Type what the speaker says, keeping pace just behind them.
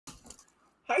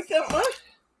Hi, Thelma.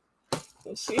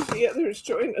 We'll see if the others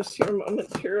join us here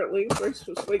momentarily. Grace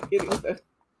was late getting the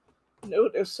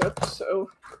notice up, so.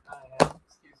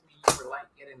 Excuse me, you were late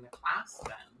getting the class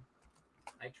done.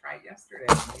 I tried yesterday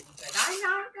and you said, I'm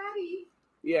not ready.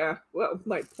 Yeah, well,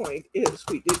 my point is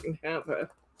we didn't have a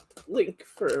link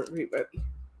for everybody.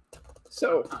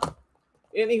 So,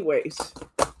 anyways,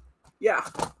 yeah.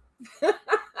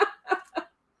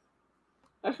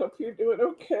 I hope you're doing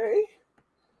okay.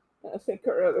 I think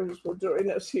our others will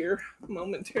join us here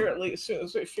momentarily as soon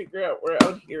as I figure out we're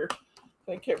out here. I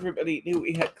think everybody knew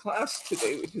we had class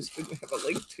today. We just didn't have a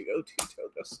link to go to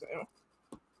till just now.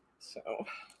 So,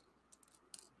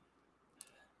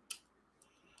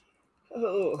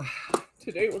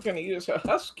 today we're going to use a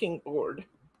husking board,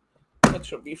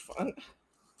 which will be fun.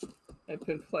 I've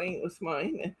been playing with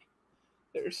mine, and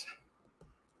there's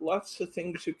lots of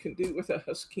things you can do with a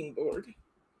husking board.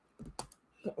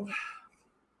 So,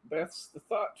 that's the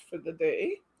thought for the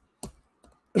day.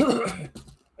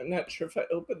 I'm not sure if I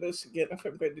open this again, if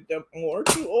I'm going to dump more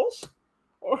tools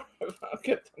or if I'll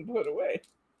get them put away.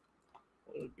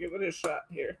 We'll give it a shot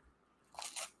here.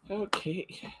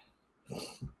 Okay.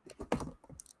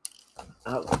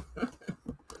 Oh.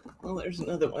 Well, there's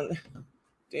another one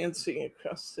dancing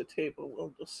across the table.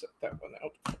 We'll just set that one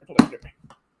out for later.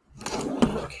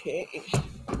 Okay.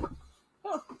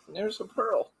 Oh, and there's a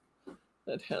pearl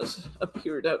that has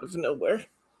appeared out of nowhere.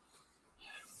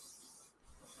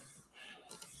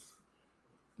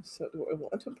 So do I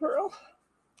want a pearl?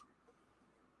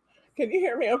 Can you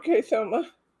hear me okay, Thelma?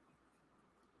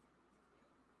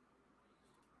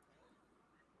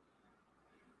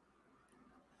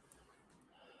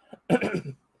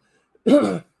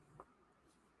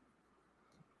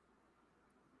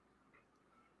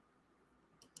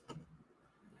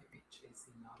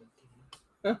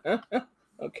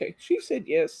 Okay, she said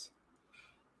yes.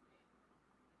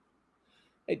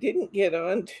 I didn't get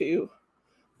on to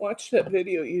watch that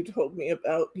video you told me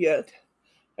about yet.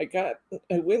 I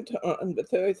went on, but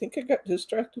then I think I got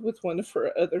distracted with one of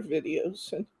her other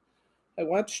videos, and I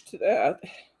watched that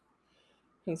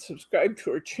and subscribed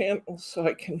to her channel so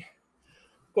I can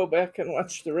go back and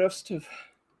watch the rest of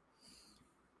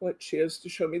what she has to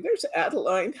show me. There's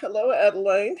Adeline. Hello,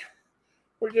 Adeline.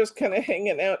 We're just kind of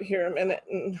hanging out here a minute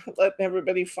and letting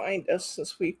everybody find us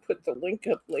since we put the link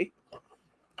up late.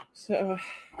 So,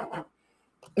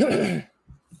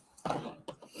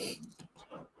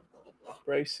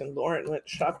 Bryce and Lauren went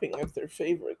shopping at their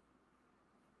favorite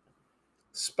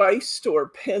spice store,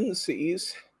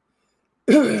 Pensie's,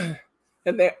 and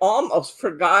they almost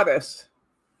forgot us.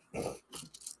 No,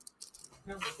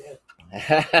 we did.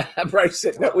 Bryce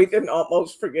said, no, we didn't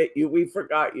almost forget you. We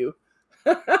forgot you.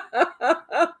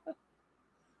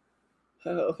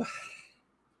 Oh.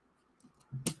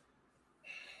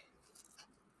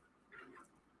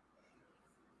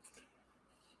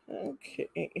 Okay.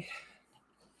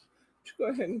 Let's go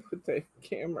ahead and put the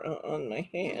camera on my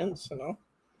hands, and I'll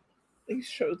at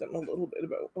least show them a little bit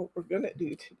about what we're going to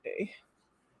do today.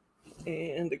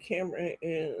 And the camera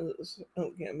is,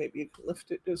 oh yeah, maybe you can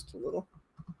lift it just a little,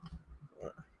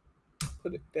 or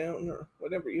put it down, or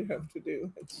whatever you have to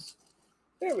do.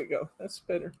 There we go. That's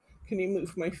better. Can you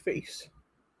move my face?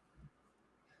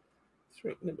 It's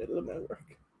right in the middle of my work.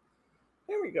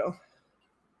 There we go.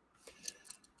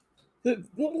 The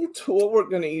little tool we're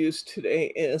going to use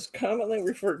today is commonly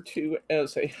referred to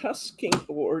as a husking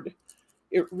board.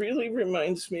 It really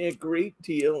reminds me a great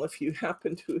deal, if you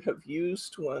happen to have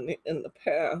used one in the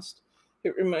past,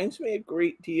 it reminds me a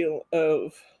great deal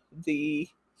of the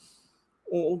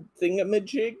old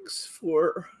thingamajigs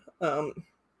for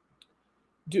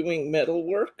doing metal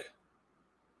work.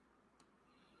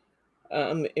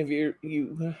 If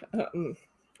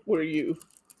where you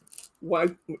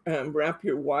wrap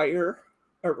your wire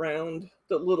around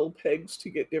the little pegs to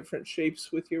get different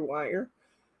shapes with your wire.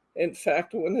 In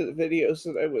fact, one of the videos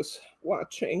that I was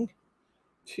watching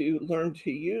to learn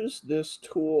to use this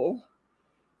tool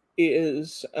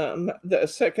is the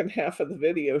second half of the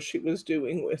video she was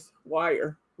doing with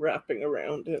wire wrapping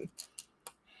around and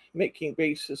making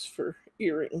bases for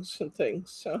earrings and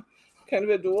things. So kind of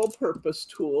a dual purpose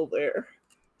tool there.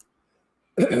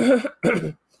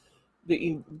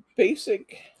 The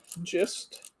basic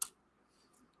gist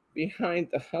behind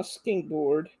the husking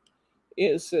board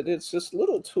is that it's this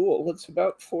little tool. It's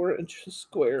about 4 inches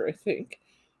square, I think,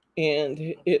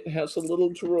 and it has a little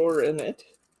drawer in it,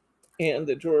 and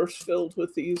the drawer's filled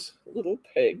with these little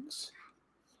pegs,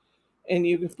 and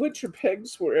you can put your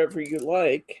pegs wherever you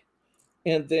like,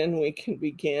 and then we can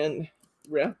begin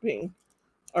wrapping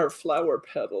our flower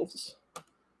petals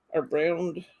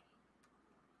around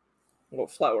well,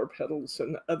 flower petals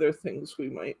and other things we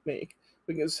might make.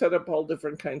 We can set up all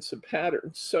different kinds of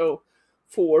patterns. So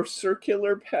for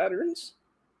circular patterns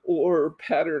or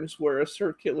patterns where a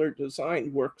circular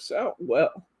design works out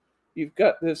well, you've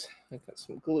got this, I got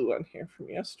some glue on here from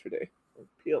yesterday. I'll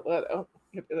peel that out,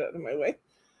 get it out of my way.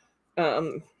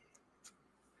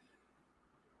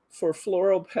 For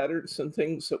floral patterns and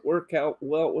things that work out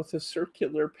well with a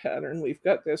circular pattern, we've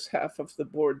got this half of the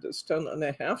board that's done on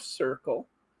a half circle.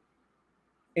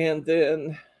 And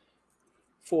then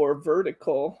for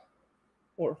vertical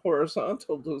or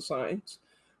horizontal designs,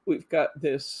 we've got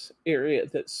this area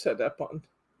that's set up on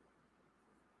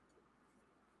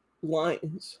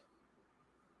lines.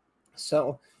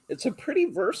 So it's a pretty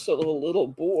versatile little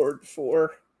board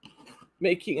for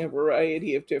making a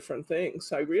variety of different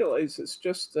things. I realize it's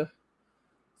just the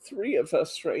three of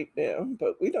us right now,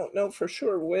 but we don't know for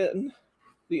sure when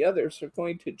the others are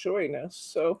going to join us.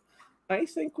 So I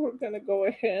think we're going to go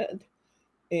ahead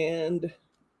and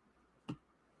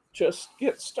just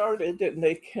get started, and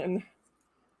they can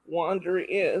wander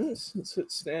in since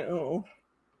it's now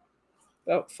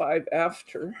about 5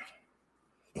 after.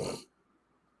 The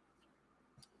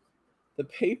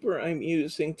paper I'm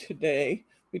using today,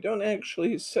 we don't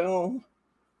actually sell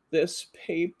this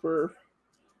paper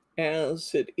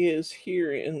as it is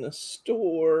here in the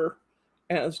store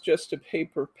as just a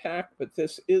paper pack, but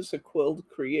this is a Quilled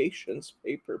Creations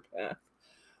paper pack.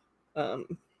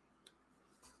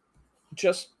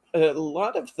 Just a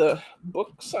lot of the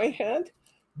books I had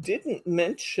didn't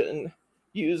mention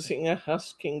using a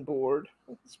husking board.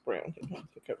 It's brown. I don't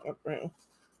think I got brown.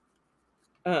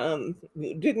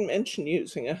 Didn't mention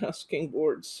using a husking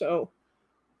board, so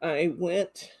I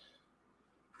went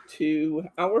to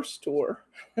our store,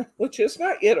 which is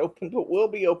not yet open, but will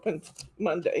be open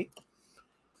Monday.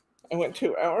 I went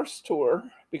to our store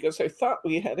because I thought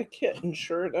we had a kit, and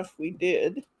sure enough, we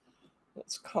did.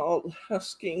 It's called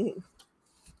Husking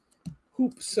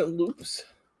Hoops and Loops.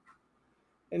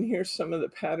 And here's some of the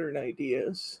pattern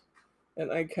ideas.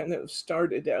 And I kind of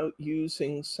started out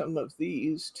using some of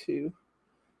these to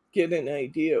get an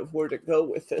idea of where to go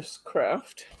with this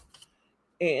craft.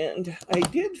 And I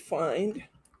did find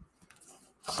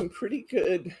some pretty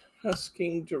good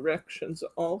husking directions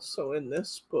also in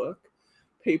this book,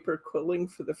 Paper Quilling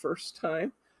for the First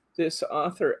Time. This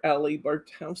author, Ali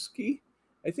Bartowski,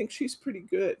 I think she's pretty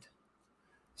good.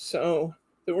 So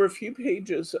there were a few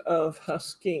pages of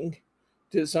husking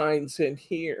designs in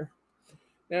here.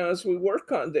 Now, as we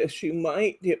work on this,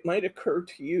 it might occur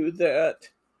to you that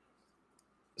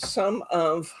some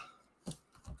of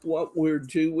what we're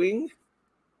doing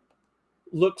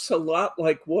looks a lot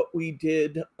like what we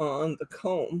did on the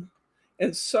comb.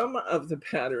 And some of the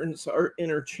patterns are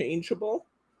interchangeable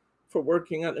for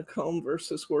working on a comb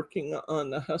versus working on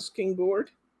the husking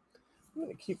board. I'm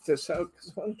going to keep this out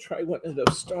because I want to try one of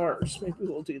those stars. Maybe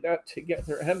we'll do that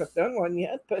together. I haven't done one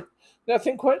yet, but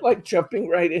nothing quite like jumping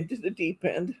right into the deep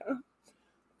end.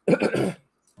 Huh?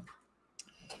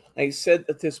 I said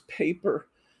that this paper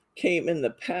came in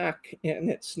the pack, and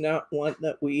it's not one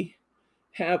that we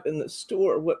have in the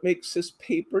store. What makes this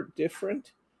paper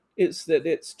different is that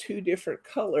it's 2 different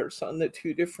colors on the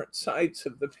 2 different sides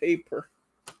of the paper.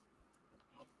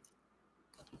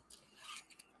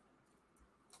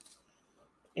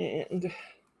 And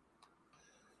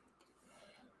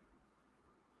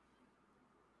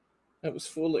I was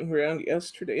fooling around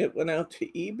yesterday. It went out to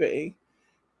eBay,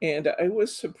 and I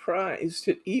was surprised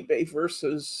at eBay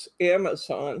versus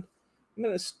Amazon.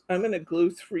 I'm gonna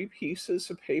glue 3 pieces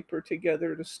of paper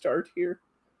together to start here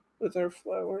with our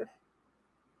flower.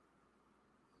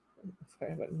 I don't know if I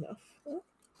have enough. Huh?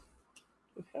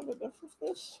 Do I have enough of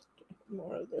this? Do I have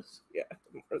more of this? Yeah, I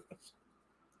have more of this.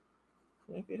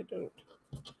 Maybe I don't.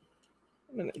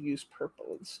 I'm going to use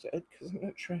purple instead because I'm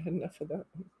not sure I had enough of that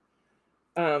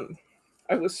one.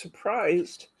 I was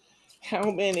surprised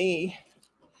how many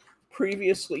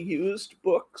previously used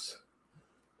books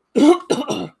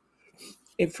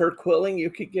for quilling you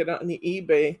could get on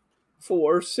eBay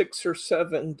for $6 or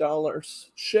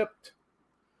 $7 shipped.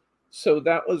 So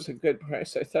that was a good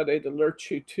price. I thought I'd alert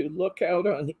you to look out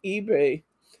on eBay.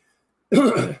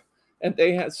 And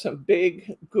they had some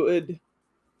big, good,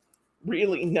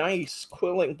 really nice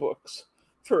quilling books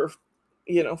for,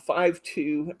 $5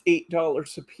 to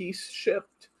 $8 a piece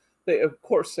shipped. Of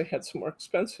course, they had some more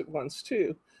expensive ones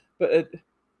too, but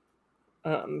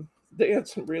they had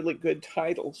some really good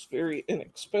titles, very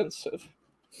inexpensive.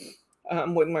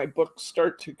 When my books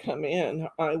start to come in,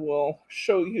 I will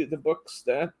show you the books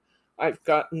that I've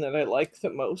gotten that I like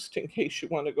the most in case you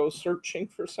want to go searching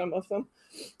for some of them.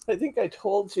 I think I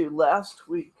told you last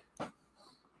week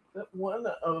that one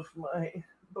of my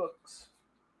books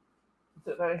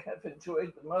that I have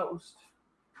enjoyed the most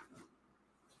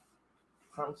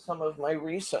from some of my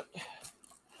recent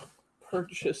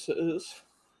purchases,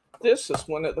 this is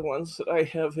one of the ones that I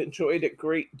have enjoyed a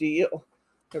great deal.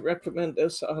 I recommend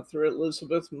this author,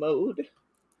 Elizabeth Mode.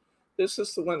 This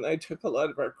is the one I took a lot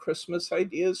of our Christmas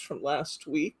ideas from last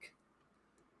week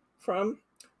from.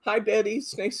 Hi, Betty.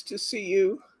 It's nice to see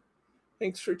you.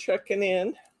 Thanks for checking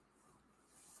in.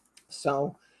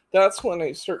 So that's one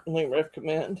I certainly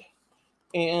recommend.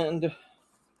 And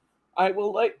I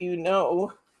will let you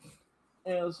know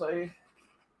as I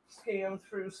scan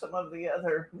through some of the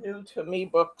other new to me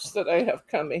books that I have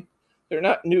coming. They're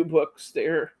not new books,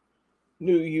 they're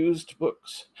new used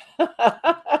books.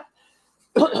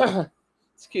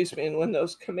 Excuse me, and when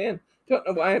those come in, don't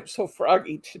know why I'm so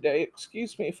froggy today.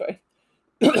 Excuse me if I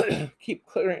keep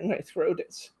clearing my throat.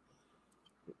 It's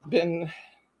been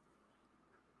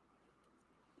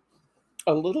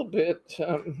a little bit,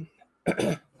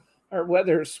 our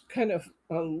weather's kind of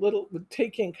a little,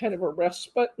 taking kind of a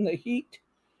respite in the heat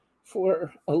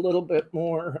for a little bit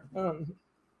more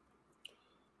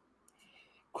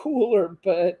cooler,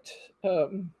 but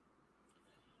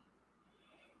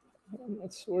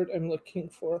what's the word I'm looking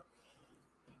for?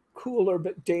 Cooler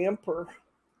but damper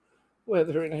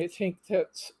weather, and I think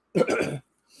that's kind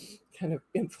of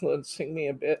influencing me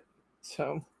a bit.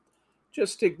 So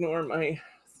just ignore my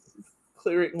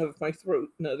clearing of my throat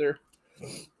and other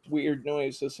weird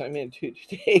noises I'm into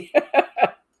today.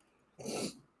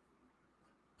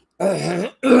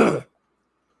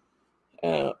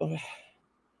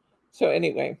 So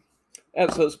anyway,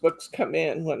 as those books come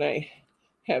in, when I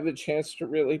have a chance to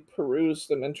really peruse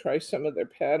them and try some of their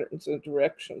patterns and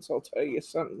directions, I'll tell you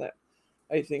some that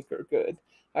I think are good.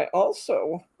 I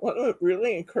also want to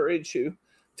really encourage you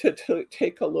to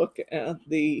take a look at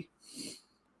the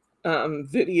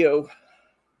video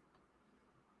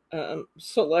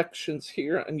selections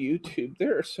here on YouTube.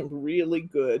 There are some really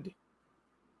good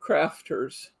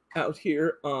crafters out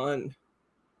here on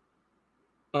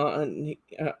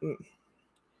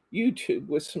YouTube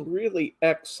with some really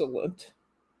excellent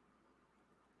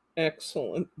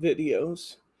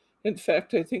videos. In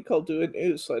fact, I think I'll do a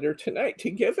newsletter tonight to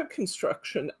give a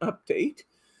construction update.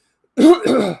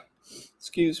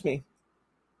 Excuse me.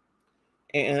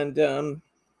 And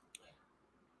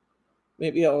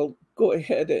maybe I'll go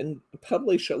ahead and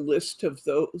publish a list of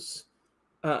those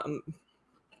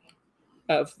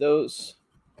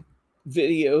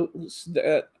videos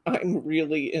that I'm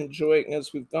really enjoying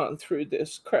as we've gone through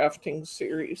this crafting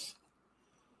series.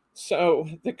 So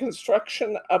the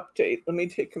construction update, let me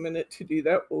take a minute to do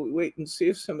that while we wait and see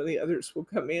if some of the others will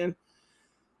come in.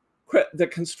 The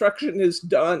construction is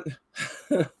done.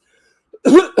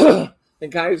 The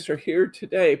guys are here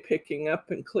today picking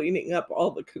up and cleaning up all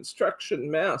the construction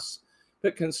mess.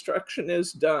 The construction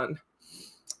is done.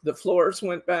 The floors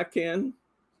went back in.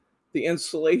 The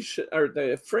insulation or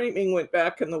the framing went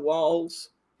back in the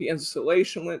walls. The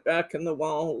insulation went back in the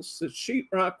walls. The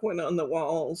sheetrock went on the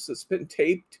walls. It's been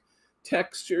taped,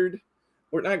 textured.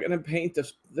 We're not going to paint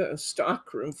the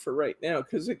stock room for right now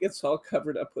because it gets all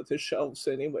covered up with the shelves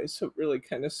anyway. So it really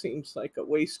kind of seems like a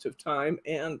waste of time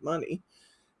and money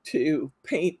to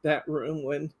paint that room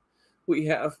when we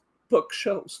have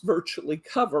bookshelves virtually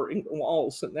covering the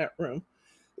walls in that room.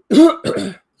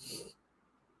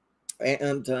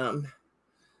 And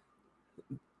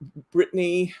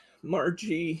Brittany,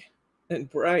 Margie, and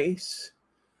Bryce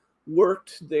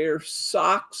worked their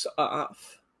socks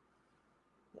off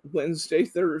Wednesday,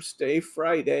 Thursday,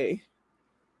 Friday,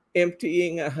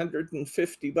 emptying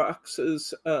 150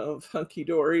 boxes of Hunky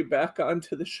Dory back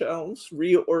onto the shelves,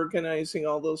 reorganizing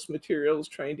all those materials,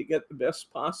 trying to get the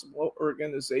best possible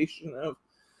organization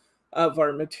of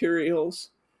our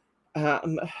materials.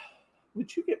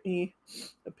 Would you get me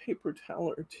a paper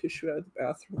towel or tissue out of the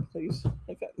bathroom, please?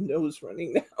 I got nose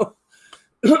running now.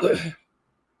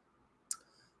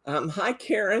 Hi,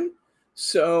 Karen.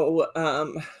 So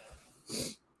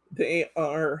they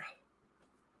are,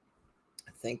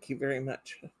 thank you very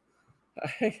much.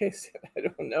 I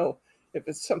don't know if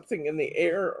it's something in the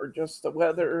air or just the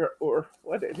weather or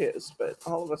what it is, but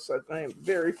all of a sudden I am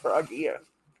very froggy.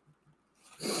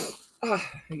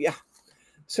 Yeah.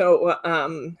 So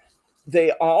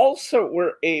they also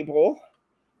were able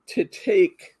to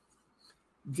take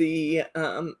the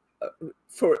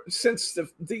since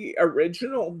the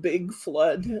original big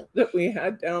flood that we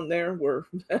had down there, where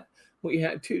we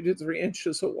had 2 to 3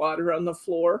 inches of water on the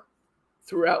floor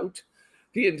throughout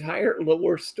the entire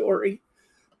lower story.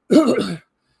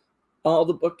 All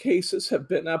the bookcases have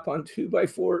been up on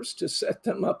 2x4s to set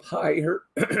them up higher.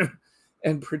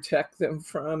 and protect them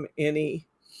from any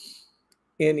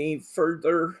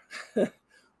further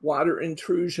water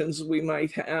intrusions we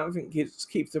might have, and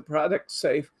keep the product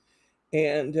safe.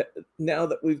 And now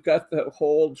that we've got the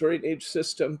whole drainage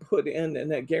system put in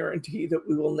and a guarantee that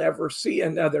we will never see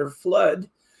another flood,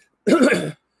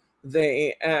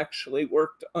 they actually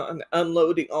worked on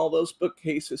unloading all those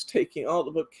bookcases, taking all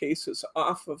the bookcases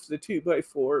off of the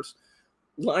 2x4s,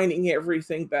 lining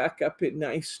everything back up in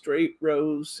nice straight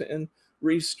rows and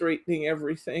re-straightening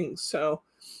everything. So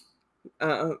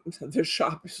the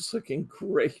shop is looking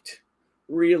great,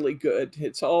 really good.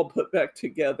 It's all put back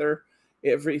together.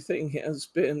 Everything has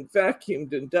been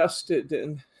vacuumed and dusted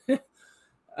and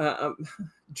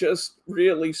just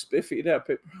really spiffied up.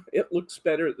 It looks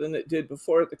better than it did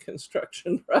before the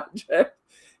construction project.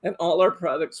 And all our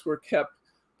products were kept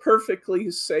perfectly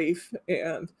safe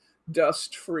and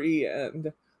dust-free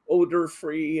and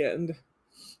odor-free and,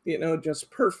 just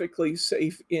perfectly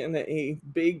safe in a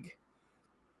big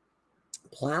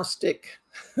plastic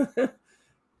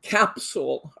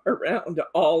capsule around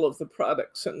all of the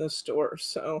products in the store.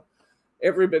 So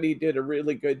everybody did a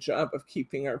really good job of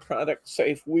keeping our products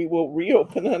safe. We will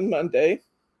reopen on Monday.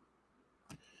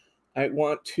 I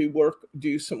want to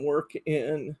do some work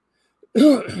in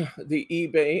the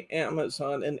eBay,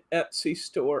 Amazon, and Etsy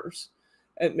stores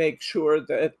and make sure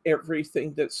that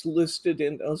everything that's listed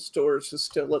in those stores is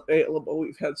still available.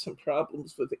 We've had some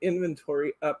problems with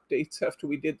inventory updates after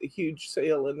we did the huge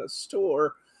sale in the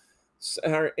store.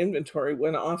 Our inventory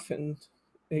went off and,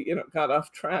 got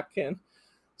off track, and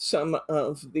some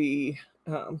of the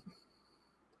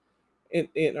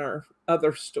in our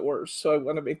other stores. So I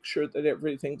want to make sure that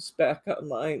everything's back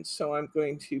online. So I'm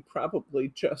going to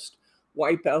probably just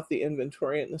wipe out the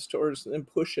inventory in the stores and then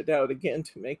push it out again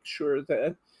to make sure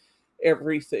that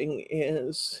everything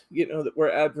is, that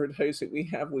we're advertising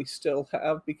we still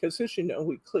have, because as you know,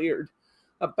 we cleared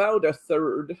about a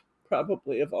third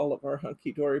probably of all of our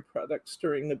hunky-dory products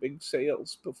during the big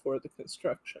sales before the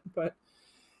construction. But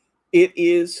it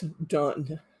is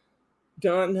done.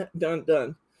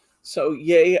 So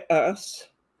yay us.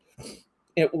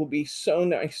 It will be so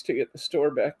nice to get the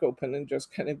store back open and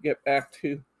just kind of get back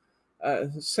to a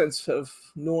sense of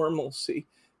normalcy.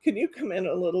 Can you come in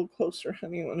a little closer,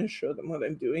 honey? I want to show them what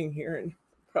I'm doing here, and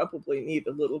probably need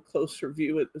a little closer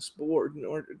view at this board in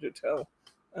order to tell.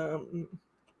 Well,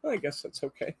 I guess that's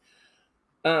okay.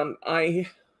 I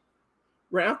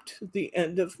wrapped the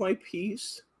end of my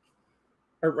piece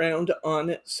around on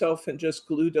itself and just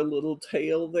glued a little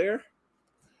tail there.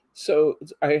 So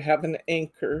I have an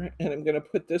anchor, and I'm going to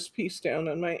put this piece down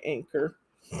on my anchor.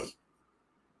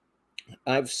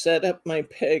 I've set up my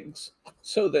pegs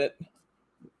so that,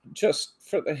 just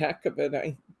for the heck of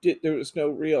it, there was no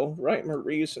real rhyme or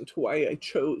reason to why I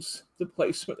chose the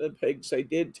placement of the pegs I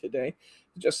did today.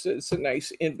 Just it's a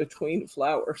nice in-between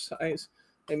flower size.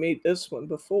 I made this one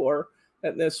before,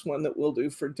 and this one that we'll do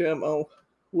for demo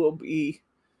will be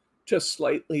just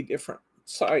slightly different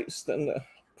size than the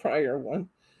prior one.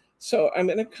 So I'm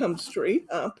going to come straight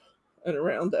up and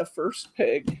around that first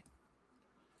peg.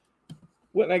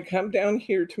 When I come down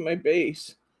here to my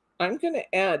base, I'm going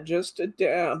to add just a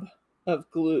dab of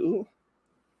glue.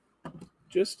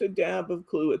 Just a dab of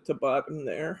glue at the bottom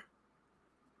there.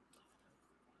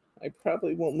 I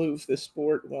probably will move this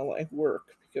board while I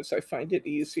work because I find it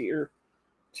easier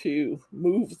to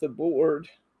move the board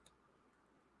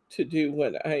to do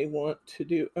what I want to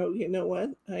do. Oh, you know what?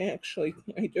 I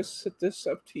just set this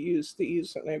up to use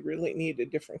these, and I really need a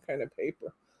different kind of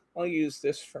paper. I'll use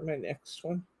this for my next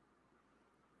one.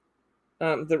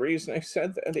 The reason I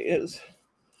said that is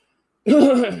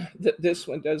that this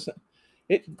one doesn't.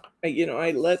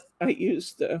 I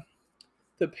used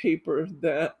the paper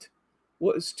that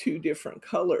was two different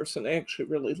colors, and I actually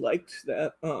really liked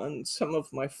that on some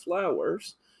of my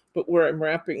flowers. But where I'm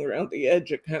wrapping around the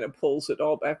edge, it kind of pulls it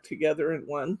all back together in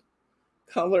one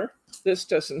color. This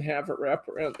doesn't have a wrap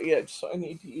around the edge, so I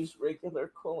need to use regular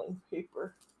quilling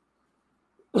paper.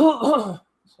 So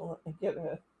let me get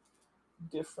a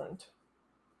different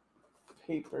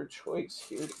paper choice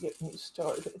here to get me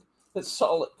started. That's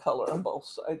solid color on both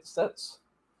sides.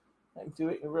 I'm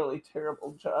doing a really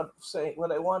terrible job of saying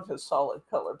what I want is solid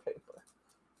color paper.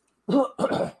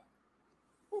 I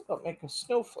think I'll make a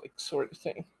snowflake sort of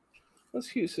thing.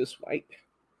 Let's use this white.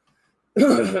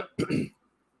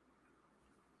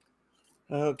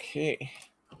 Okay.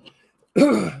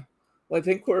 Well, I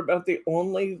think we're about the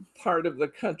only part of the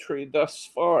country thus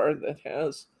far that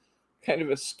has kind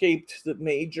of escaped the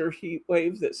major heat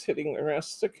wave that's hitting the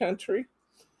rest of the country.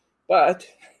 But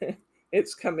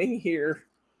it's coming here.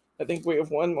 I think we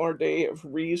have one more day of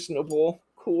reasonable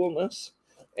coolness.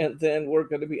 And then we're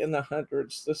going to be in the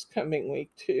hundreds this coming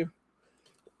week too.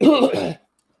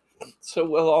 So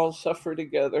we'll all suffer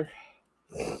together.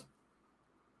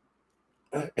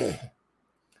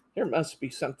 There must be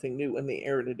something new in the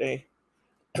air today.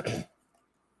 Because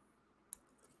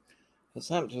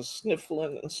I'm just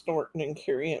sniffling and snorting and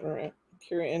carrying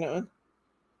on.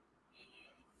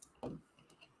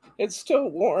 It's still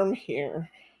warm here.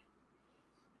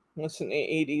 It's in the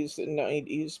 80s and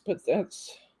 90s, but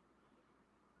that's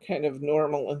kind of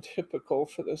normal and typical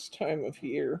for this time of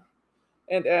year.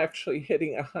 And actually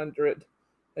hitting 100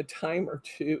 a time or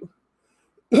two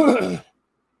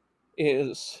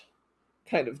is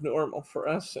kind of normal for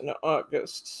us in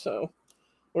August. So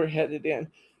we're headed in.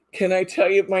 Can I tell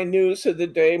you my news of the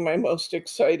day, my most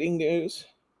exciting news?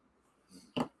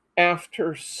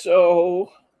 After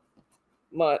so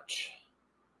much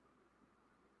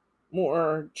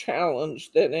more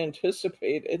challenge than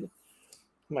anticipated,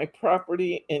 my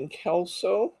property in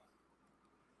Kelso,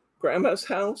 Grandma's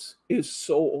house, is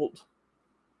sold.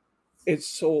 It's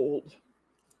sold.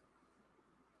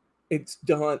 It's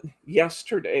done.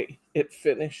 Yesterday it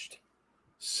finished.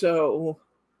 So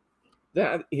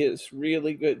that is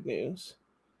really good news.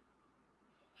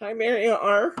 Hi, Mary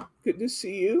R. Good to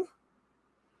see you.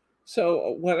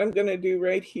 So what I'm going to do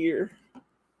right here,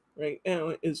 right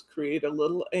now, is create a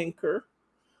little anchor.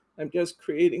 I'm just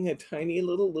creating a tiny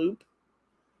little loop.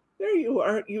 There you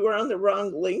are. You are on the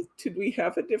wrong link. Did we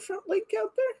have a different link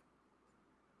out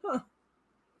there?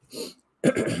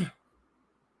 Huh.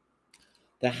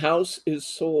 The house is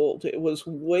sold. It was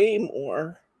way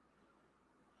more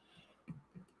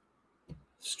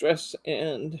stress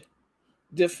and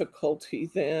difficulty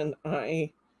than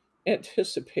I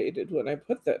anticipated when I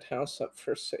put that house up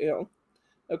for sale.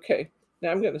 Okay, now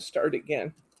I'm going to start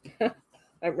again.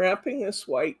 I'm wrapping this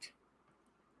white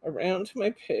around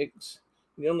my pigs.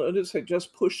 You'll notice I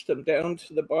just pushed them down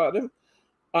to the bottom.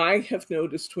 I have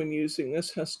noticed when using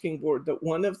this husking board that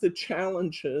one of the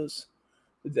challenges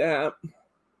that...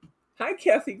 Hi,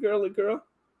 Kathy, girly girl.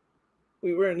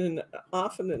 We were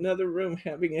off in another room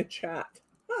having a chat.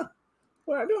 Huh.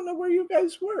 Well, I don't know where you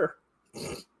guys were.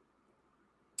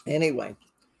 Anyway,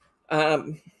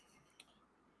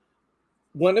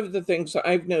 one of the things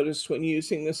I've noticed when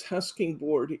using this husking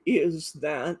board is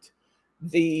that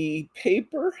the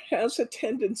paper has a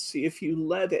tendency, if you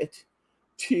let it,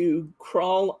 to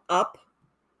crawl up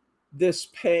this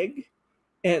peg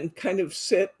and kind of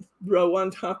sit row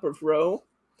on top of row.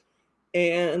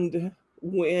 And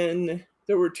when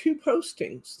there were 2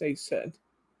 postings, they said,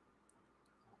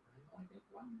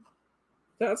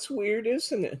 that's weird,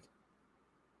 isn't it?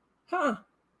 Huh.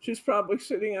 She's probably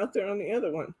sitting out there on the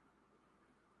other one.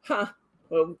 Huh.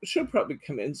 Well, she'll probably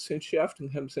come in soon. She often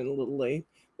comes in a little late.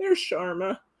 There's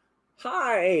Sharma.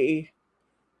 Hi.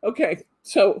 Okay,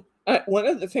 so one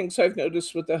of the things I've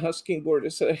noticed with the husking board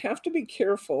is that I have to be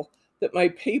careful that my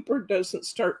paper doesn't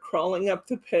start crawling up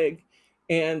the peg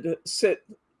and sit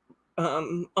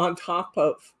on top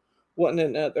of one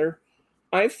another.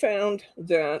 I found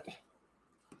that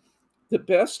the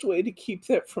best way to keep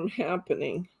that from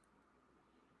happening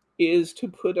is to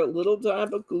put a little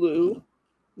dab of glue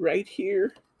right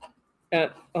here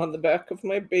on the back of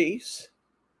my base.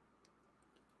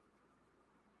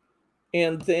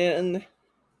 And then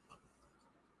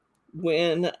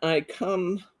when I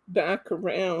come back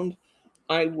around,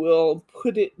 I will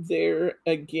put it there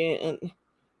again.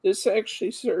 This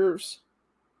actually serves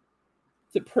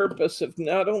the purpose of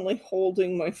not only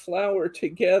holding my flower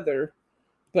together,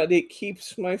 but it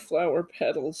keeps my flower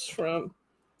petals from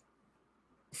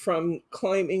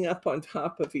climbing up on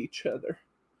top of each other.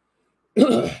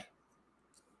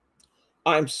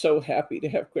 I'm so happy to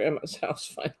have Grandma's house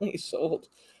finally sold.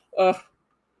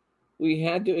 We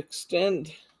had to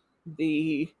extend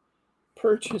the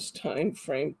purchase time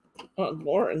frame on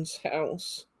Lauren's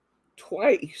house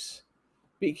twice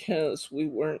because we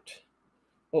weren't,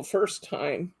 well, first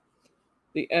time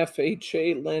the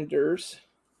FHA lenders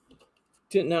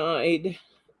denied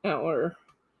our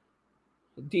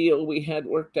deal we had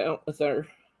worked out with our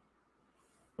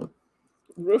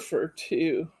roofer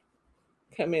to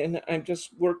come in. I'm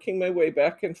just working my way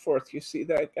back and forth. You see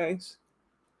that, guys?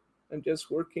 I'm just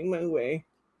working my way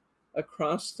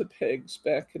across the pegs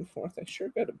back and forth. I sure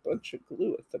got a bunch of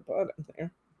glue at the bottom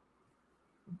there.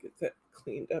 Get that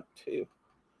cleaned up too.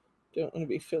 Don't want to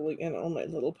be filling in all my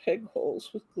little peg holes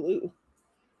with glue.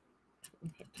 In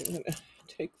fact, I'm going to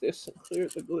take this and clear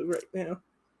the glue right now.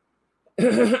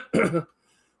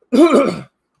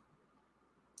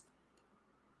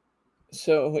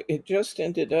 So it just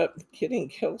ended up getting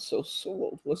Kelso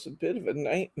sold. Was a bit of a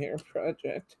nightmare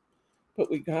project, but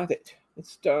we got it.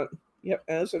 It's done. Yep,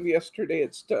 as of yesterday,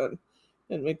 it's done.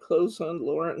 And we close on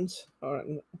Lauren's,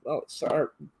 well, it's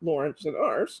Lauren's and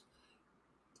ours.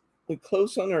 We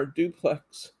close on our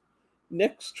duplex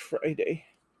next Friday.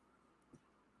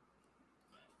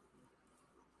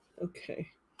 Okay,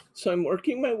 so I'm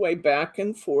working my way back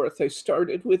and forth. I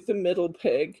started with the middle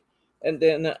peg, and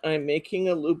then I'm making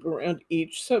a loop around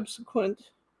each subsequent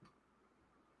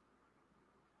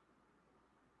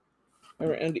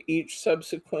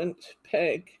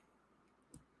peg.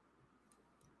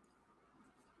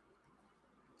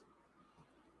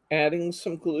 Adding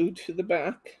some glue to the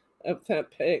back of that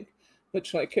peg,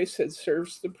 which, like I said,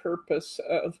 serves the purpose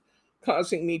of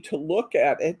causing me to look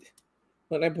at it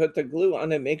when I put the glue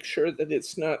on and make sure that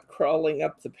it's not crawling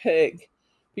up the peg.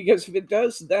 Because if it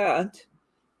does that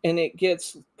and it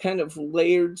gets kind of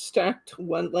layered, stacked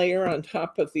one layer on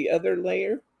top of the other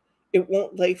layer, it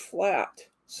won't lay flat.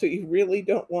 So you really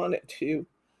don't want it to,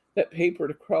 that paper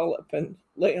to crawl up and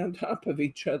lay on top of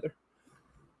each other.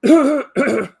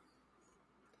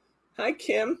 Hi,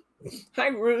 Kim. Hi,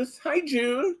 Ruth. Hi,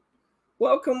 June.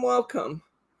 Welcome, welcome.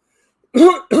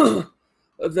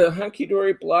 The Hunky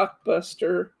Dory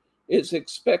Blockbuster is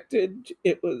expected.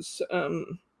 It was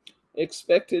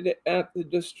expected at the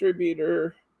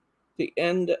distributor the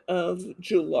end of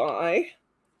July,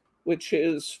 which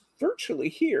is virtually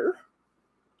here.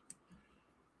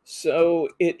 So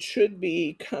it should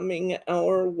be coming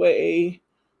our way.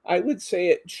 I would say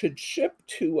it should ship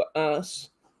to us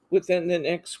within the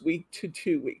next week to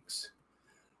 2 weeks.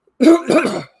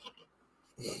 The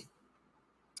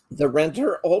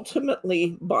renter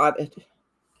ultimately bought it.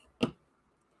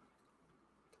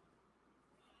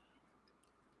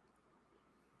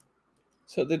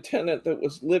 So the tenant that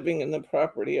was living in the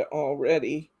property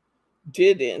already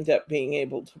did end up being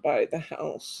able to buy the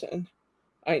house. And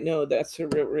I know that's a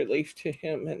real relief to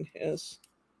him and his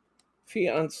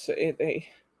fiance. They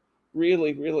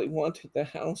really, really wanted the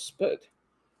house, but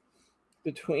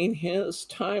between his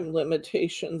time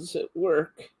limitations at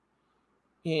work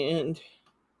and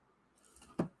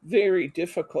very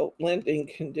difficult lending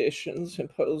conditions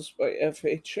imposed by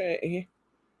FHA,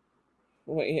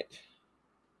 it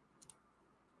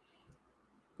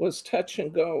was touch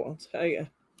and go, I'll tell you.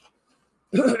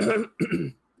 I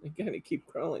gotta keep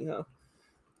crawling up.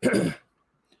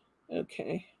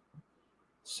 Okay,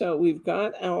 so we've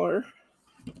got our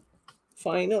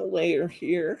final layer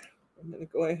here. I'm going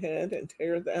to go ahead and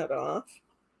tear that off.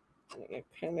 I'm going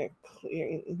to kind of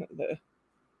clean the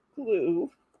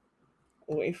glue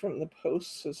away from the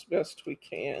posts as best we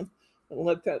can and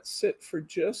let that sit for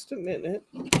just a minute.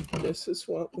 This is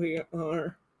what we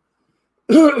are.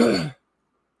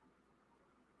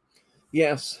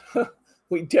 Yes,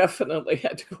 we definitely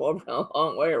had to go a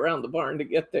long way around the barn to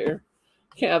get there,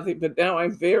 Kathy, but now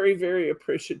I'm very, very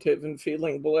appreciative and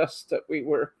feeling blessed that we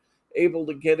were able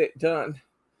to get it done.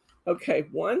 Okay,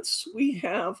 once we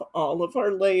have all of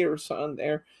our layers on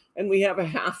there, and we have a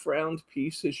half round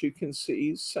piece, as you can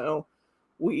see, so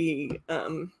we are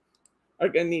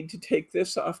going to need to take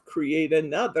this off, create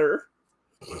another.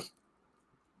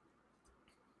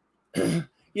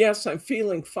 Yes, I'm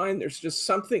feeling fine. There's just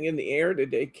something in the air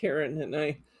today, Karen, and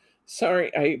I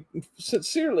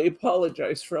sincerely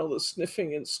apologize for all the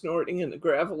sniffing and snorting and the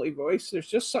gravelly voice. There's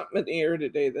just something in the air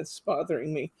today that's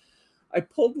bothering me. I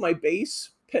pulled my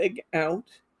base peg out,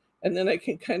 and then I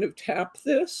can kind of tap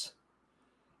this.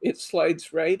 It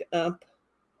slides right up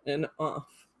and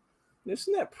off.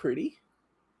 Isn't that pretty?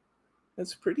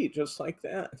 That's pretty, just like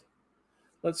that.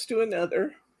 Let's do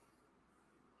another.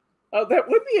 Oh, that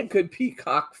would be a good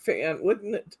peacock fan,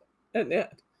 wouldn't it,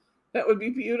 Annette? That would be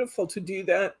beautiful to do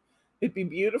that. It'd be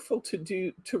beautiful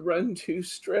to run 2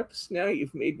 strips. Now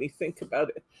you've made me think about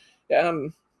it.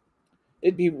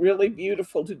 It'd be really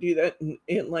beautiful to do that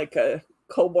in like a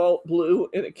cobalt blue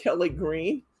and a Kelly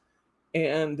green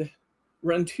and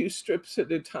run 2 strips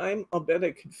at a time. I'll bet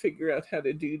I could figure out how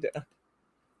to do that.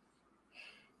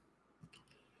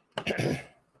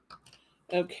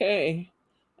 Okay,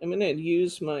 I'm going to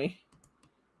use my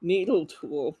needle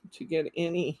tool to get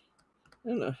any, I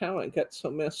don't know how I got so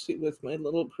messy with my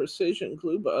little precision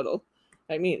glue bottle.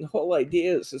 I mean, the whole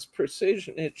idea is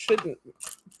precision. I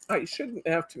shouldn't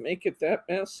have to make it that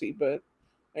messy, but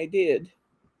I did.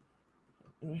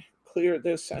 Clear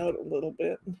this out a little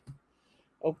bit.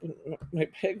 Open my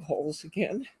peg holes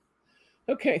again.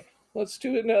 Okay, let's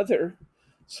do another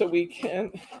so we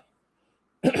can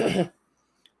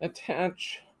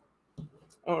attach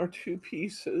our 2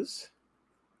 pieces.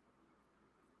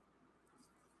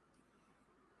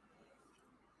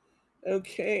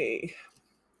 Okay.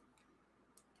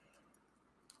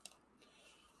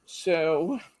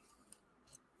 So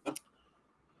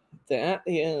that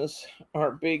is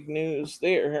our big news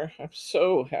there. I'm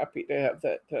so happy to have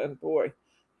that done. Boy,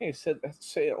 I said that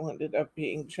sale ended up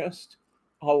being just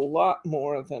a lot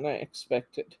more than I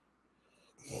expected.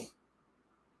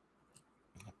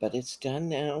 But it's done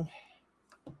now,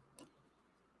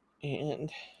 and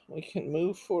we can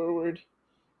move forward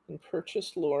and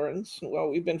purchase Lauren's. And while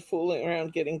we've been fooling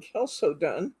around getting Kelso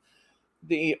done,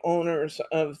 the owners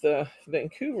of the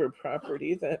Vancouver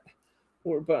property that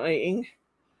we're buying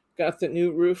got the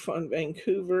new roof on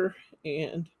Vancouver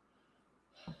and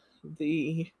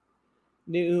the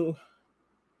new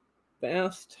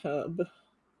bathtub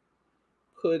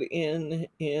put in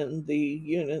the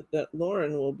unit that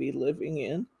Lauren will be living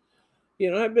in. You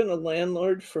know, I've been a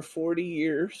landlord for 40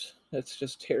 years. That's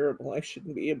just terrible. I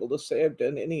shouldn't be able to say I've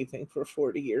done anything for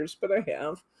 40 years, but I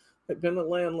have. I've been a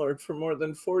landlord for more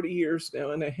than 40 years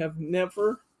now, and I have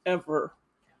never, ever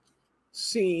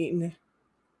seen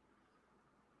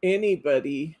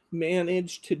anybody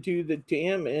manage to do the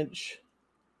damage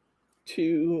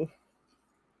to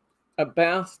a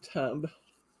bathtub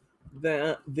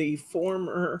that the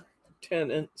former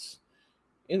tenants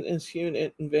in this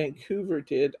unit in Vancouver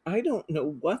did. I don't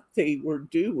know what they were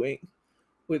doing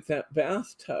with that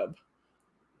bathtub,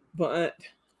 but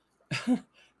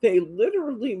they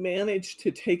literally managed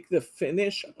to take the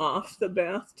finish off the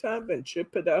bathtub and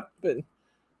chip it up, and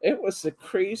it was the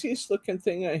craziest looking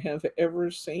thing I have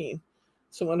ever seen.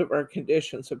 So one of our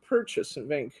conditions of purchase in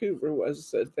Vancouver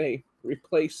was that they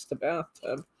replaced the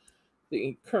bathtub.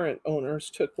 The current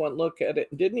owners took one look at it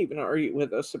and didn't even argue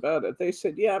with us about it. They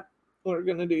said, "Yep, we're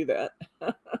going to do that."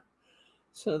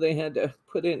 So they had to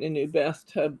put in a new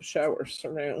bathtub shower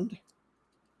surround.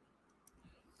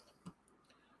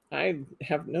 I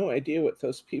have no idea what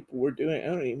those people were doing. I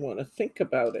don't even want to think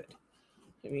about it.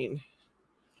 I mean,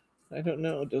 I don't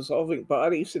know, dissolving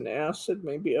bodies in acid.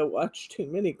 Maybe I watched too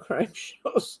many crime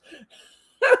shows.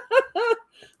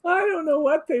 I don't know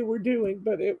what they were doing,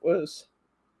 but it was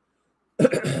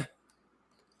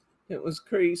it was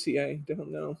crazy. I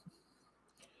don't know.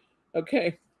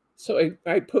 Okay, so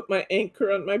I put my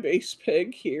anchor on my base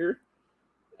peg here.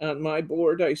 On my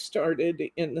board, I started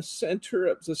in the center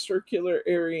of the circular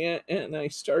area, and I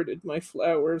started my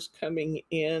flowers coming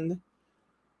in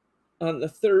on the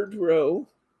third row.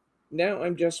 Now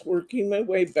I'm just working my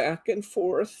way back and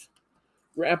forth,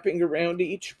 wrapping around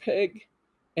each peg.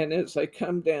 And as I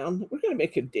come down, we're going to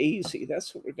make a daisy.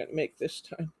 That's what we're going to make this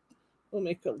time. We'll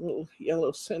make a little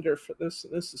yellow center for this,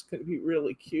 and this is going to be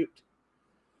really cute.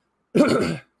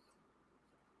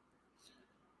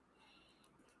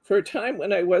 For a time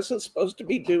when I wasn't supposed to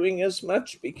be doing as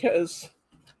much because,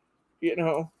 you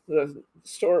know, the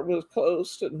store was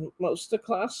closed and most of the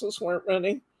classes weren't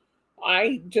running,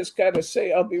 I just got to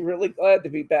say I'll be really glad to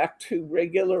be back to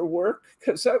regular work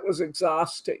because that was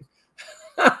exhausting.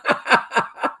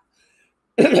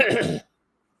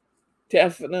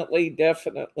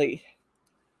 Definitely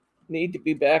need to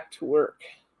be back to work.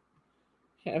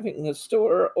 Having the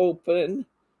store open,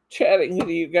 chatting with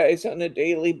you guys on a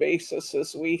daily basis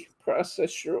as we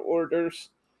process your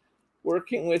orders,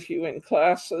 working with you in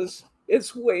classes.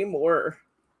 It's way more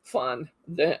fun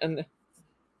than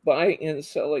buying and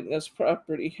selling this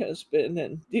property has been,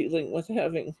 and dealing with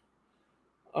having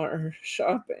our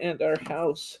shop and our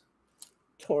house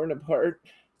torn apart.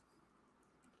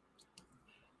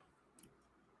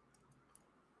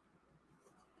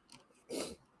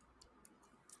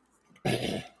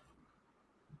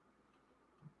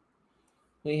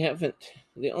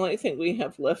 The only thing we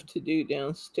have left to do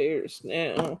downstairs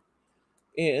now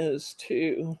is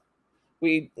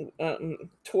we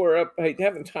tore up, I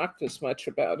haven't talked as much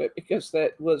about it because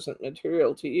that wasn't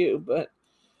material to you, but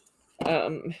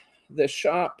the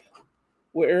shop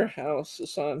warehouse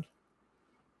is on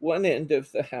one end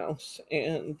of the house,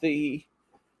 and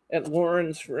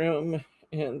Lauren's room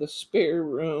and the spare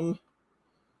room,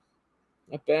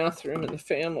 a bathroom, and the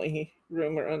family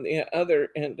room are on the other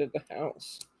end of the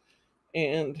house.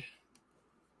 And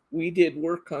we did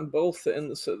work on both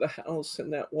ends of the house in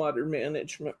that water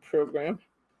management program.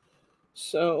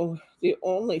 So the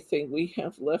only thing we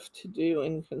have left to do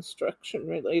in construction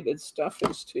related stuff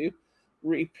is to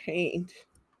repaint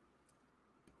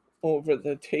over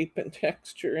the tape and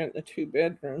texture in the 2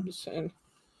 bedrooms. And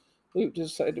we've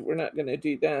decided we're not going to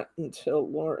do that until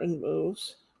Lauren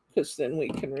moves, because then we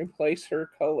can replace her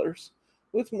colors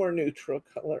with more neutral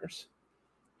colors.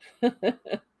 And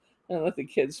let the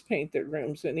kids paint their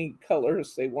rooms any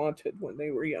colors they wanted when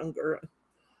they were younger.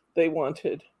 They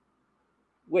wanted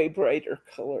way brighter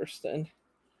colors than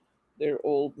their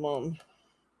old mom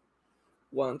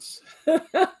wants.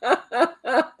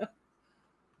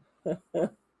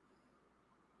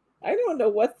 I don't know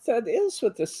what that is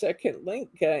with the second link,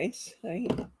 guys.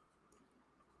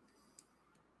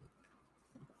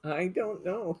 I don't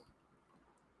know.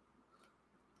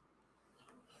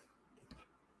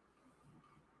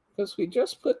 Because we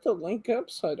just put the link up,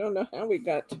 so I don't know how we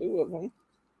got two of them.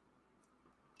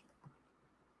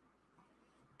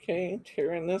 Okay,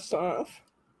 tearing this off.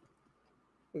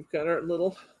 We've got our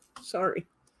little, sorry,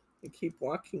 I keep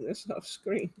walking this off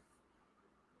screen.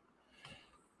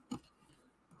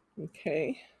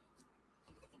 Okay.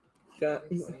 Got.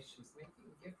 She's making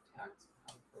gift tags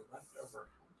for leftover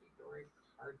hunky-dory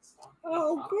cardstock.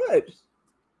 Oh, good.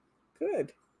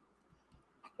 Good.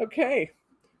 Okay,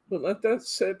 we'll let that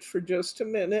sit for just a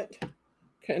minute.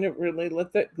 Kind of really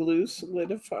let that glue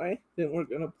solidify. Then we're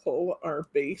going to pull our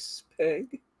base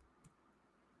peg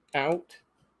out.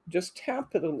 Just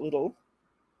tap it a little,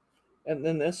 and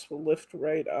then this will lift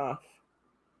right off.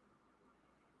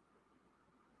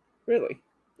 Really.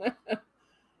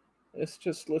 This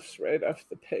just lifts right off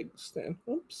the pegs then.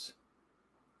 Oops.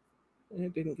 I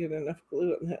didn't get enough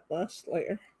glue on that last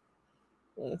layer.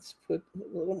 Let's put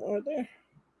a little more there.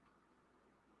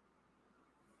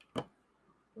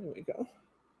 There we go.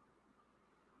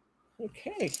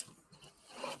 Okay.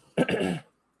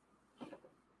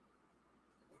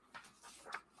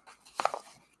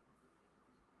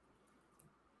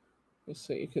 Just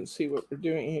so you can see what we're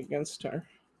doing against our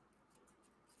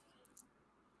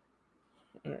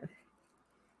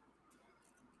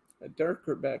a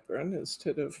darker background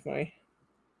instead of my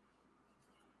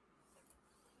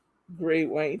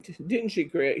gray-white, dingy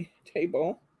gray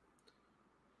table.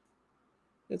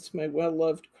 It's my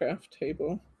well-loved craft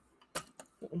table.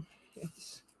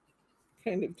 It's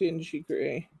kind of dingy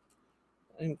gray.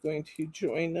 I'm going to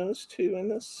join those two in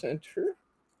the center.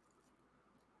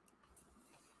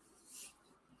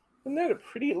 Isn't that a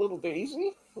pretty little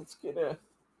daisy? Let's get a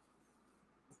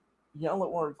yellow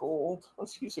or gold.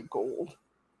 Let's use a gold.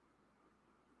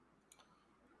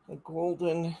 A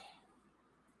golden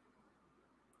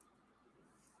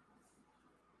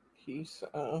piece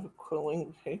of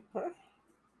quilling paper.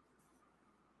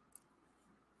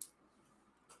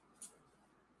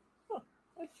 Oh,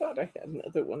 I thought I had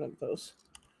another one of those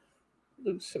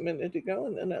loose a minute ago,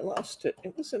 and then I lost it.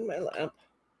 It was in my lap.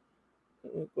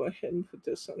 We'll go ahead and put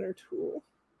this on our tool.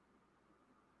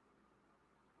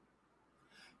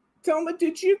 Thelma,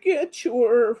 did you get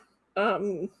your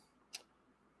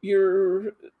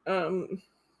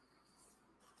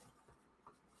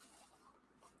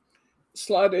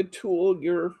slotted tool,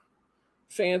 your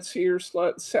fancier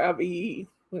slot savvy,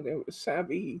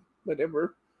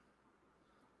 whatever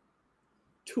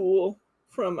tool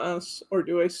from us, or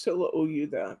do I still owe you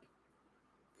that?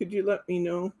 Could you let me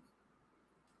know?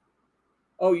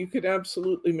 Oh, you could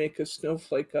absolutely make a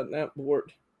snowflake on that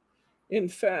board. In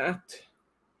fact,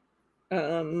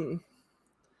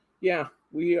 yeah,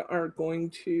 we are going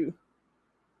to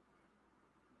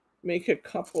make a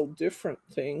couple different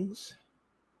things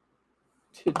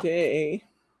today,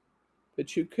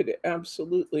 but you could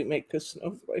absolutely make a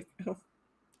snowflake. Oh,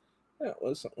 that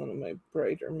wasn't one of my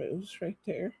brighter moves right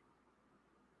there.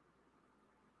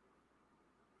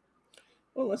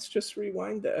 Well, let's just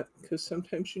rewind that because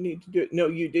sometimes you need to do it. No,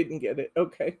 you didn't get it.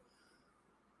 Okay.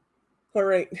 All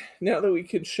right. Now that we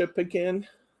can ship again,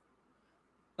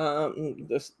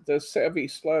 the Savvy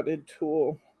Slotted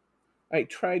tool, I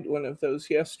tried one of those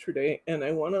yesterday, and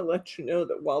I want to let you know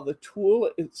that while the tool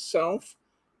itself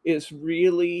is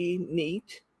really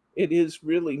neat, it is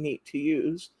really neat to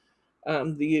use.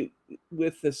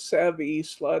 With the Savvy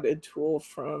Slotted tool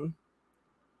from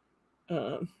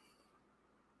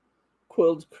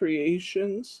Quilled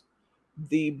Creations,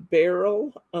 the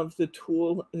barrel of the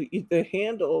tool, the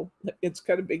handle, it's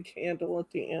got a big handle at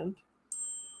the end,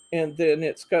 and then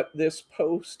it's got this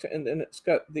post, and then it's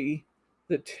got the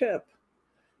tip.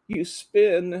 You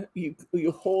spin,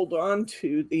 you hold on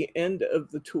to the end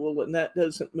of the tool, and that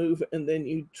doesn't move, and then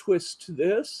you twist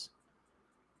this,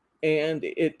 and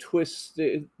it twists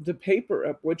the paper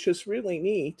up, which is really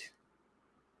neat.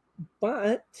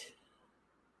 But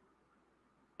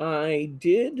I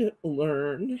did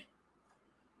learn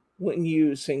when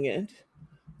using it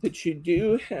that you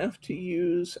do have to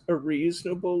use a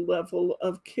reasonable level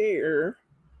of care,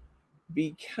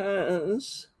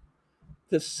 because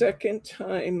the second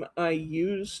time I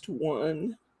used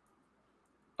one,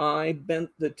 I bent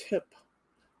the tip.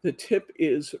 The tip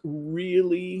is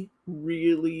really,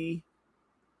 really,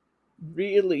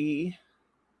 really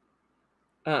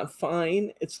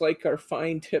fine. It's like our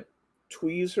fine tip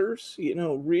tweezers, you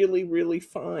know, really, really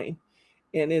fine.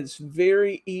 And it's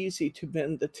very easy to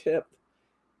bend the tip.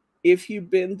 if you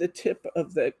bend the tip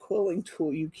of the quilling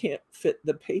tool, you can't fit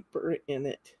the paper in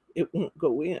it. It won't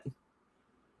go in.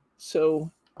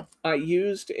 So I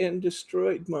used and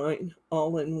destroyed mine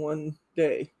all in one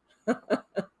day.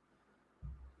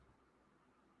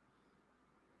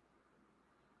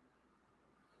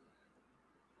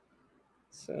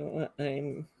 So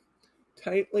I'm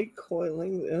tightly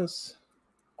coiling this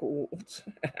gold.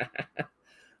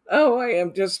 Oh, I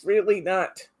am just really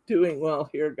not doing well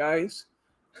here, guys.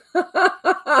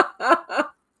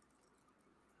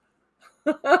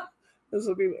 This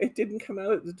will be, it didn't come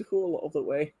out of the tool all the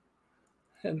way,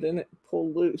 and then it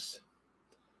pulled loose.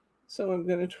 So I'm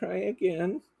going to try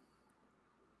again.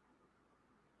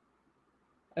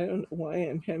 I don't know why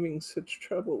I'm having such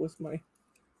trouble with my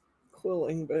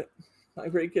quilling, but my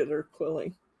regular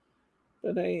quilling.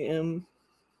 But I am,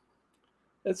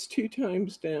 that's 2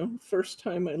 times down. First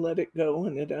time I let it go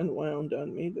and it unwound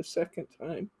on me. The second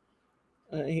time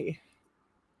I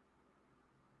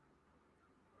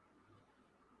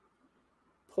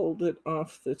pulled it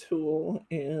off the tool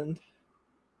and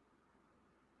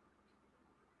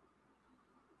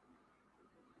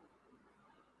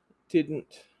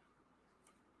didn't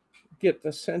get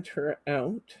the center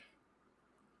out.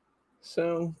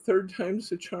 So 3rd time's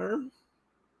the charm.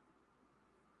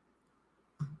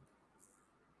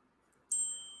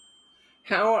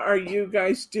 How are you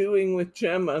guys doing with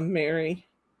Gemma, Mary?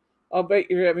 I'll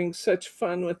bet you're having such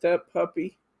fun with that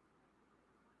puppy.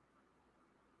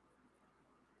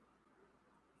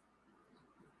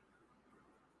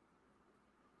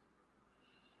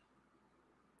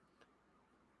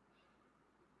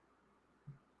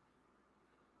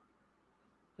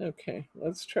 Okay,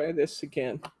 let's try this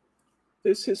again.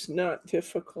 This is not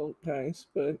difficult, guys,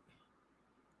 but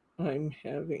I'm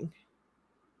having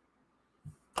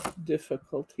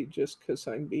difficulty just because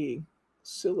I'm being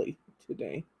silly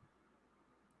today.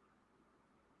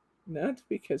 Not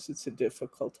because it's a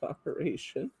difficult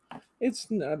operation.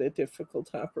 It's not a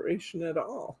difficult operation at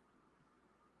all.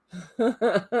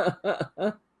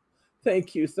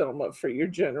 Thank you, Thelma, for your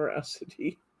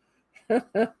generosity.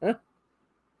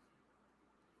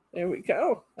 There we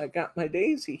go. I got my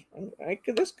daisy.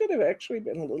 This could have actually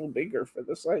been a little bigger for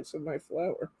the size of my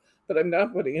flower, but I'm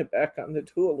not putting it back on the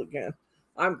tool again.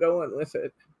 I'm going with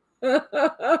it. You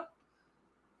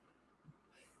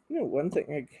know, one thing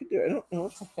I could do, I don't know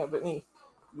if I have any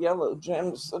yellow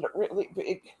gems that are really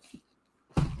big.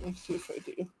 Let me see if I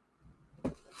do.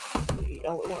 The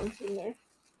yellow ones in there.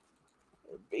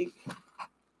 They're big.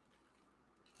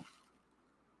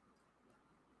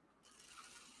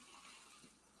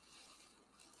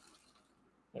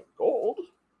 They're gold.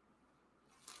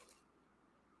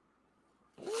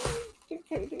 I think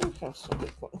I do have some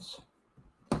big ones.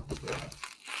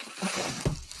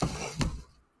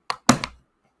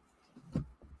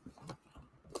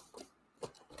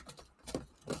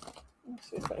 Let's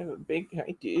see if I have a big,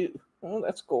 I do. Oh,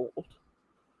 that's gold.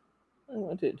 I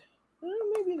wanted, well,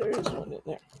 maybe there is one in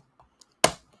there.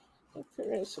 If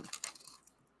there is a,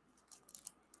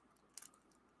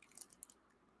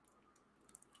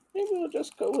 maybe we'll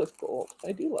just go with gold.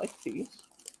 I do like these.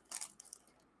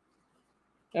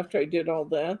 After I did all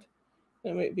that,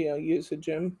 then maybe I'll use a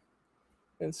gem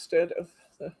instead of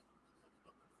the.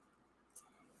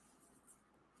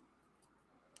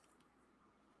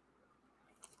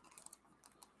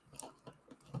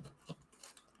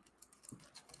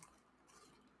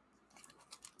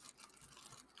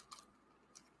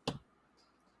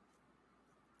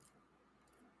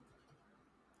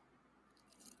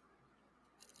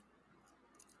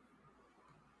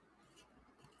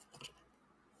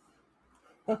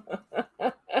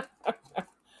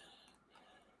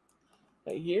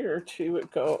 A year or two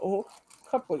ago, a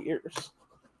couple of years.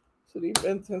 So the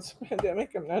event since the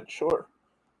pandemic, I'm not sure.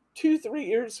 2-3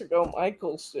 years ago,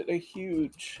 Michaels did a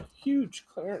huge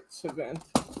clearance event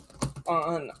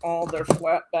on all their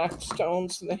flat back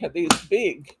stones, and they had these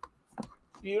big,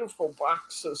 beautiful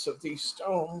boxes of these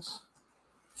stones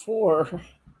for,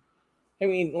 I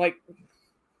mean, like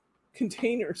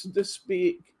containers this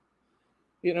big,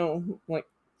 you know, like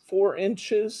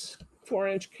 4-inch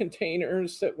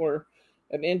containers that were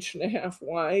 1.5 inches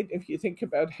wide. If you think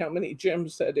about how many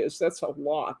gems that is, that's a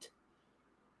lot.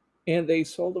 And they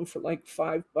sold them for like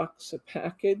 $5 a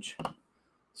package.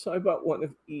 So I bought one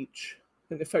of each.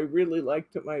 And if I really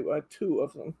liked them, I bought 2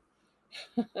 of them.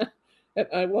 And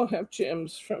I will have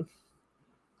gems from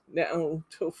now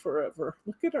till forever.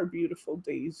 Look at our beautiful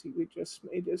daisy we just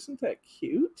made. Isn't that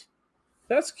cute?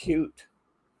 That's cute.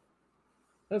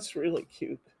 That's really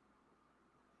cute.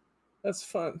 That's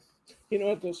fun. You know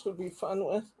what this would be fun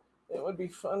with? It would be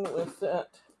fun with that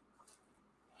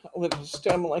with a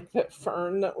stem like that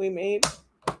fern that we made.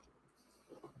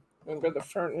 Remember the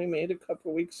fern we made a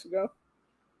couple weeks ago?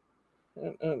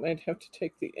 And I might have to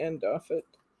take the end off it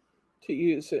to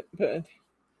use it, but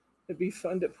it'd be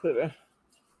fun to put a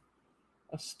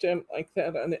stem like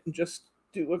that on it and just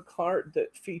do a card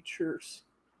that features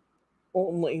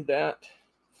only that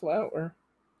flower.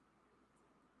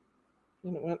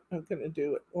 You know what? I'm going to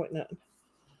do it. Why not?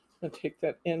 I'll take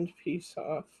that end piece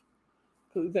off,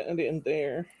 glue that in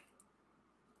there.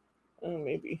 Oh,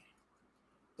 maybe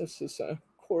this is a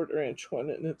 1/4 inch one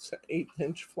and it's an 1/8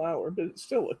 inch flower, but it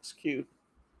still looks cute.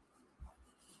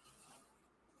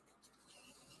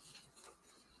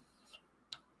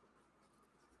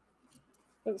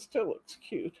 It still looks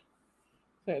cute.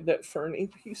 I had that ferny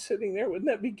piece sitting there. Wouldn't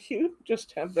that be cute?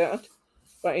 Just have that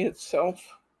by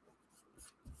itself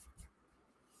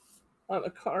on a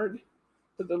card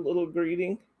with a little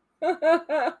greeting.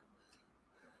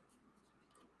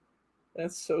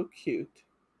 That's so cute.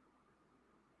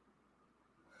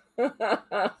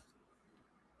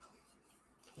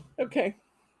 Okay.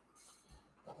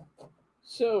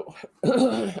 So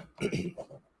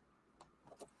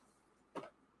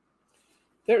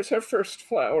there's our first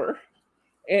flower.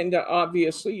 And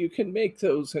obviously you can make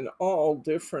those in all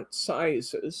different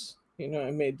sizes. You know,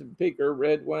 I made the bigger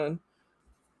red one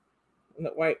and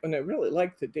the white one. I really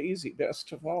like the daisy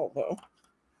best of all, though.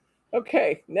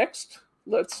 Okay, next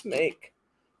let's make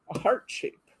a heart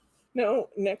shape. No,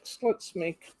 next let's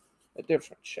make a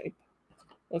different shape.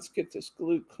 Let's get this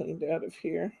glue cleaned out of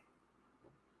here.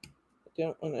 I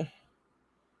don't want to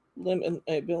limit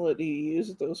my ability to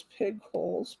use those peg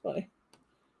holes by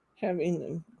having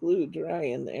them glue dry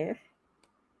in there.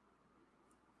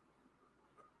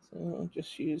 So I'll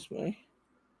just use my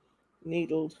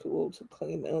needle tool to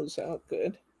clean those out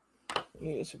good.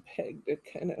 And use a peg to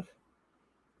kind of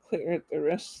clear it the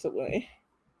rest of the way.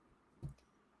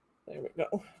 There we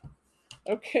go.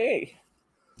 Okay,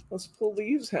 let's pull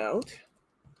these out.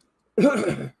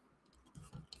 And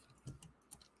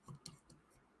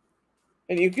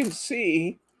you can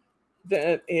see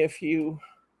that if you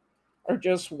are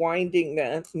just winding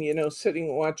that and, you know,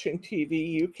 sitting watching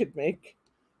TV, you could make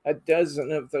a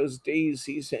dozen of those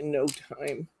daisies in no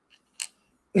time.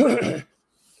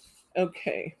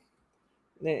 Okay,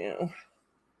 now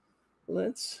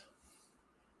let's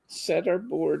set our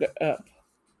board up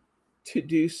to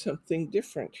do something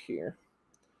different here.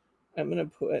 I'm going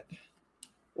to put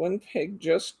one peg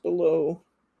just below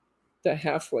the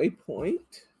halfway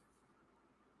point,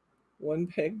 one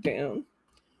peg down.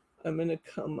 I'm going to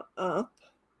come up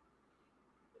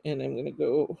and I'm going to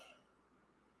go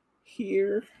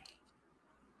here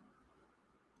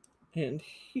and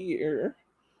here.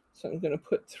 So I'm going to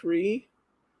put 3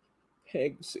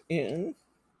 pegs in.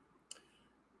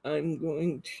 I'm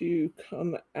going to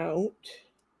come out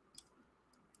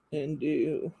and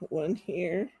do one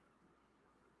here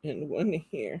and one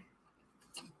here.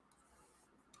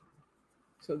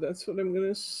 So that's what I'm going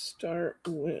to start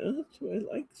with. Do I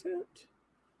like that?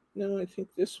 No, I think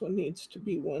this one needs to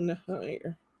be one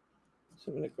higher.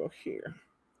 So I'm going to go here.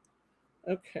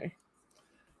 Okay.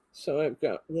 So I've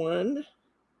got one.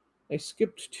 I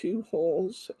skipped 2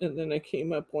 holes and then I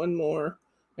came up one more.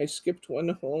 I skipped 1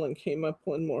 hole and came up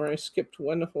one more. I skipped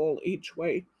 1 hole each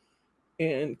way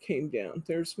and came down.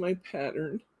 There's my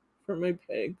pattern for my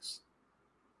pegs.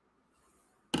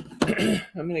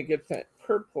 I'm going to get that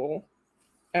purple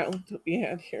out that we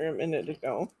had here a minute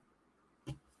ago.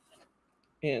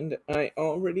 And I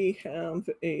already have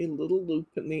a little loop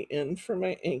in the end for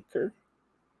my anchor.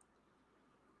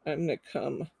 I'm going to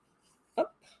come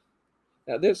up.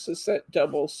 Now this is that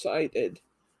double-sided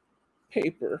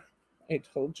paper I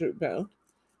told you about.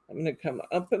 I'm going to come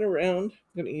up and around.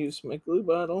 I'm going to use my glue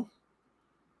bottle.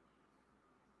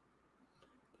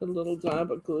 Put a little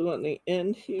dab of glue on the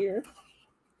end here.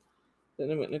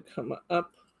 Then I'm going to come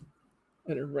up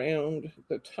and around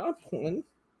the top one.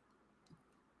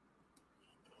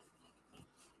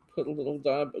 Put a little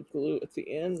dab of glue at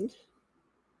the end.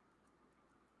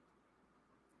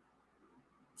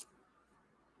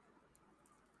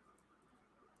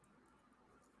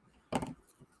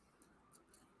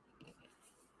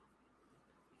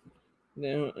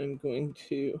 Now I'm going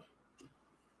to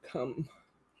come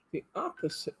the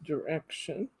opposite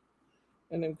direction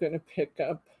and I'm going to pick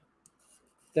up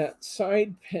that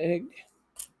side peg.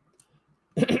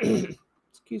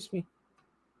 Excuse me.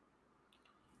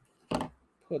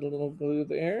 Put a little glue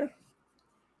there.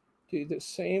 Do the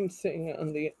same thing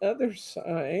on the other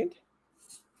side.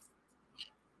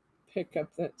 Pick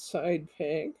up that side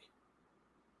peg.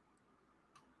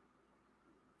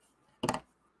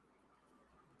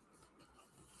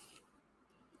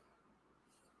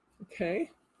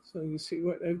 Okay, so you see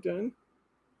what I've done?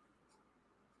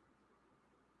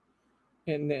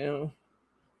 And now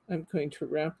I'm going to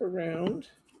wrap around,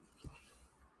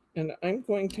 and I'm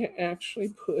going to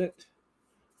actually put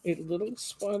a little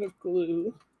spot of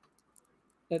glue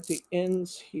at the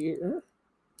ends here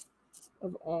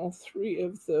of all three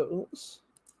of those.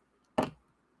 I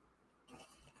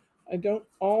don't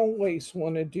always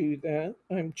want to do that.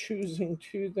 I'm choosing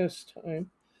to this time,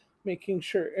 making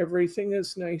sure everything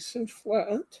is nice and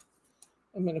flat.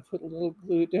 I'm going to put a little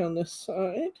glue down this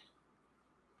side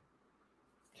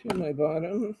to my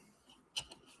bottom,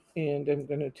 and I'm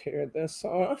going to tear this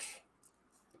off.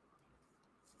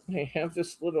 I have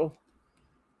this little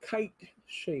kite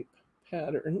shape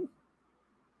pattern.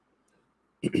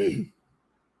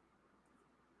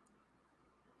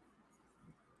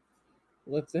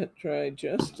 Let that dry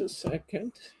just a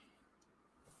second.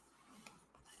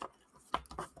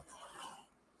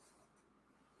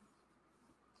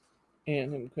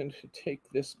 And I'm going to take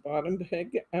this bottom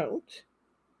peg out.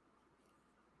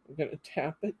 I'm going to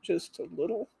tap it just a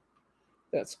little.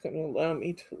 That's going to allow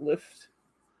me to lift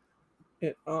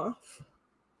it off.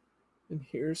 And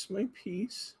here's my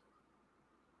piece.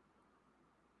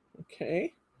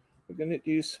 Okay, we're going to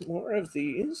do some more of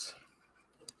these.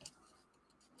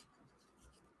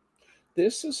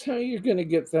 This is how you're going to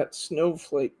get that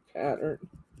snowflake pattern.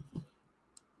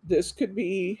 This could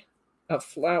be a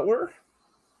flower.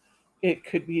 It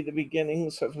could be the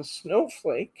beginnings of a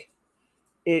snowflake.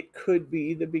 It could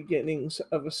be the beginnings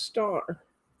of a star.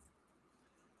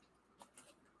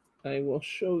 I will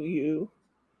show you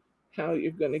how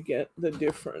you're going to get the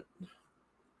different.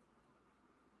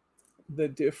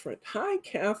 Hi,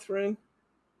 Catherine.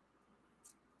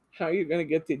 How you're going to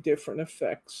get the different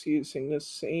effects using the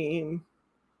same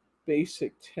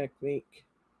basic technique.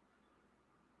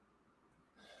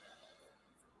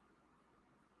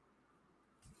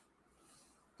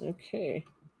 Okay,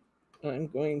 I've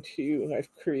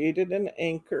created an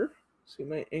anchor. See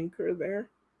my anchor there?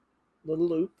 Little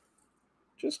loop.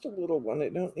 Just a little one. I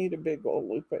don't need a big old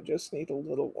loop. I just need a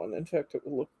little one. In fact, it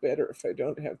will look better if I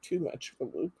don't have too much of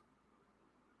a loop.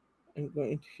 I'm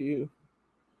going to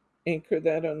anchor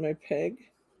that on my peg.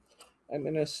 I'm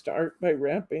going to start by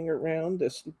wrapping around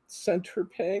this center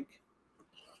peg,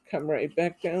 come right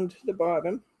back down to the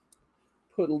bottom,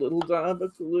 put a little dab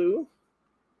of glue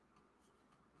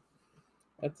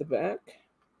at the back,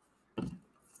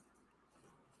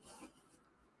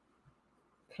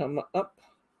 come up,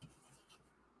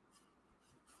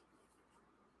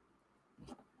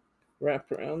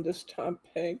 wrap around this top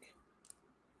peg,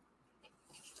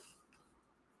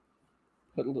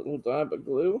 put a little dab of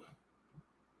glue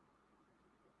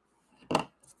at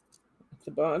the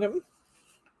bottom,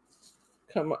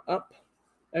 come up.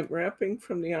 I'm wrapping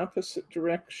from the opposite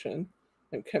direction.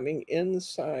 I'm coming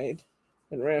inside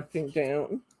and wrapping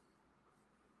down.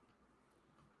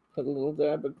 Put a little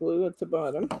dab of glue at the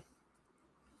bottom.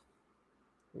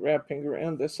 Wrapping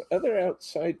around this other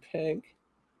outside peg,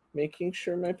 making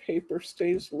sure my paper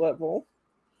stays level,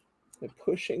 and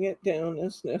pushing it down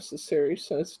as necessary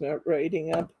so it's not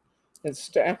riding up and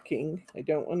stacking. I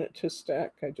don't want it to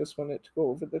stack. I just want it to go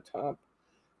over the top.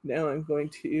 Now I'm going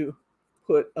to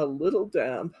put a little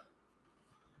dab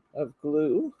of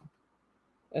glue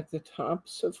at the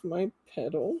tops of my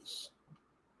petals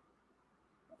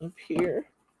up here.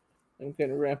 I'm going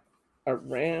to wrap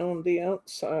around the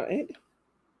outside.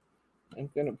 I'm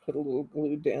going to put a little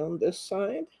glue down this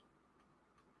side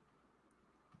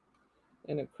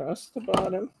and across the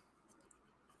bottom.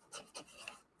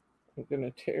 I'm going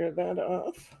to tear that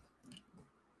off.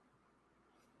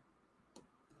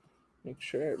 Make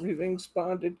sure everything's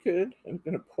bonded good. I'm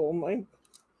going to pull my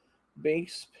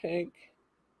base peg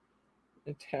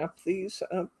and tap these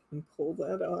up and pull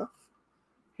that off.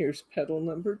 Here's petal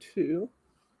number 2.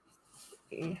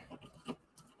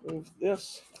 Move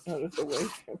this out of the way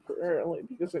temporarily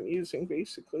because I'm using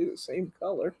basically the same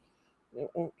color.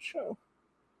 It won't show.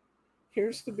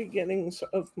 Here's the beginnings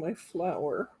of my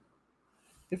flower.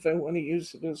 If I want to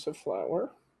use it as a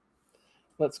flower,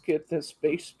 let's get this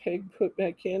base peg put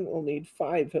back in. We'll need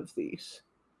 5 of these.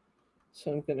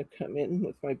 So I'm going to come in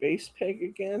with my base peg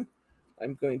again.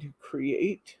 I'm going to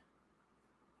create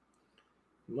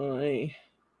my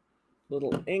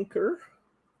little anchor.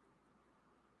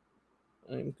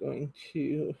 I'm going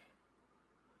to,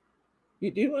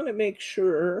 you do want to make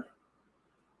sure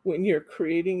when you're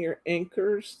creating your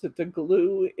anchors that the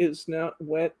glue is not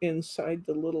wet inside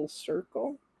the little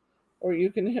circle, or you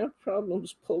can have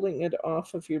problems pulling it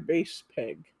off of your base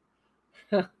peg.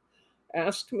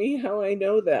 Ask me how I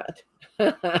know that.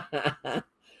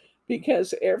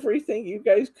 because everything you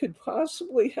guys could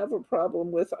possibly have a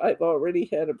problem with, I've already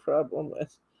had a problem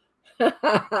with.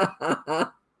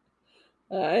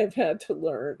 I've had to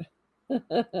learn.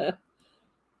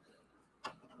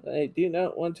 I do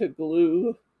not want to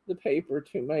glue the paper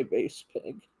to my base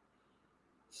pig.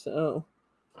 So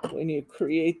when you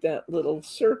create that little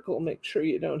circle, make sure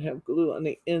you don't have glue on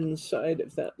the inside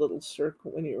of that little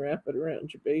circle when you wrap it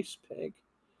around your base peg.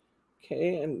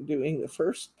 Okay, I'm doing the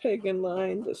first peg in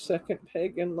line, the second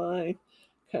peg in line,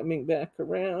 coming back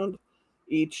around.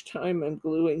 Each time I'm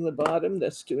gluing the bottom,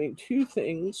 that's doing two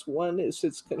things. One is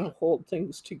it's going to hold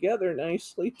things together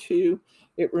nicely. Two,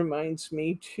 it reminds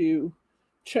me to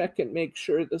check and make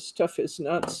sure the stuff is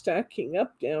not stacking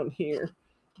up down here,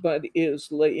 but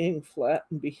is laying flat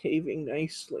and behaving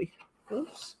nicely.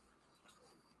 Oops,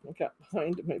 I got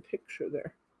behind my picture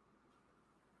there.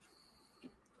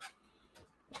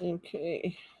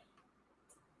 Okay.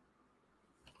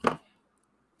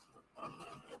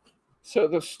 So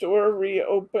the store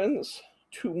reopens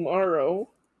tomorrow.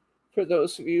 For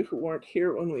those of you who weren't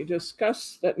here when we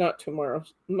discussed that, not tomorrow,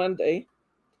 Monday.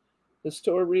 The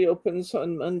store reopens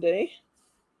on Monday.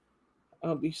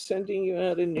 I'll be sending you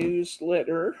out a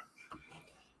newsletter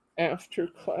after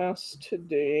class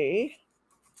today.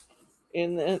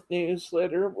 In that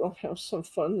newsletter, we'll have some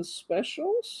fun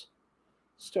specials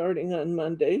starting on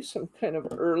Monday, some kind of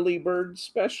early bird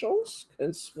specials,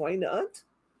 because why not?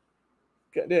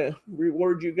 Gotta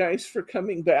reward you guys for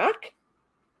coming back.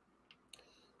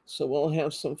 So we'll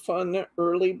have some fun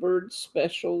early bird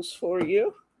specials for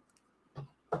you.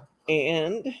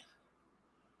 And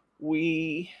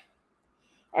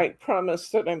I promise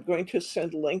that I'm going to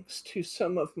send links to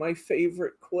some of my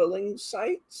favorite quilling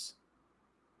sites.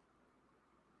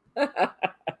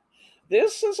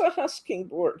 This is a husking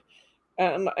board.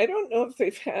 I don't know if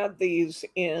they've had these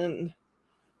in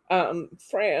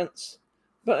France,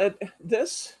 but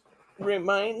this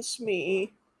reminds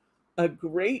me a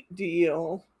great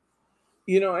deal.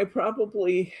 You know, I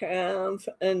probably have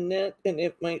a net and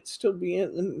it might still be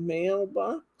in the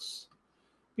mailbox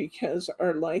because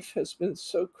our life has been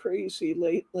so crazy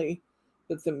lately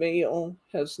that the mail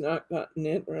has not gotten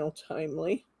in real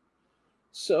timely.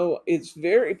 So it's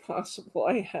very possible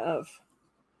I have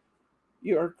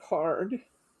your card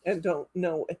and don't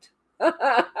know it.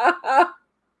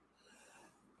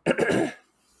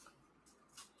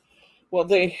 Well,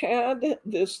 they had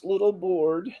this little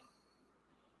board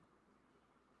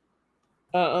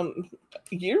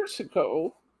years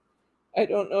ago. I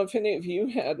don't know if any of you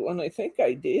had one. I think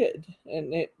I did,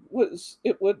 and it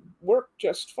would work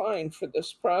just fine for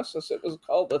this process. It was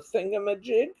called a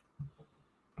thingamajig,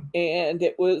 and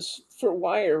it was for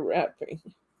wire wrapping.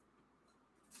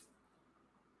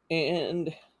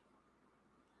 And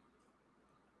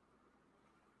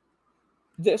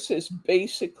this is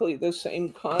basically the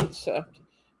same concept.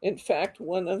 In fact,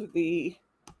 one of the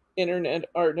internet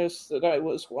artists that I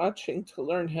was watching to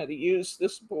learn how to use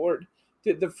this board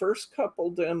did the first couple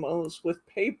demos with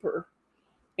paper,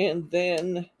 and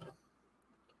then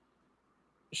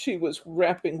she was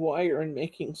wrapping wire and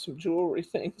making some jewelry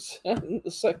things in the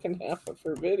second half of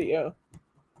her video.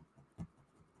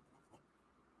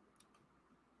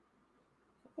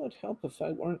 It would help if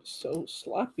I weren't so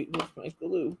sloppy with my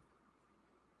glue.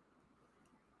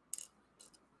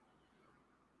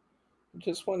 I'm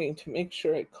just wanting to make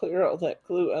sure I clear all that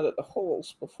glue out of the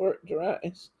holes before it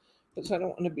dries, because I don't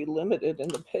want to be limited in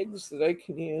the pegs that I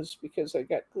can use because I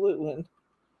got glue in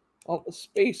all the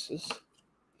spaces.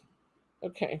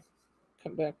 Okay,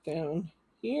 come back down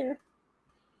here.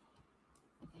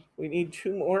 We need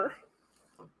two more.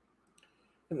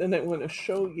 And then I want to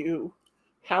show you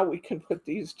how we can put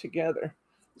these together.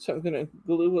 So I'm going to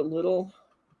glue a little,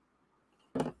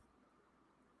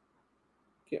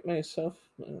 get myself,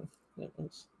 that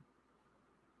was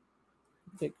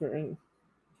bigger and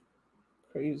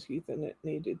crazy than it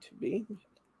needed to be.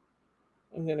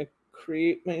 I'm going to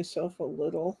create myself a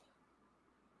little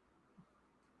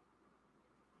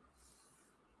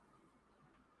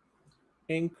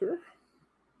anchor.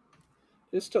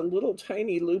 Just a little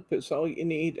tiny loop is all you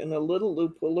need, and a little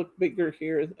loop will look bigger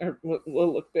here, or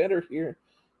will look better here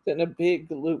than a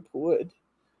big loop would,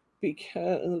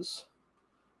 because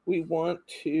we want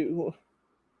to,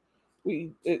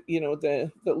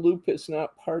 the loop is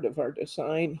not part of our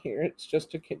design here. It's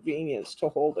just a convenience to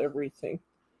hold everything,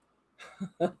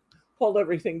 hold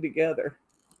everything together.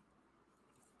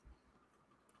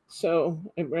 So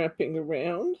I'm wrapping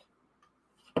around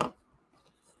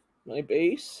my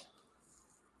base.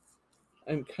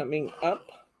 I'm coming up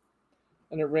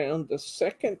and around the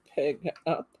second peg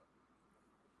up,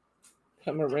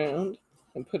 come around,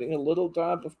 I'm putting a little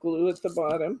dab of glue at the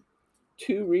bottom.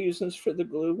 Two reasons for the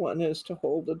glue. One is to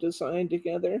hold the design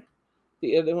together.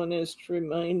 The other one is to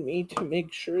remind me to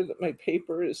make sure that my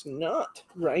paper is not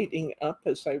riding up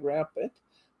as I wrap it.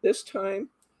 This time,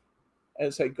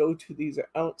 as I go to these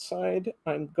outside,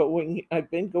 I've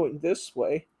been going this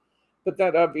way, but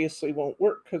that obviously won't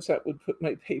work because that would put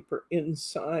my paper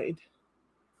inside.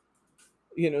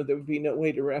 There would be no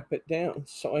way to wrap it down.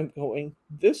 So I'm going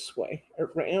this way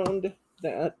around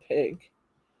that peg,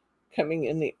 coming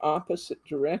in the opposite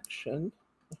direction.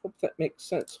 I hope that makes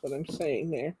sense what I'm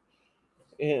saying there.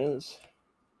 And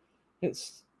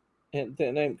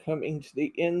then I'm coming to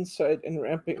the inside and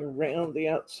wrapping around the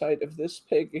outside of this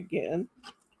peg again.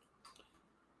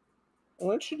 I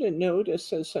want you to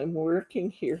notice as I'm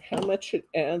working here how much it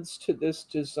adds to this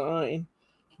design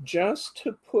just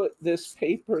to put this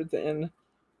paper then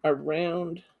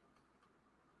around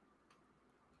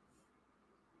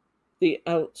the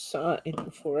outside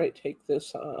before I take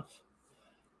this off.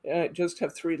 I just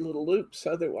have 3 little loops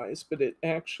otherwise, but it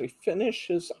actually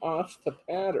finishes off the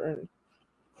pattern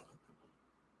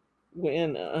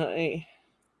when I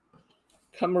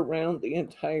come around the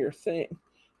entire thing.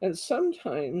 And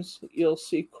sometimes you'll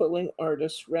see quilling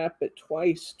artists wrap it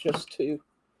twice just to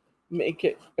make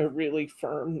it a really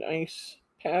firm, nice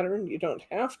pattern. You don't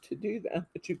have to do that,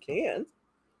 but you can.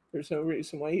 There's no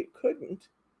reason why you couldn't.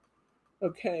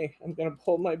 Okay, I'm going to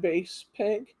pull my base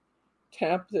peg,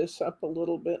 tap this up a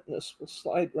little bit, and this will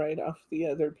slide right off the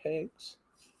other pegs.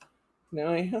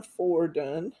 Now I have 4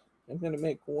 done. I'm going to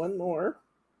make one more.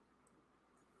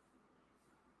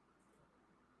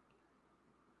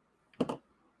 Come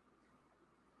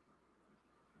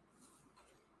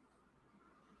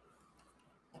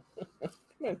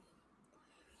on.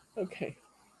 Okay,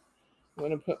 I'm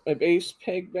going to put my base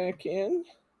peg back in.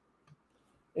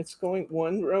 It's going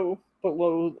 1 row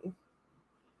below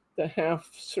the half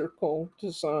circle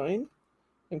design.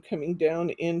 I'm coming down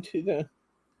into the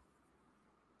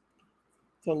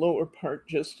lower part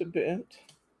just a bit.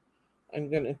 I'm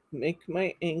going to make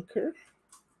my anchor.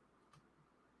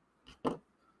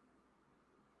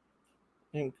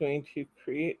 I'm going to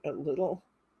create a little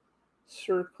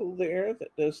circle there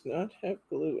that does not have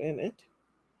glue in it.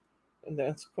 And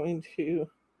that's going to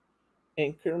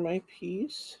anchor my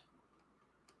piece.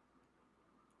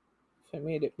 If I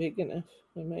made it big enough,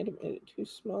 I might have made it too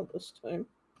small this time.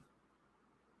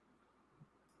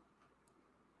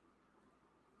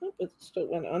 Oh, but it still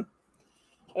went on.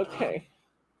 Okay,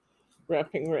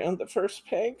 wrapping around the first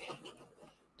peg,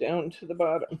 down to the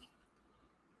bottom.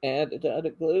 Add a dot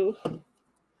of glue.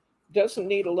 Doesn't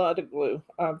need a lot of glue.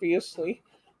 Obviously,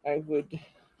 I've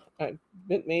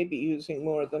been maybe using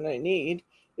more than I need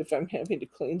if I'm having to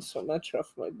clean so much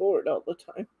off my board all the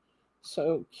time.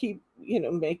 So keep,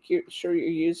 make sure you're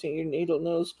using your needle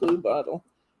nose glue bottle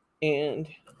and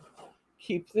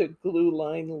keep the glue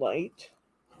line light.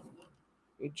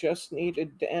 You just need a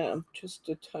dab, just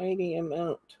a tiny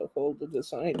amount to hold the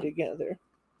design together.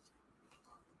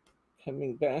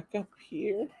 Coming back up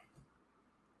here,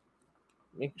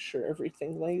 make sure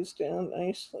everything lays down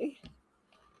nicely.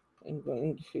 I'm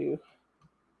going to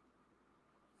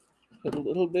put a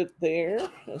little bit there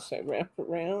as I wrap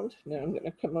around. Now I'm going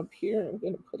to come up here. I'm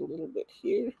going to put a little bit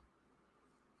here,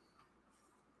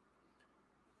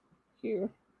 here,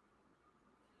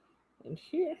 and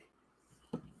here.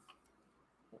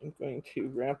 I'm going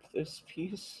to wrap this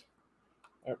piece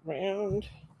around.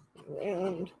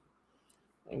 I'm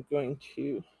going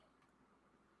to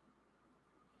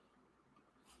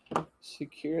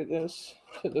secure this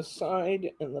to the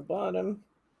side and the bottom.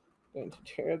 I'm going to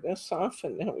tear this off,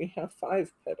 and now we have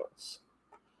 5 petals.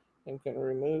 I'm going to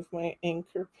remove my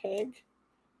anchor peg,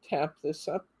 tap this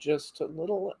up just a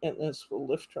little, and this will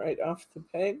lift right off the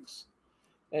pegs.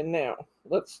 And now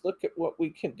let's look at what we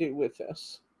can do with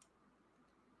this.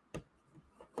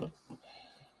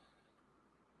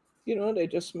 You know what? I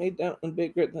just made that one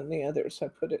bigger than the others. I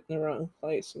put it in the wrong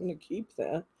place. I'm going to keep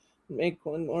that and make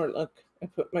one more. Look, I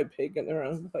put my peg in the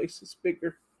wrong place. It's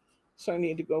bigger. So I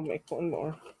need to go make one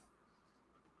more.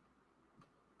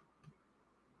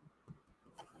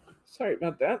 Sorry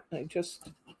about that. I just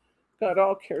got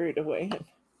all carried away and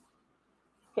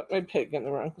put my peg in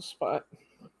the wrong spot.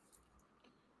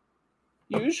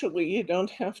 Usually you don't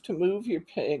have to move your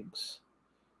pegs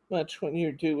much when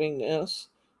you're doing this,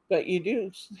 but you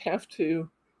do have to.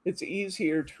 It's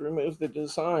easier to remove the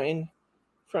design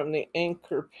from the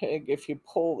anchor peg if you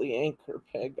pull the anchor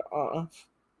peg off.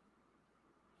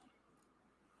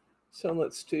 So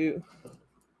let's do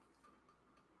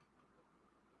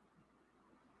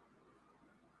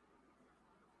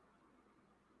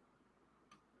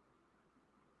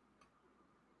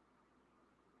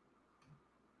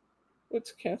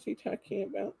What's Kathy talking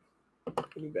about?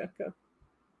 Can you back up?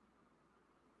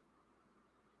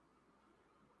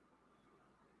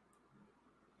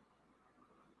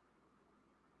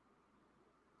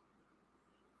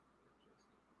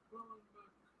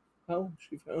 Oh,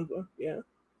 she found one. Yeah.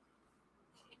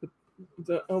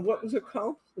 What was it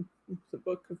called? The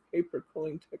Book of Paper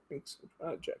Quilling Techniques and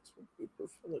Projects with Paper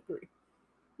Filigree.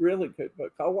 Really good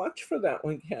book. I'll watch for that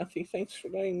one, Kathy. Thanks for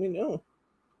letting me know.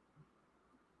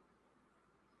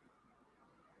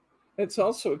 It's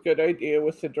also a good idea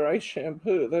with the dry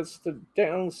shampoo. That's the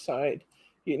downside.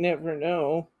 You never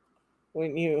know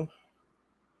when you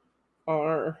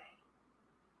are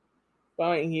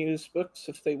buying used books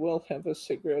if they will have a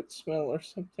cigarette smell or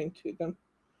something to them.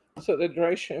 So the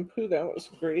dry shampoo, that was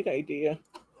a great idea.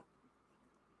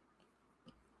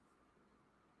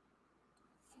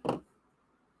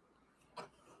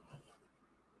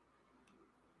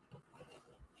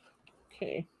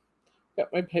 Okay,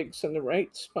 got my pegs in the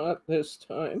right spot this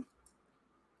time.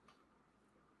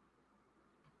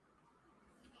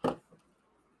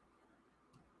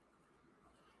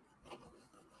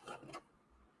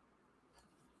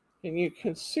 And you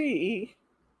can see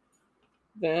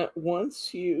that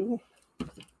once you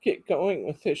get going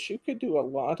with this, you could do a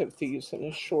lot of these in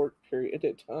a short period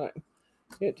of time.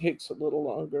 It takes a little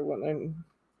longer when I'm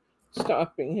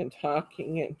stopping and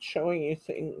talking and showing you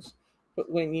things,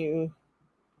 but when you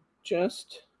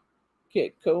just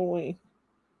get going,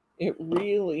 it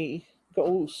really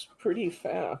goes pretty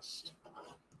fast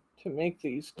to make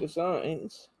these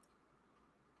designs.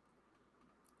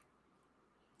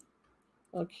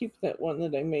 I'll keep that one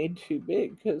that I made too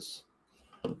big because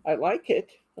I like it.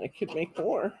 I could make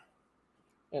more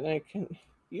and I can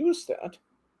use that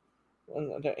one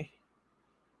that I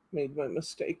made my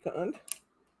mistake on.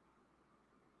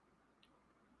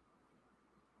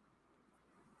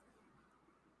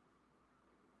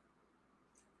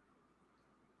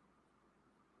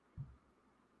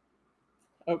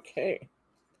 Okay,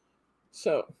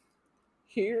 so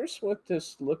here's what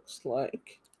this looks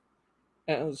like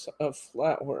as a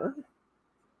flower.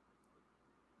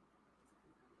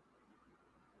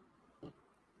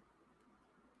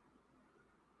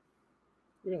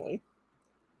 Really,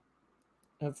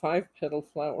 a 5-petal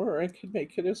flower, or I could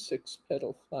make it a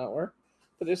 6-petal flower.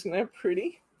 But isn't that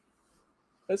pretty?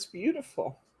 That's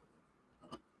beautiful.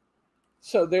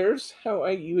 So there's how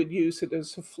you would use it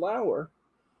as a flower.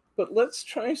 But let's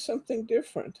try something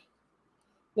different.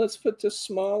 Let's put the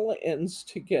small ends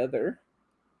together.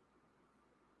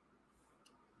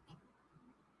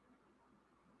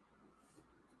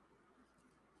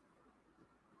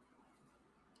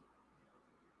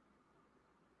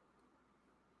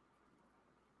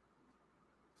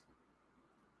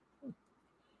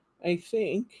 I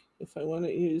think if I want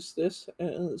to use this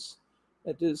as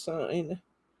a design,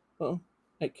 well,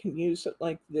 I can use it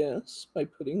like this by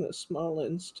putting the small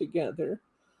ends together,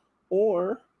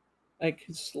 or I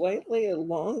could slightly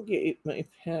elongate my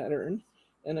pattern,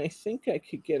 and I think I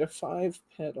could get a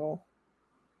 5-petal.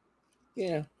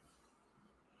 Yeah,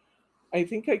 I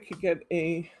think I could get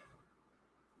a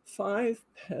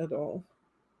 5-petal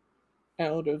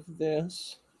out of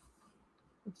this.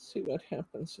 Let's see what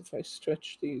happens if I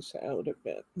stretch these out a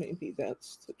bit. Maybe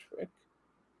that's the trick.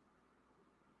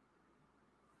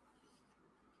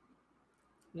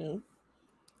 No?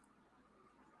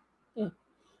 Huh.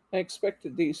 I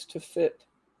expected these to fit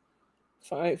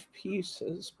 5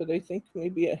 pieces, but I think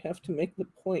maybe I have to make the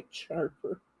point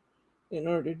sharper in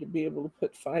order to be able to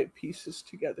put 5 pieces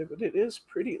together, but it is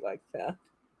pretty like that.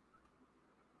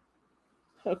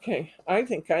 Okay, I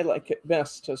think I like it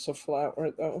best as a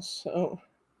flower though, so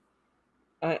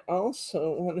I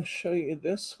also want to show you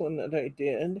this one that I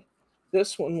did.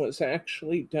 This one was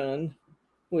actually done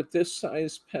with this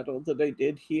size petal that I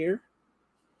did here.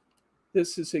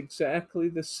 This is exactly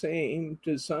the same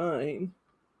design,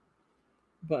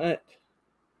 but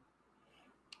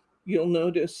you'll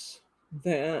notice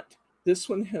that this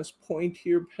one has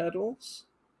pointier petals.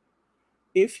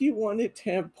 If you wanted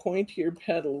to have pointier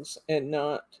petals and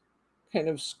not kind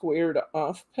of squared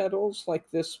off petals like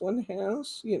this one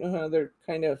has, you know how they're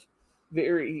kind of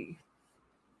very,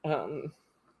 um,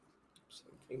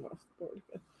 came off the board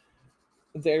again.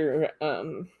 They're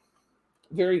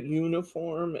very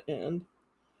uniform, and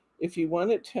if you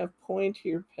wanted to have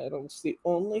pointier petals, the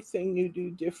only thing you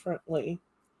do differently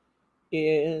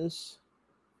is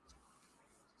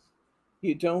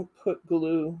you don't put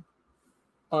glue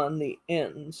on the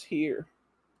ends here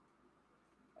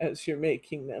as you're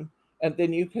making them. And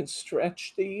then you can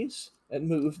stretch these and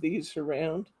move these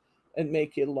around and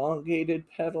make elongated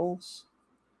petals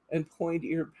and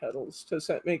pointier petals. Does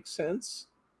that make sense?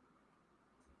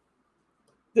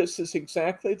 This is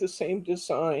exactly the same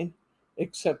design,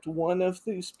 except one of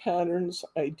these patterns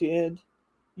I did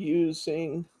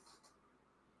using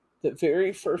the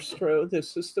very first row.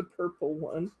 This is the purple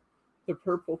one, the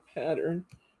purple pattern.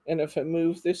 And if I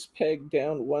move this peg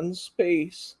down one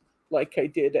space, like I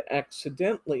did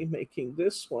accidentally making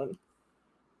this one,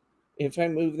 if I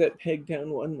move that peg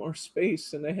down one more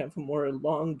space, then I have a more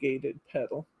elongated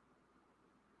petal.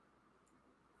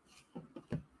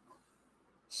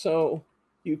 So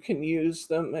you can use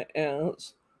them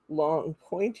as long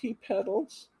pointy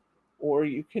petals, or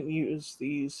you can use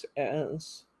these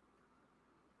as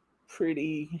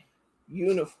pretty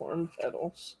uniform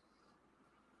petals.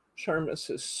 Sharma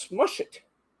says, smush it.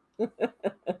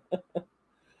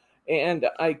 And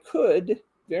I could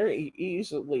very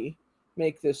easily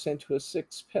make this into a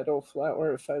 6-petal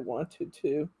flower if I wanted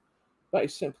to, by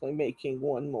simply making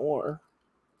one more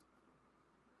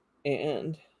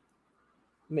and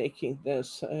making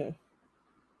this a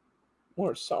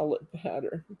more solid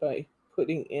pattern by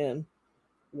putting in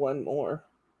one more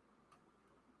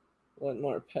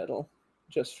petal.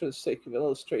 Just for the sake of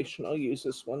illustration, I'll use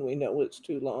this one. We know it's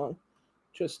too long,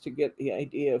 just to get the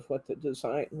idea of what the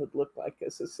design would look like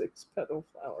as a 6-petal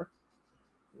flower.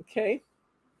 Okay,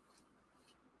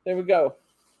 there we go.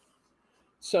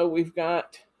 So we've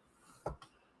got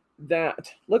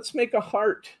that. Let's make a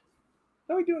heart.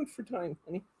 How are we doing for time,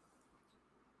 honey?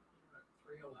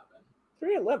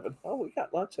 3:11. Oh, we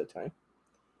got lots of time.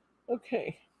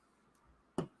 Okay.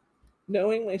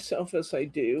 Knowing myself as I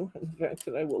do, and the fact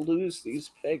that I will lose these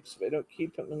pegs if I don't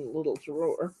keep them in a little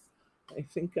drawer, I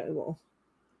think I will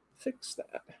fix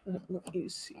that. Let me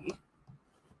see.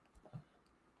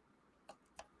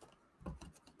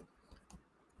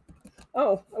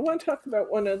 Oh, I want to talk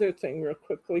about one other thing real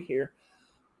quickly here.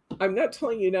 I'm not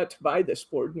telling you not to buy this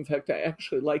board. In fact, I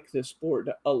actually like this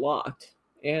board a lot.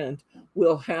 And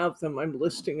we'll have them. I'm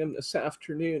listing them this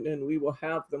afternoon, and we will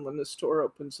have them when the store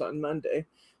opens on Monday.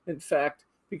 In fact,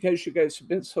 because you guys have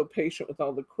been so patient with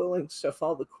all the quilling stuff,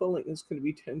 all the quilling is going to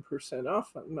be 10%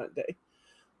 off on Monday.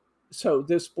 So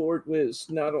this board was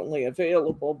not only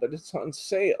available, but it's on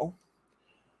sale.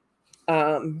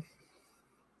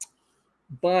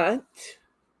 But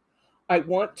I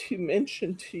want to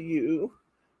mention to you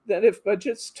that if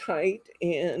budget's tight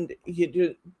and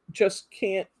you just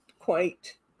can't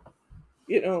quite,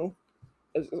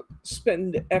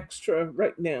 spend extra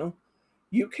right now,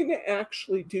 you can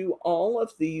actually do all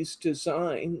of these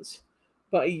designs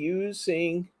by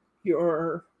using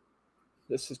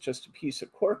this is just a piece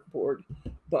of cork board,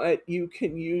 but you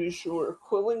can use your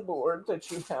quilling board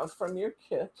that you have from your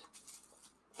kit.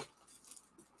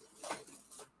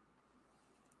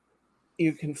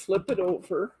 You can flip it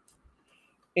over,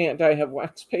 and I have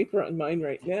wax paper on mine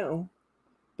right now,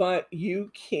 but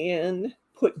you can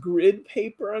put grid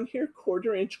paper on here,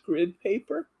 1/4-inch grid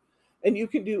paper, and you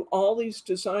can do all these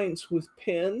designs with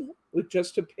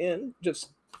just a pen,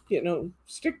 just,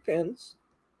 stick pins,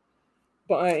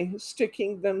 by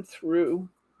sticking them through.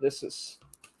 This is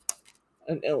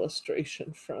an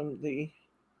illustration from the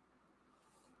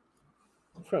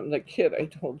kit I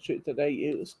told you that I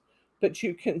used. But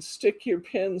you can stick your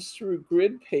pens through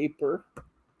grid paper,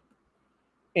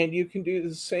 and you can do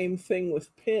the same thing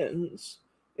with pins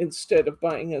instead of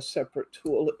buying a separate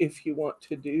tool if you want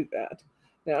to do that.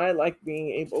 Now, I like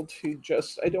being able to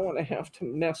I don't want to have to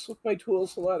mess with my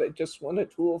tools a lot. I just want a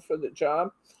tool for the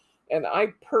job. And I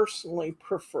personally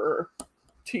prefer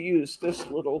to use this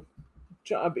little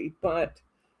jobby.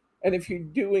 And if you're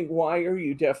doing wire,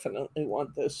 you definitely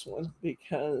want this one,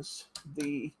 because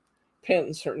the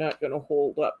pens are not going to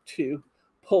hold up to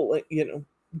pulling,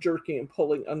 jerking and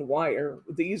pulling on wire.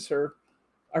 These are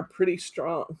pretty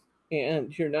strong,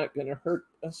 and you're not going to hurt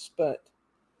us. But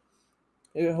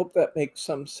I hope that makes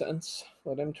some sense,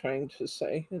 what I'm trying to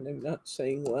say, and I'm not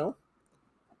saying well.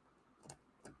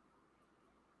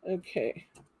 Okay.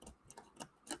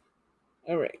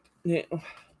 All right. Now,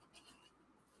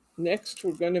 next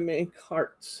we're going to make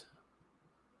hearts.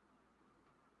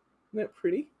 Isn't that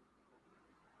pretty?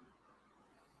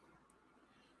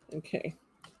 Okay.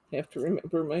 I have to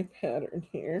remember my pattern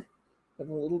here. I have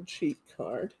a little cheat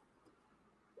card.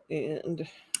 And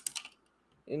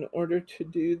in order to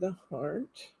do the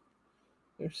heart,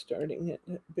 they're starting at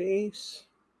that base.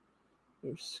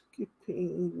 They're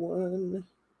skipping one.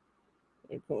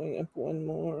 They're going up one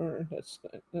more. That's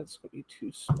going to be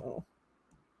too small.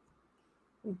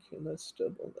 Okay, let's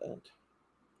double that.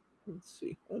 Let's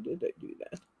see. How did I do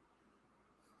that?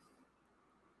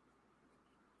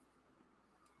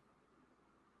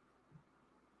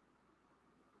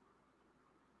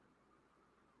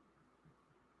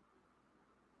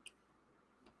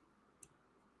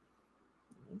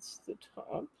 That's the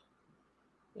top.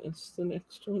 That's the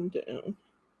next one down.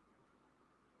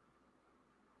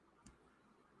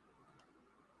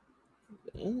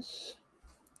 This.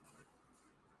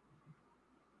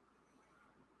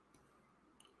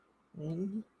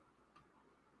 1,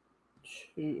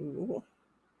 2,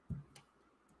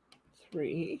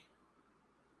 3,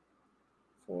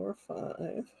 4,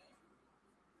 5.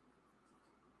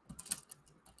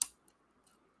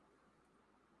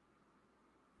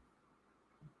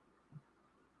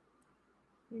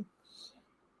 Six,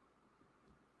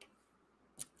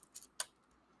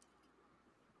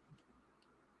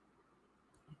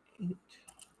 8,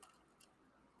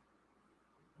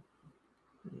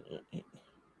 9.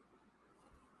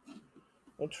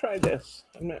 We'll try this.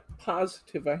 I'm not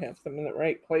positive I have them in the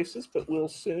right places, but we'll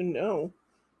soon know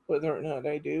whether or not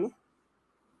I do.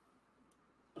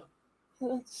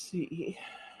 Let's see.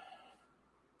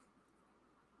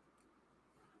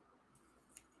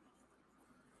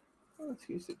 Let's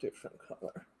use a different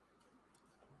color.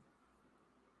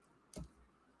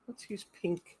 Let's use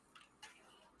pink.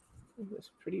 This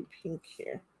pretty pink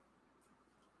here.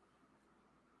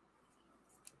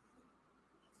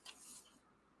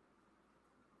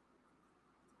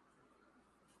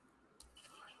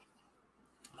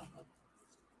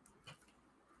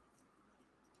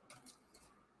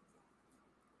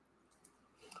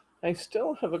 I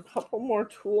still have a couple more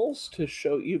tools to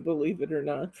show you, believe it or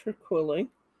not, for quilling.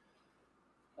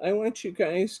 I want you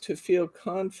guys to feel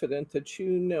confident that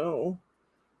you know,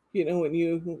 when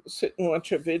you sit and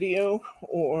watch a video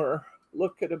or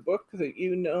look at a book, that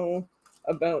you know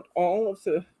about all of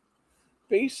the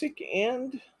basic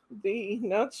and the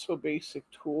not so basic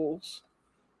tools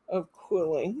of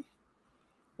quilling.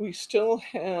 We still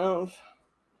have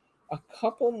a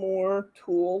couple more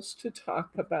tools to talk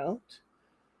about.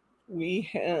 We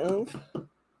have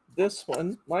this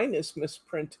one. Mine is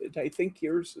misprinted. I think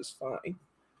yours is fine,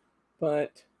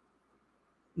 but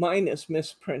mine is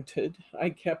misprinted.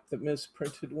 I kept the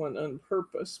misprinted one on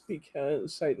purpose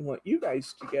because I didn't want you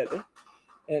guys to get it,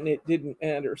 and it didn't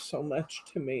matter so much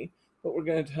to me. But we're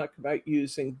going to talk about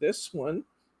using this one.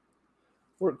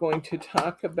 We're going to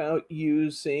talk about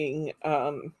using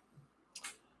a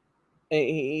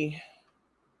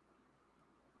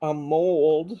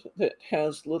mold that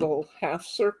has little half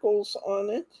circles on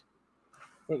it.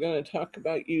 We're going to talk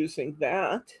about using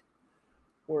that.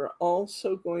 We're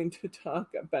also going to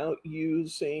talk about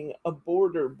using a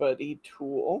border buddy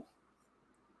tool.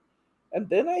 And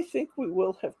then I think we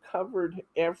will have covered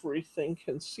everything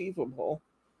conceivable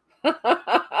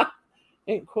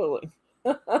in quilling.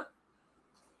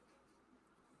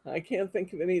 I can't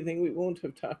think of anything we won't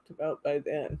have talked about by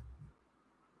then.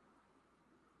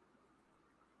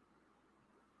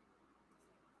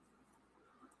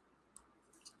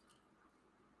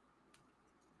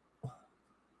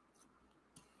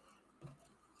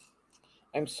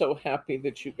 I'm so happy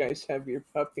that you guys have your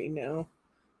puppy now,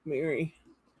 Mary.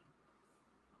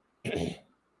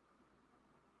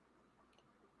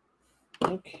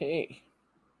 Okay.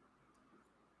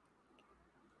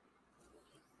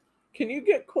 Can you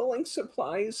get quilling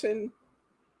supplies in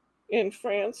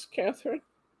France, Catherine?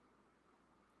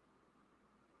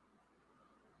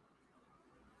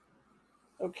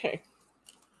 Okay.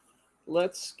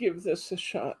 Let's give this a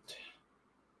shot.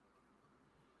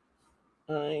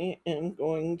 I am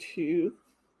going to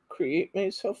create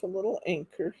myself a little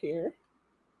anchor here.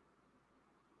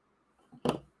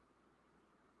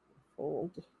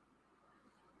 Hold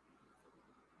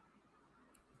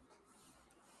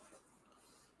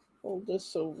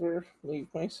this over, leave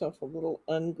myself a little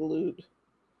unglued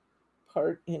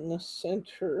part in the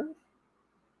center.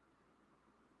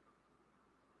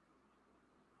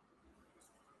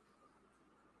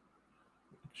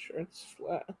 Make sure it's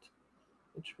flat,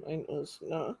 which mine was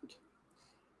not.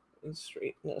 And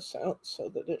straighten this out so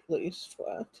that it lays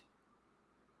flat.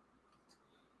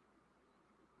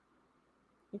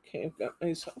 Okay, I've got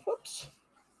myself,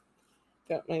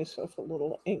 got myself a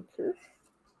little anchor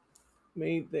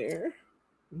made there.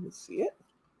 You can see it.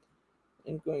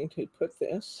 I'm going to put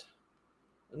this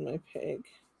on my peg.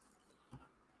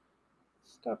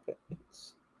 Stop it.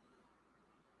 It's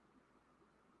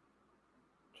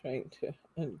trying to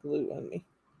unglue on me.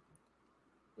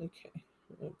 Okay,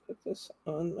 I'm going to put this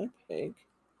on my peg.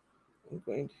 I'm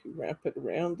going to wrap it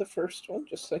around the first one,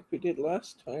 just like we did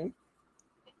last time.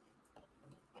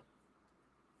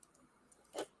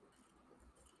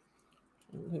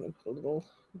 I'm going to put a little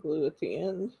glue at the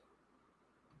end,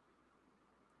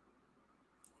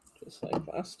 just like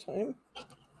last time.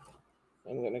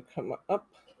 I'm going to come up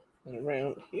and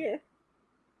around here.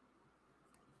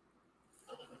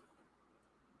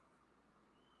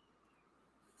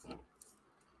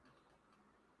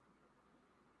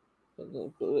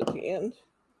 little glue at the end.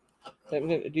 I'm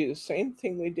going to do the same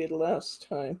thing we did last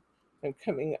time. I'm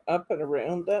coming up and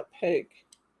around that peg,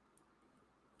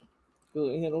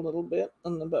 gluing it a little bit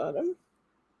on the bottom.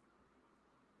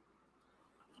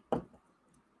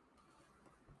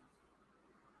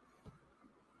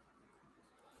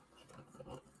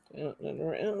 Down and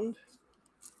around.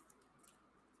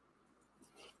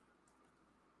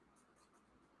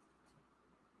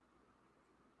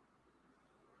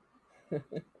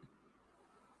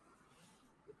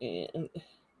 And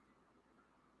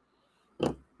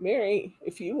Mary,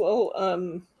 if you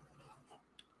will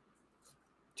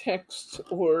text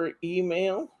or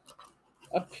email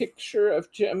a picture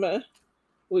of Gemma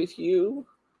with you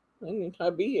and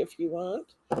hubby, if you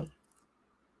want,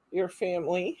 your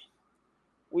family,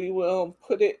 we will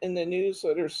put it in the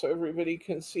newsletter so everybody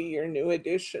can see your new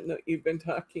edition that you've been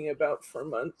talking about for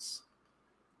months.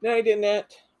 Night,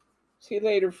 Annette. See you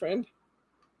later, friend.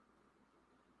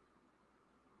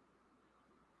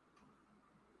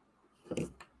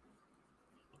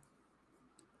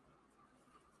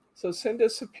 So send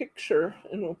us a picture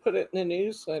and we'll put it in the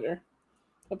newsletter.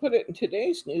 I'll put it in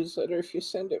today's newsletter if you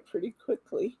send it pretty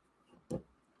quickly.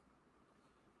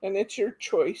 And it's your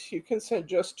choice. You can send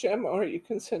just Gemma or you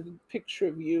can send a picture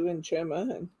of you and Gemma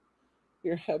and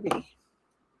your hubby.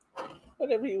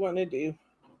 Whatever you want to do.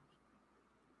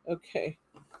 Okay,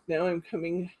 now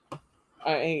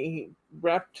I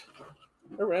wrapped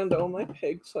around all my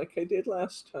pegs like I did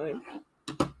last time.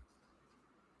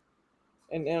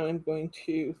 And now I'm going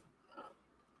to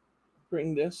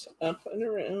bring this up and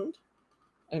around.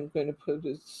 I'm going to put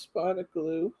a spot of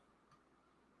glue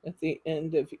at the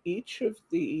end of each of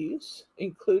these,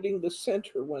 including the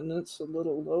center one that's a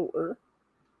little lower.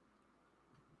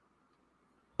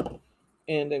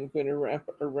 And I'm going to wrap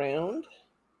around.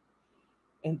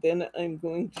 And then I'm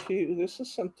going to, this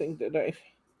is something that I've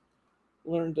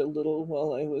learned a little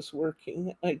while I was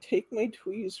working. I take my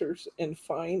tweezers and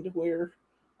find where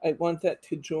I want that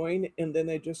to join, and then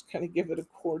I just kind of give it a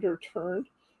quarter turn,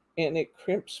 and it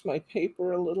crimps my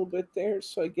paper a little bit there,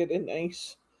 so I get a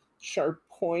nice sharp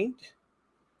point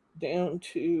down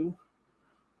to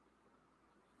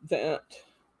that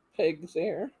peg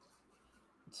there.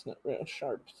 It's not real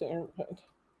sharp there, but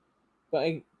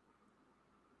by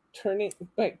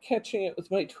catching it with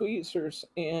my tweezers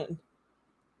and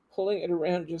pulling it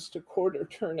around just a quarter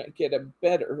turn, I get a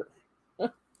better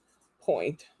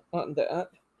point on that.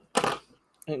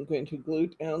 I'm going to glue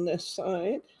down this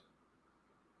side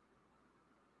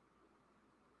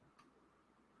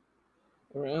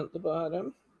around the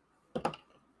bottom.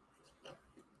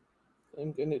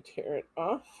 I'm going to tear it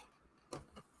off.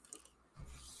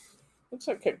 Looks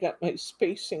like I got my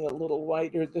spacing a little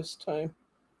wider this time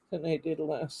than I did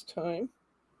last time,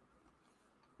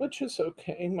 which is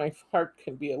okay. My heart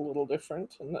can be a little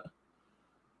different in the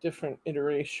different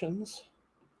iterations.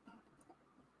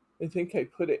 I think I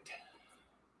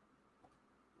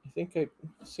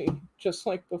see, just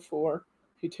like before,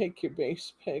 if you take your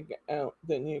base peg out,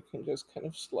 then you can just kind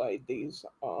of slide these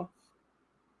off.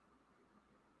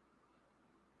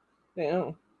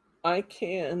 Now, I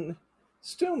can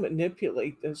still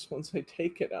manipulate this once I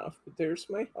take it off, but there's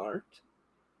my heart.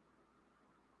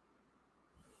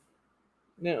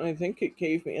 Now, I think it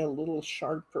gave me a little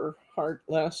sharper heart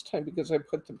last time because I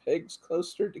put the pegs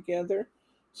closer together.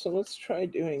 So let's try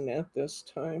doing that this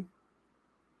time.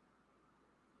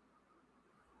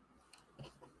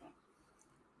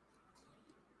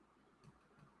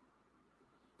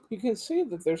 You can see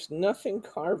that there's nothing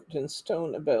carved in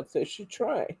stone about this. You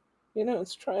try. You know,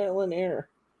 it's trial and error.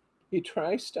 You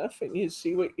try stuff and you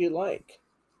see what you like.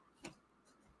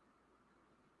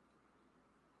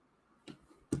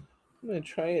 I'm going to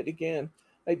try it again.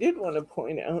 I did want to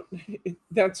point out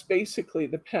that's basically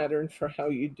the pattern for how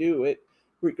you do it,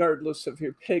 regardless of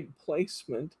your peg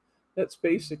placement. That's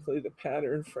basically the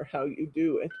pattern for how you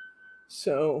do it.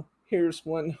 So here's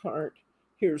one heart.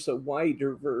 Here's a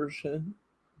wider version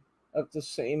of the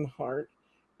same heart.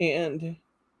 And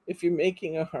if you're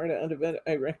making a heart out of it,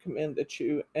 I recommend that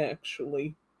you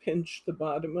actually pinch the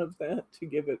bottom of that to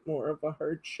give it more of a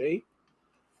heart shape.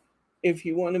 If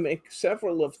you want to make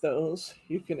several of those,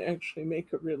 you can actually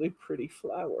make a really pretty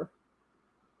flower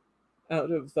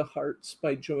out of the hearts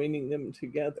by joining them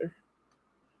together.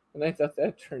 And I thought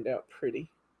that turned out pretty.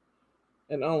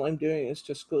 And all I'm doing is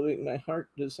just gluing my heart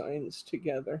designs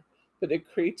together. But it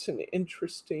creates an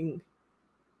interesting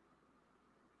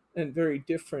and very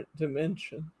different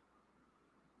dimension.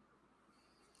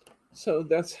 So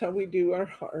that's how we do our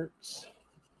hearts.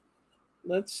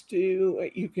 Let's do,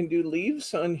 you can do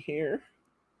leaves on here.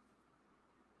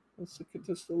 Let's look at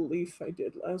this little leaf I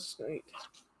did last night.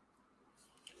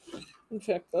 In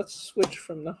fact, let's switch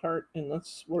from the heart and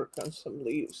let's work on some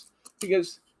leaves,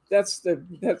 because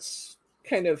that's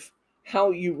kind of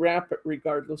how you wrap it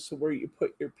regardless of where you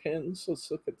put your pins. Let's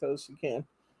look at those again.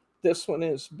 This one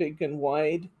is big and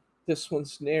wide. This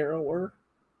one's narrower.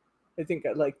 I think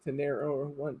I like the narrower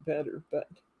one better, but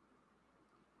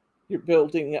you're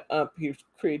building up, you're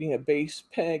creating a base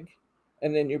peg,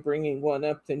 and then you're bringing one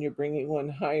up, then you're bringing one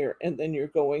higher, and then you're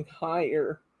going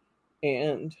higher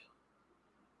and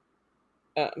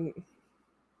um,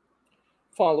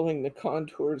 following the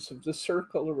contours of the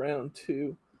circle around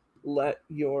to let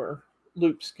your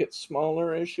loops get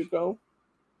smaller as you go.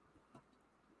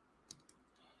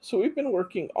 So we've been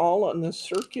working all on the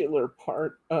circular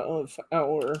part of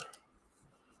our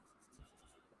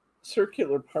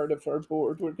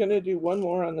board. We're going to do one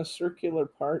more on the circular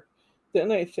part.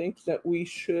 Then I think that we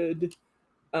should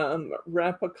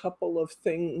wrap a couple of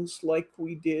things like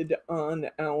we did on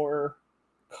our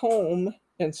comb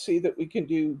and see that we can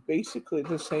do basically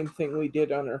the same thing we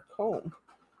did on our comb.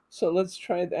 So let's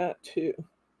try that too.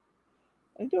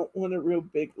 I don't want a real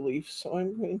big leaf, so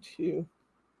I'm going to,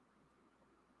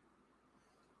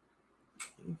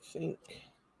 I think,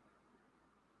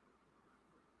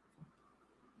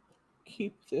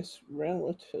 keep this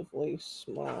relatively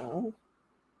small.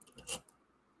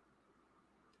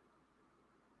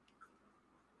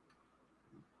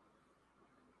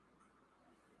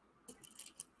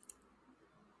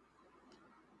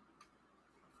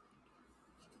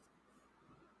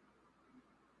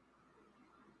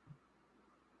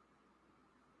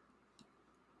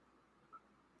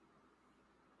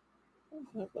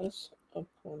 That was up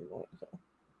one more though.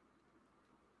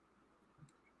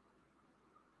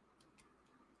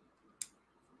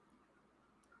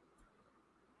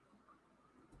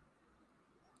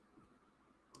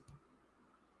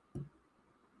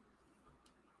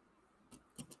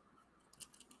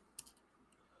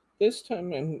 This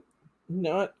time I'm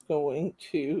not going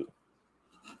to,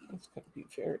 it's going to be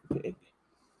very big.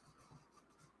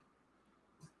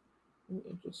 I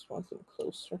just want them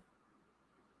closer.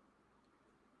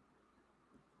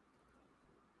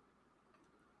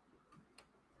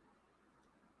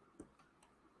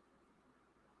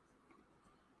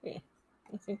 Yeah,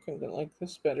 I think I'm going to like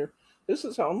this better. This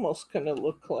is almost going to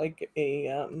look like a,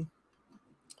 what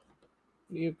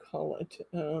do you call it?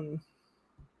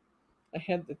 I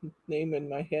had the name in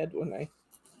my head when I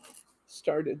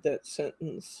started that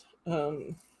sentence.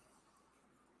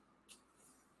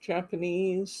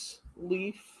 Japanese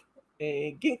leaf,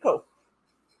 a ginkgo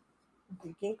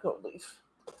leaf.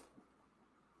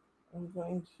 I'm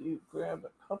going to grab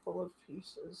a couple of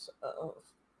pieces of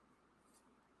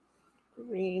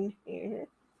green here.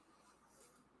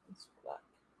 It's black.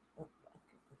 Oh, black.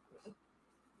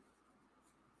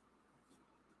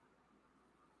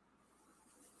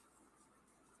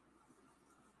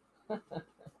 Okay.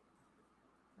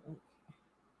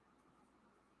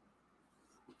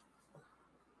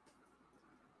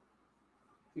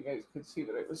 You guys could see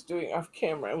what I was doing off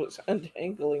camera. I was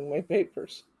untangling my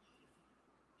papers.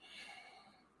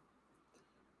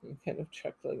 I'm kind of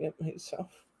chuckling at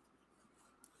myself.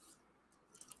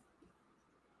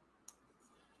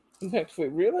 In fact, if we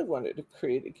really wanted to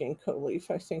create a ginkgo leaf,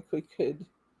 I think we could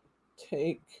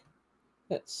take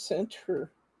that center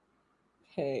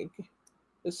peg.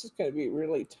 This is going to be a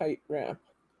really tight wrap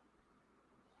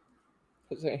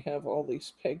because I have all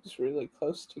these pegs really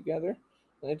close together.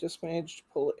 And I just managed to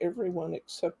pull every one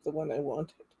except the one I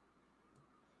wanted.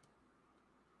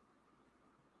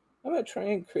 I'm going to try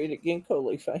and create a ginkgo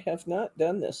leaf. I have not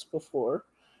done this before,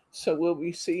 so we'll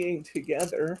be seeing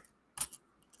together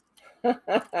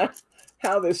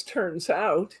how this turns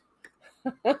out.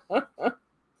 But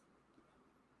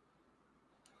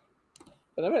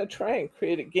I'm going to try and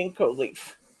create a ginkgo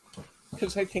leaf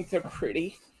because I think they're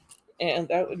pretty, and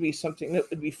that would be something that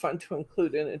would be fun to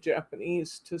include in a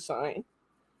Japanese design.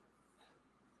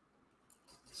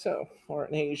 So, or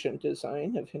an Asian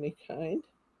design of any kind.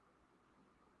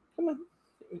 Come on,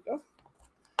 there we go.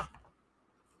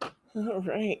 All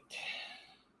right.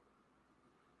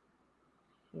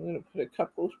 I'm going to put a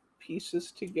couple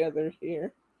pieces together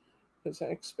here because I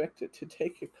expect it to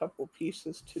take a couple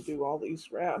pieces to do all these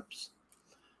wraps.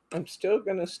 I'm still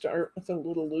going to start with a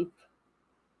little loop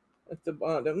at the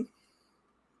bottom.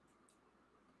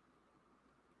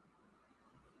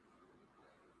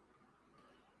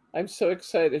 I'm so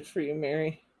excited for you,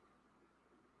 Mary.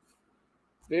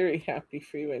 Very happy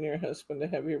for you and your husband to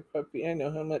have your puppy. I know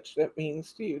how much that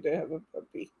means to you to have a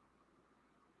puppy.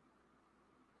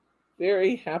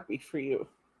 Very happy for you.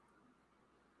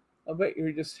 I'll bet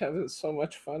you're just having so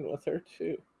much fun with her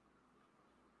too.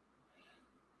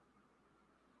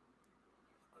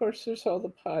 course, there's all the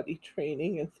potty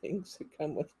training and things that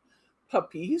come with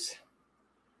puppies.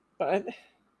 But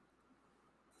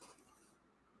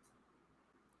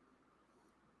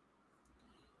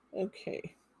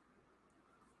okay,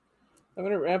 I'm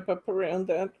going to wrap up around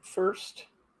that first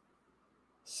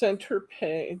center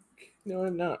peg. No,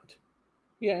 I'm not.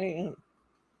 Yeah, I am.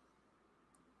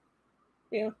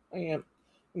 Yeah, I am.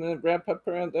 I'm going to wrap up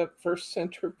around that first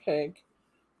center peg.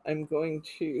 I'm going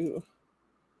to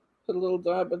put a little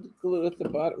dab of glue at the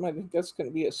bottom. I think that's going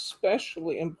to be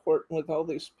especially important with all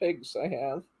these pegs I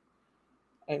have.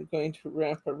 I'm going to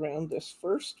wrap around this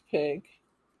first peg.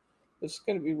 It's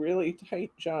going to be a really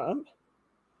tight job.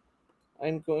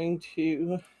 I'm going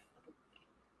to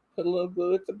put a little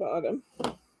glue at the bottom.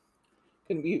 It's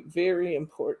going to be very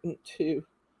important to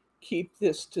keep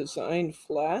this design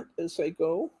flat as I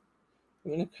go.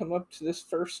 I'm going to come up to this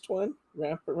first one,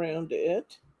 wrap around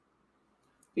it.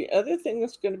 The other thing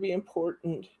that's going to be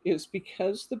important is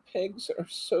because the pegs are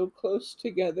so close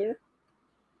together,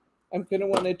 I'm going to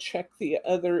want to check the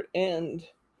other end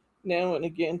now and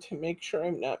again to make sure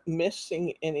I'm not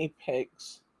missing any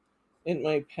pegs in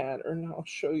my pattern. I'll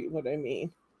show you what I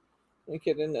mean. Let me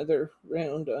get another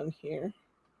round on here.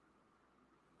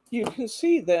 You can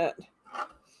see that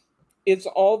it's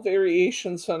all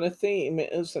variations on a theme,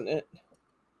 isn't it?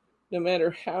 No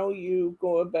matter how you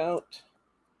go about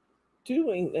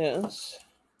doing this,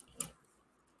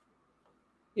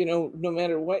 you know, no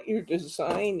matter what your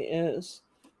design is,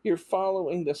 you're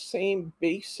following the same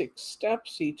basic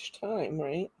steps each time,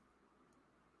 right?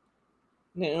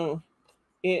 Now,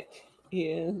 it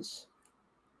is,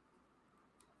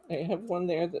 I have one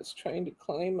there that's trying to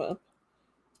climb up,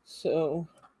 so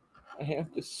I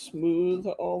have to smooth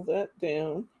all that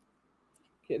down,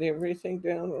 get everything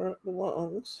down where it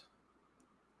belongs.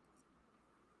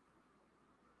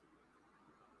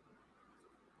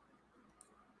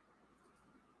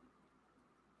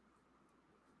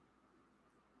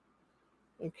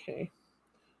 Okay,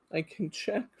 I can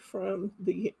check from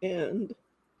the end.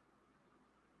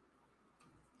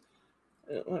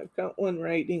 I've got one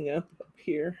writing up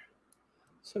here.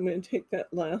 So I'm going to take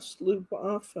that last loop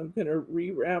off. I'm going to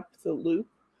rewrap the loop.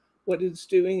 What it's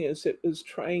doing is it was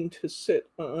trying to sit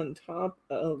on top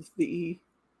of the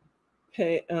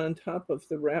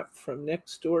wrap from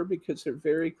next door because they're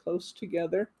very close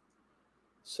together.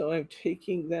 So I'm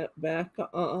taking that back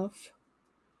off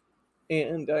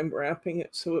and I'm wrapping it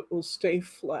so it will stay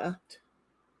flat.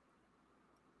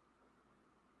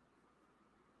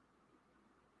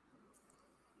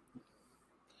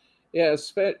 Yeah,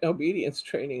 obedience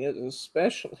training is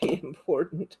especially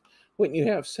important when you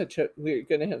have we're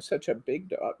going to have such a big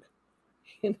dog,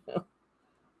 you know.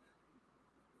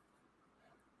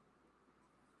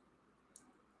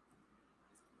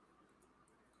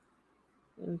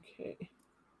 Okay.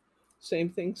 Same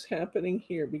thing's happening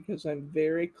here because I'm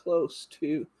very close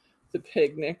to the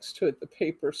peg next to it. The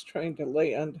paper's trying to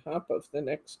lay on top of the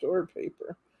next door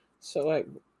paper. So I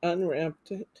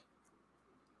unwrapped it.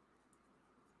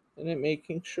 And I'm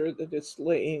making sure that it's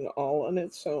laying all on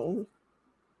its own.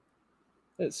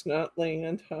 It's not laying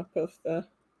on top of the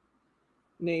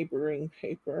neighboring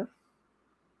paper.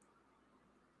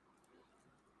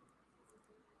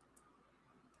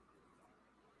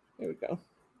 There we go.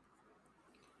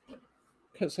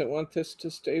 Because I want this to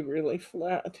stay really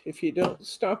flat. If you don't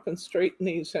stop and straighten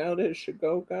these out as you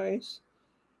go, guys,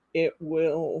 it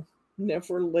will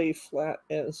never lay flat,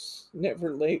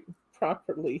 never lay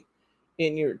properly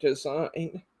in your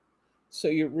design. So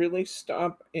you really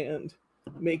stop and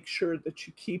make sure that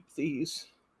you keep these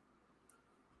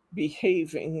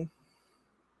behaving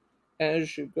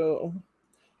as you go.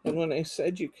 And when I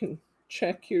said you can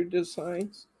check your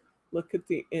designs, look at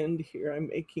the end here. I'm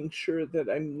making sure that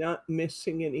I'm not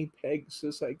missing any pegs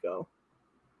as I go.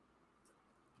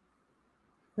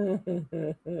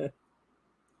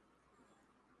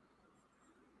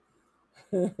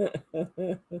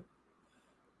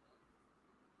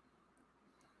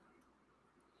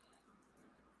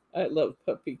 I love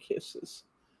puppy kisses.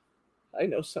 I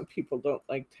know some people don't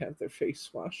like to have their face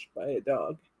washed by a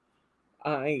dog.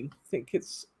 I think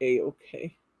it's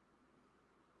a-okay.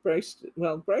 Bryce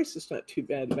is not too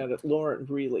bad about it. Lauren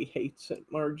really hates it.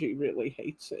 Margie really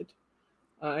hates it.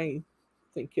 I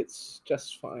think it's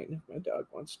just fine if my dog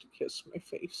wants to kiss my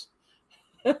face.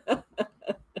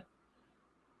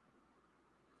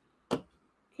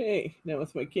 Okay, now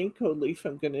with my ginkgo leaf,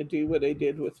 I'm going to do what I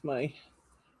did with my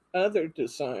other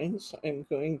designs. I'm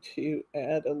going to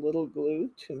add a little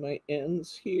glue to my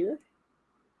ends here.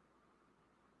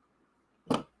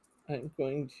 I'm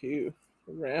going to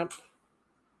wrap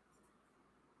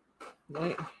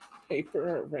my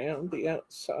paper around the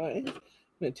outside. I'm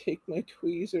going to take my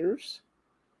tweezers.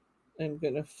 I'm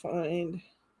going to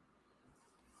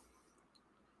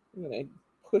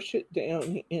push it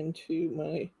down into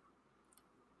my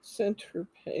center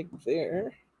peg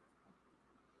there.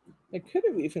 I could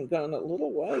have even gone a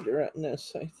little wider on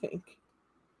this, I think.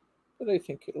 But I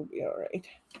think it'll be all right.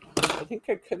 I think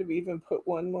I could have even put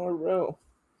one more row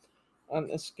on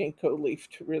this ginkgo leaf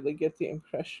to really get the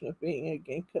impression of being a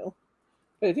ginkgo.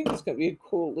 But I think it's going to be a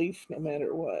cool leaf no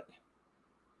matter what.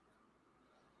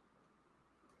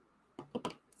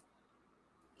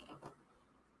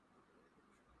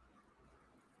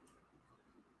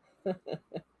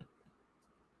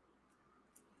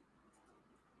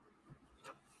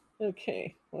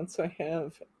 Okay, once I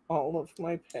have all of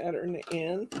my pattern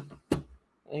in,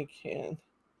 I can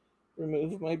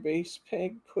remove my base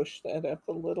peg, push that up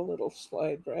a little, it'll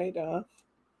slide right off.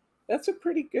 That's a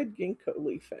pretty good ginkgo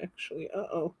leaf, actually.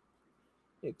 Uh-oh.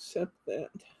 Except that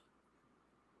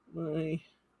my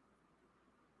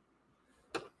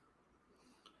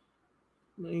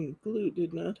glue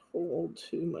did not hold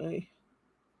to my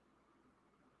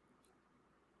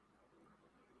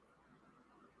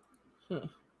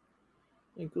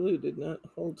my glue did not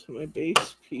hold to my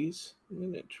base piece. I'm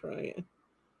going to try it.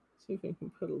 See if I can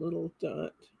put a little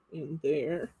dot in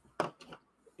there.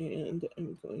 And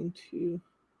I'm going to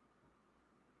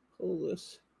pull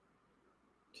this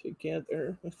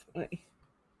together with my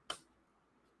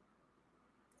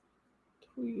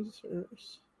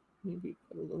tweezers. Maybe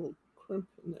put a little crimp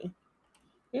in there.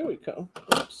 There we go.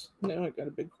 Oops. Now I got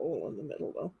a big hole in the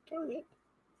middle though. Darn it.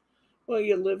 Well,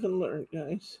 you live and learn,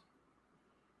 guys.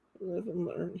 You live and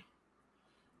learn.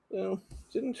 Well,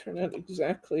 didn't turn out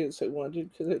exactly as I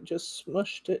wanted because I just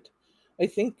smushed it. I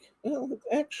think, well,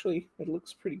 actually, it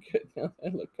looks pretty good now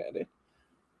that I look at it.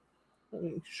 Let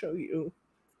me show you.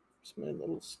 Here's my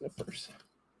little snippers.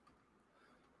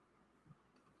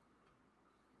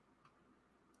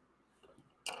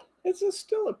 It's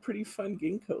still a pretty fun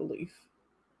ginkgo leaf.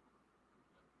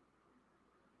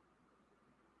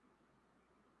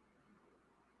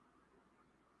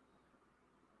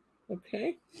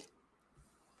 Okay.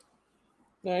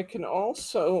 Now I can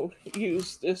also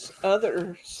use this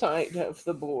other side of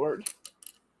the board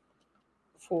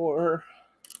for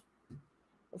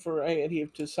a variety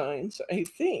of designs. I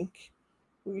think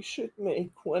we should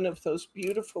make one of those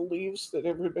beautiful leaves that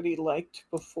everybody liked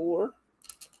before.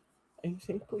 I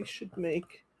think we should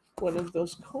make one of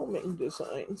those combing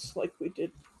designs like we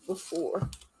did before.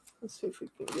 Let's see if we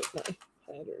can get my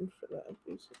pattern for that.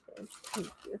 These are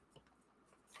here.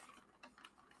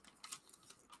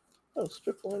 Oh,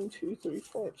 strip 1, 2, 3,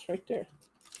 4. It's right there.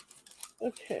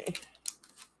 Okay.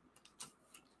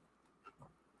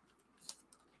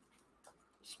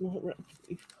 Small round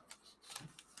leaf.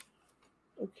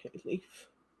 Okay, leaf.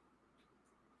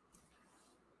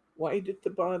 Wide at the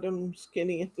bottom,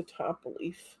 skinny at the top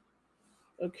leaf.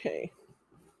 Okay.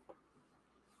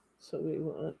 So we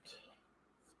want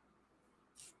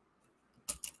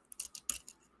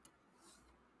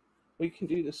we can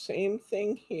do the same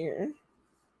thing here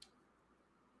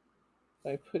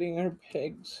by putting our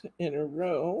pegs in a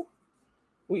row.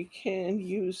 We can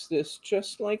use this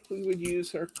just like we would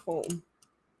use our comb.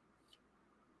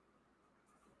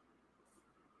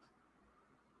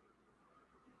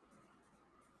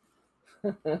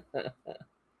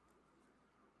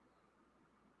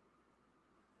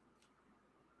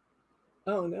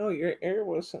 Oh no, your air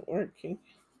wasn't working.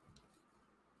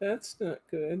 That's not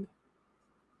good.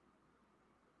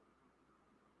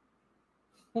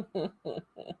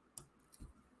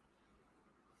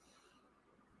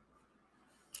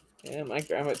 Yeah, my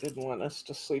grandma didn't want us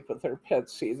to sleep with her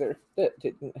pets either. That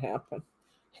didn't happen.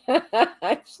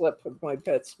 I've slept with my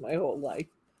pets my whole life.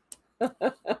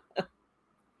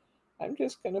 I'm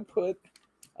just going to put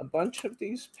a bunch of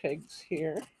these pegs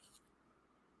here.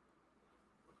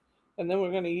 And then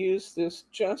we're going to use this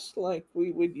just like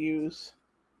we would use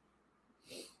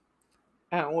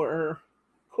our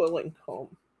quilling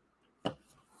comb.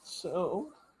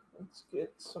 So let's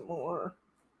get some more.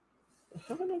 I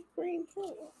have enough green for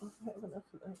it. I don't have enough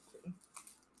of that green.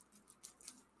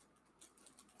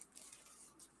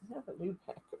 I have a new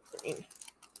pack of green.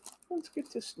 Let's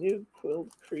get this new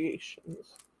Quilled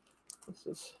Creations.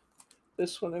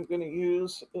 This one I'm going to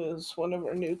use is one of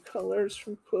our new colors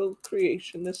from Quilled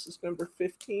Creation. This is number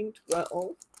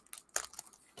 1512.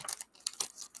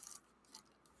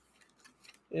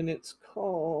 And it's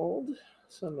called,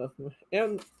 some of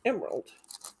them, Emerald.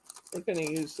 We're going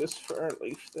to use this for our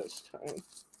leaf this time.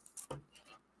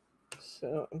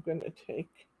 So I'm going to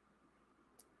take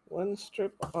one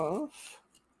strip off.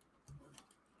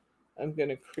 I'm going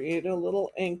to create a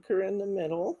little anchor in the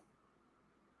middle.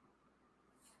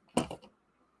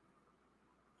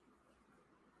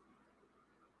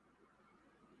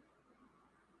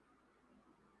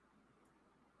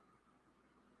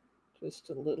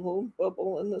 Just a little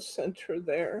bubble in the center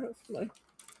there of my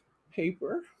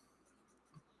paper.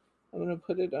 I'm going to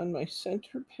put it on my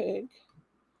center peg.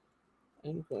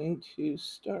 I'm going to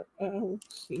start,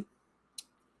 let's see.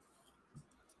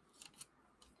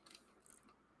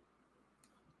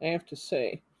 I have to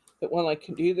say that while I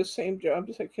can do the same job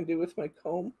as I can do with my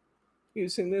comb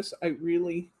using this, I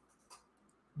really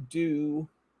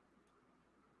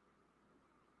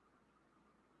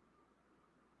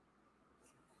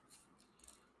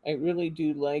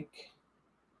do like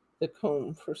the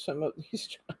comb for some of these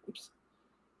jobs.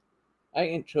 I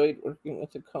enjoyed working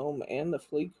with the comb and the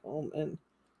flea comb and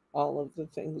all of the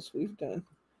things we've done.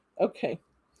 Okay,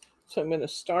 so I'm going to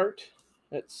start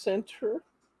at center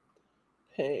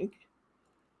peg,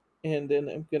 and then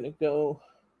I'm going to go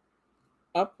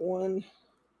up one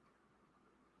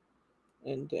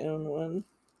and down one.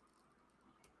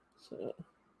 So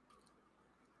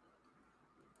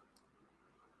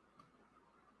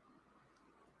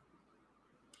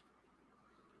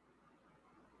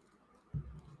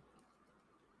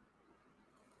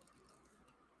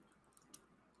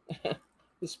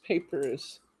this paper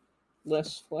is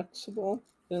less flexible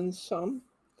than some.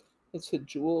 It's a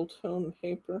jewel tone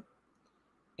paper,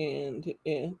 and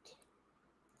it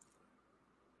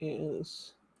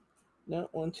is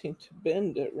not wanting to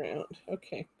bend around.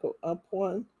 Okay, go up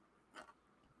one,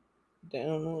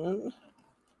 down one,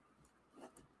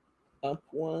 up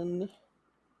one,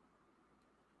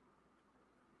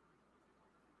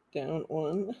 down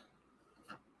one.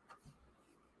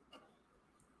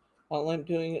 All I'm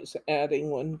doing is adding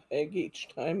one peg each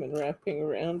time and wrapping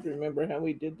around. Remember how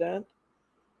we did that?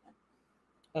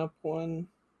 Up one,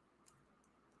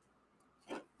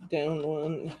 down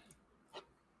one,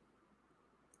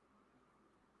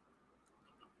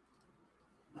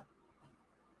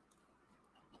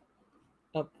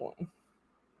 up one.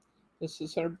 This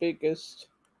is our biggest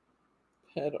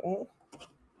petal.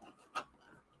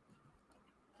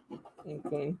 I'm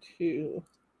going to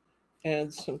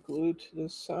add some glue to the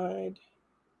side.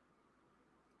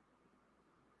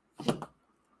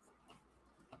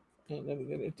 And I'm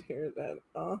going to tear that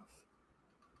off.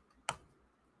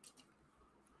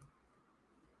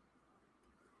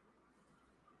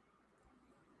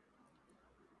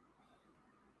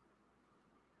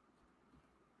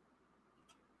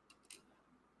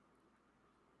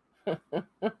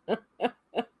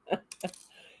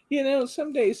 You know,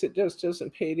 some days it just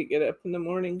doesn't pay to get up in the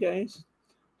morning, guys.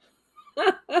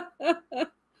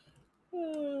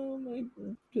 Oh, my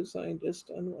design just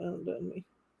unwound on me.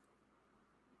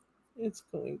 It's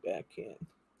going back in,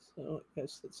 so I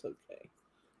guess it's okay.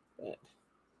 But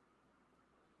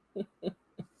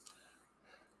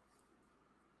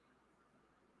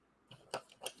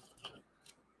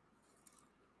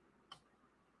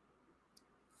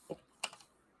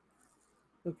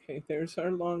okay, there's our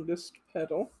longest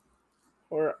petal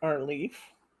for our leaf.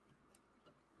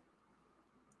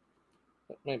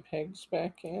 Put my pegs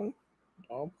back in. It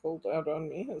all pulled out on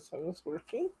me as I was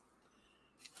working.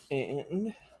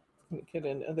 And get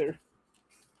another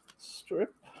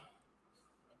strip.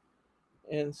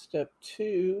 And step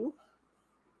two,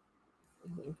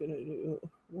 I'm going to do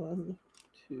 1,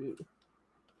 2.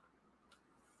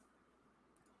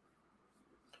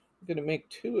 I'm going to make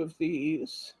 2 of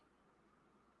these.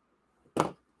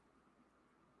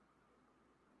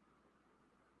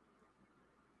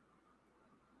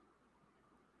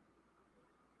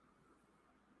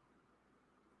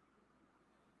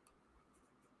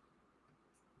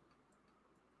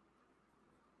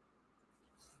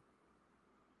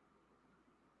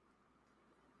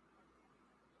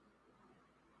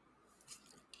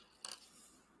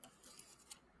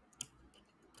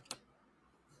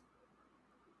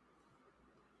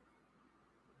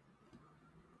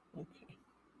 Okay.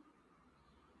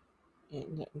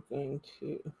 And I'm going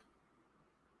to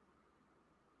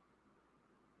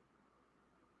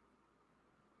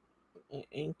put my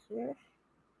anchor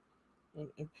and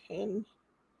a pin.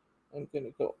 I'm going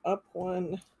to go up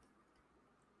 1,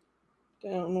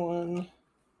 down 1,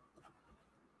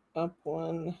 up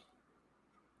 1,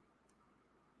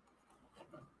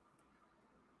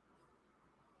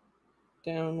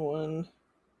 down 1,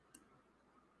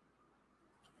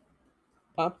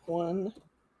 up 1,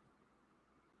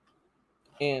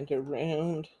 and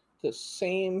around the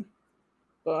same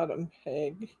bottom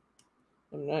peg.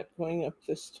 I'm not going up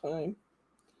this time.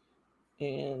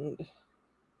 And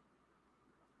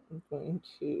I'm going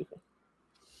to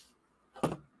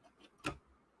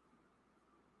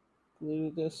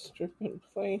Glue this strip in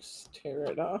place, tear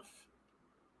it off.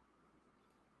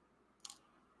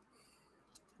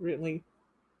 Really,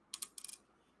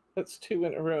 that's 2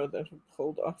 in a row that have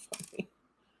pulled off on me.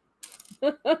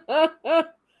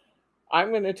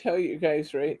 I'm going to tell you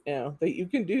guys right now that you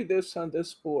can do this on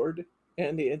this board,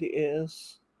 and it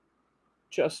is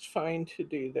just fine to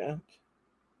do that.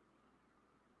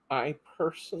 I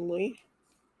personally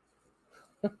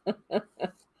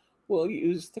will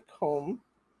use the comb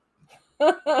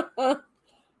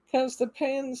because the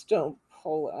pans don't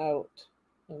pull out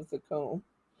of the comb.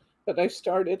 But I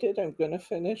started it, I'm going to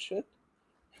finish it.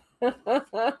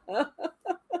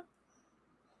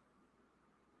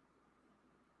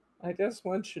 I just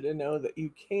want you to know that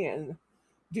you can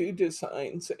do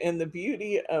designs. And the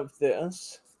beauty of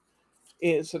this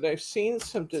is that I've seen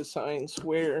some designs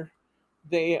where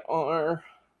they are,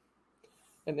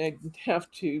 and I'd have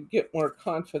to get more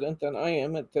confident than I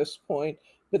am at this point,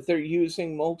 but they're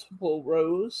using multiple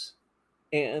rows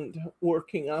and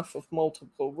working off of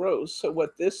multiple rows. So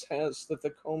what this has that the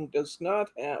comb does not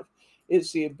have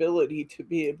is the ability to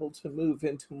be able to move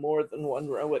into more than one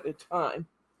row at a time.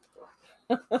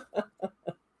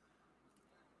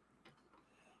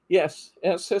 Yes,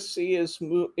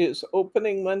 SSC is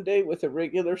opening Monday with a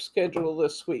regular schedule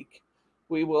this week.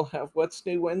 We will have What's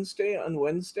New Wednesday on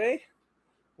Wednesday.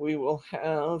 We will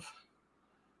have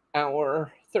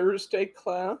our Thursday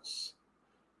class.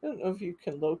 I don't know if you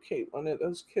can locate one of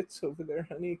those kits over there,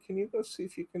 honey. Can you go see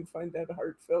if you can find that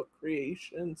Heartfelt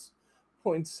Creations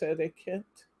poinsettia kit?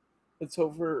 It's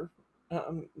over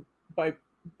by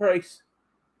Bryce.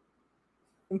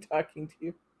 I'm talking to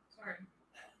you. Sorry.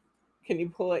 Can you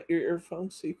pull out your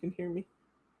earphones so you can hear me?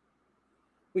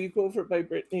 Will you go over by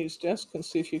Brittany's desk and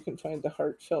see if you can find the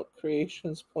Heartfelt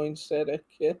Creations poinsettia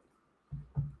kit?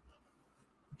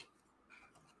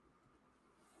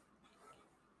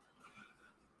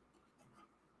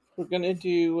 We're going to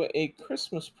do a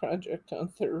Christmas project on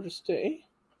Thursday.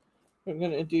 We're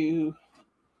going to do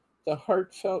the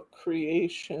Heartfelt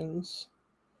Creations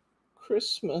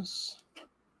Christmas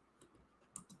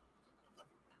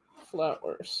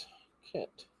flowers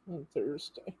kit on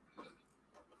Thursday.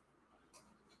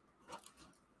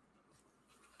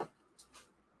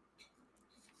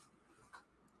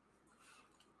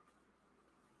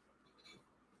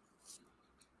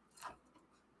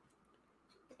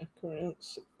 Back around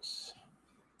 6.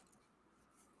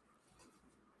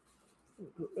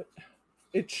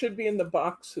 It should be in the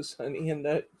boxes, honey, in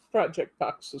the project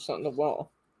boxes on the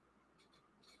wall.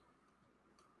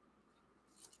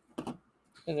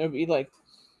 And there'll be like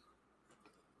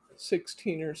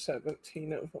 16 or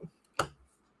 17 of them.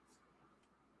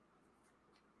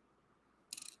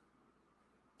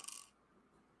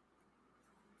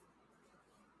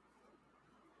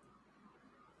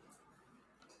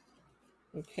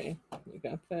 Okay, we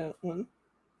got that one.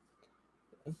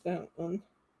 Got that one.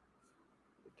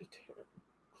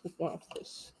 Clip off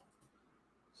this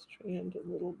strand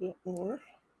a little bit more.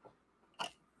 I'm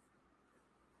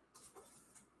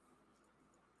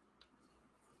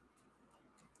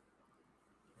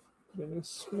going to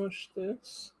smush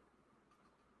this.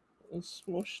 And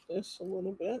smush this a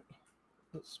little bit.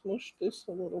 And smush this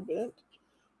a little bit.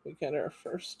 We got our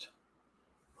first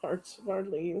parts of our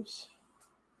leaves.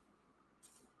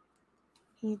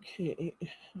 Okay,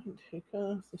 take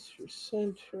off this your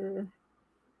center.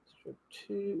 Strip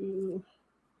 2.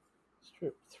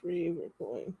 Strip 3. We're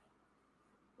going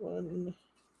 1,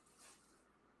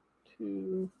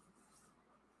 2,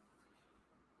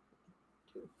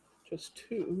 just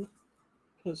 2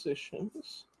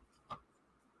 positions.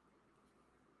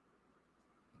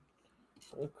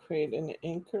 We'll create an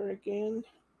anchor again.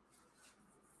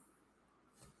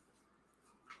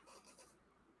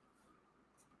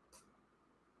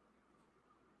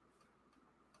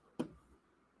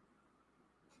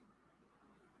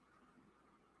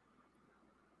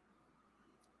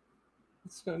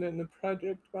 It's not in the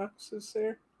project boxes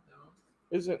there?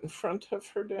 No. Is it in front of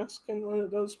her desk in one of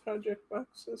those project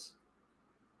boxes?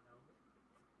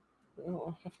 No. Oh,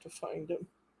 I'll have to find them.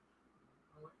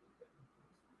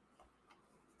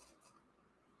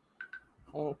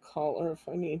 I'll call her if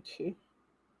I need to.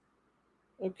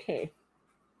 Okay.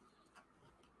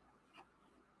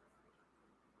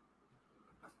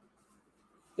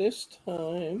 This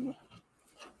time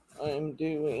I'm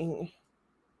doing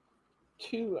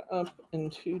 2 up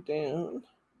and 2 down.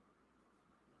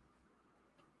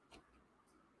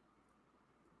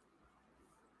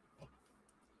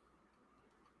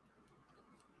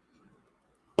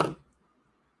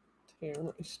 Tear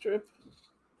my strip.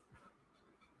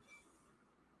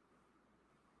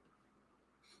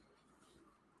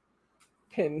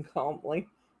 Pin calmly.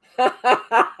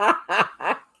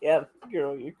 Yeah,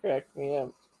 girl, you cracked me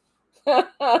up.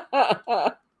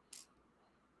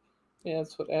 Yeah,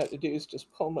 that's what I had to do, is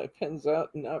just pull my pins out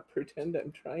and not pretend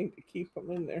I'm trying to keep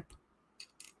them in there.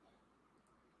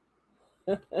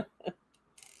 I'm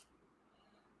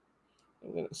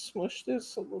going to smush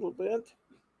this a little bit.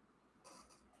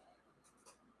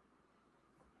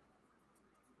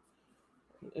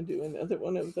 I'm going to do another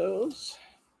one of those.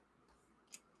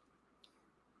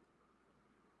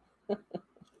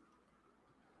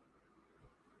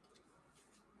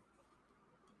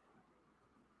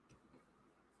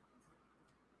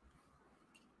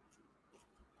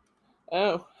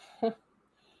 Oh,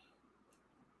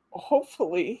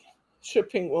 hopefully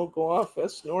shipping will go off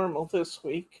as normal this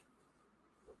week.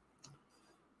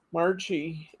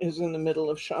 Margie is in the middle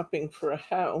of shopping for a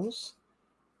house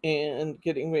and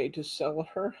getting ready to sell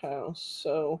her house.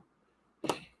 So,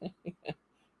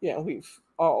 yeah, we've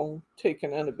all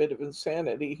taken on a bit of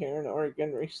insanity here in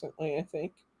Oregon recently, I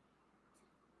think.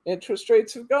 Interest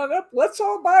rates have gone up. Let's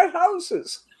all buy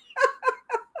houses.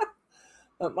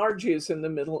 Margie is in the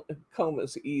middle.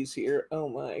 Coma's easier. Oh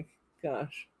my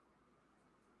gosh.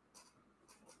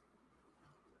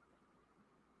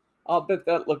 I'll bet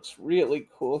that looks really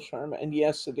cool, Sharma. And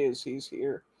yes, it is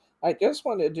easier. I just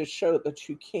wanted to show that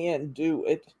you can do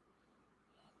it.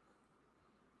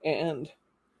 And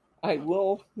I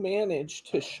will manage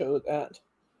to show that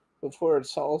before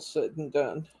it's all said and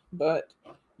done. But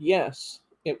yes,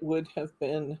 it would have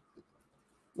been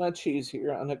much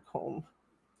easier on a comb.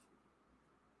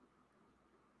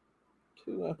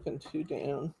 2 up and 2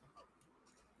 down.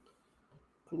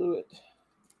 Glue it.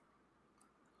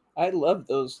 I love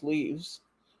those leaves.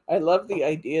 I love the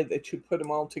idea that you put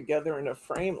them all together in a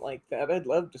frame like that. I'd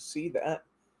love to see that.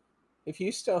 If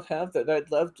you still have that, I'd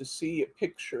love to see a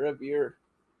picture of your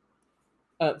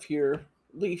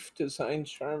leaf design,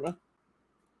 Sharma.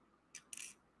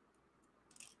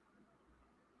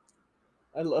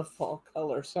 I love fall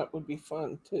colors. That would be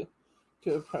fun to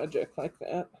do a project like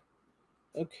that.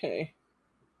 Okay.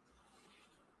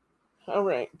 All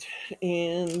right.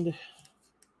 And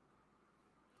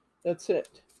that's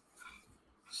it.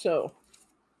 So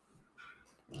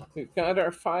we've got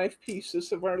our 5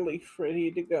 pieces of our leaf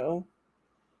ready to go.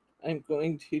 I'm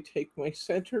going to take my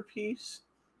center piece.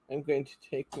 I'm going to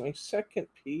take my second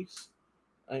piece.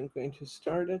 I'm going to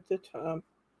start at the top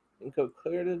and go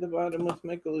clear to the bottom with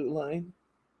my glue line.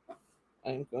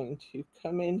 I'm going to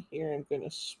come in here. I'm going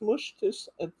to smush this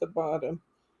at the bottom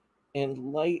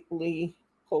and lightly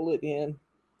pull it in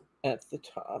at the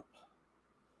top.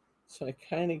 So I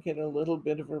kind of get a little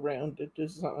bit of a rounded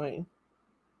design.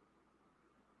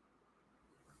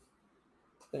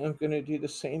 Then I'm going to do the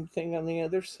same thing on the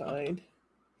other side.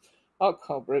 I'll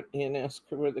call Brittany and ask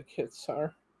her where the kits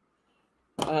are.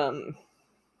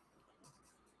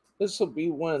 This will be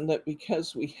one that,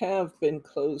 because we have been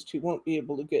closed, you won't be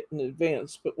able to get in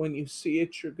advance, but when you see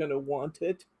it, you're going to want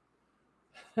it.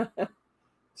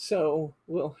 So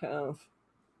we'll have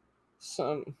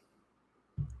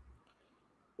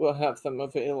them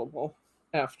available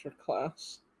after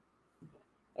class.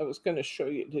 I was going to show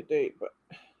you today, but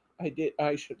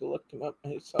I should have looked them up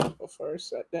myself before I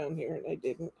sat down here, and I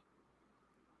didn't.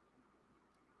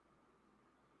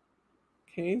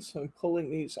 Okay, so I'm pulling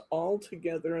these all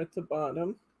together at the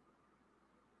bottom.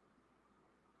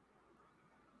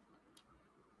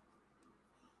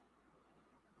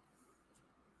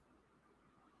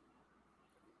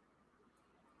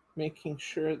 Making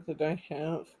sure that I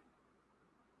have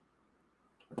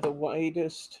the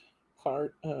widest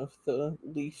part of the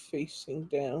leaf facing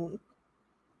down.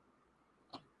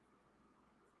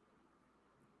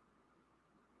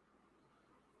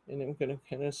 And I'm going to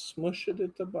kind of smush it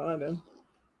at the bottom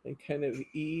and kind of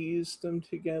ease them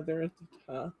together at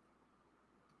the top.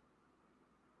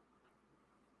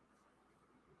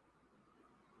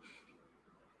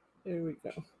 There we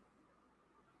go.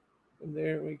 And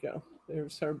there we go.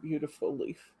 There's our beautiful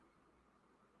leaf.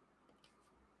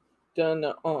 Done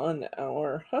on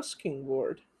our husking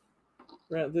board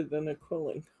rather than a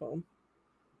quilling comb.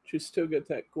 But you still get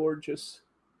that gorgeous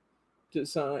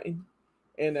design.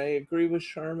 And I agree with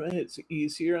Sharma, it's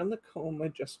easier on the comb. I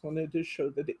just wanted to show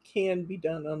that it can be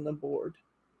done on the board.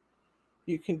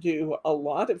 You can do a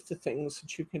lot of the things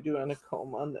that you can do on a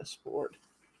comb on this board.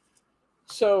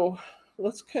 So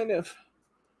let's kind of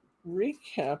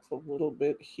recap a little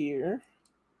bit here.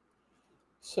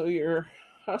 So your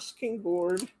husking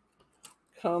board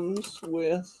comes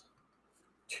with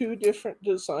 2 different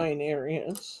design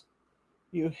areas.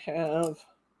 You have,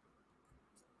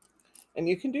 and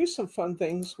you can do some fun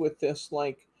things with this,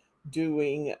 like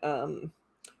doing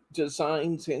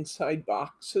designs inside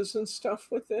boxes and stuff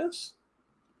with this.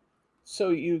 So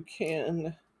you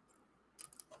can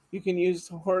use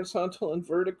the horizontal and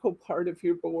vertical part of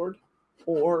your board,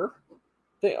 or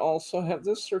they also have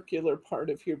the circular part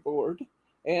of your board.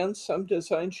 And some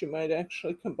designs you might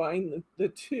actually combine the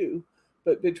two.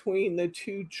 But between the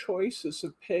two choices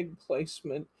of peg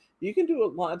placement, you can do a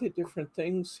lot of different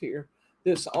things here.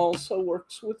 This also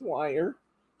works with wire,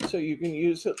 so you can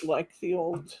use it like the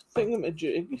old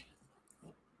thingamajig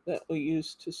that we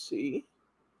used to see.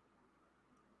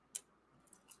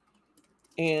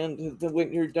 And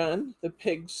when you're done, the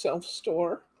pegs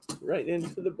self-store right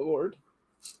into the board.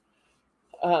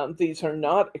 These are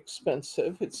not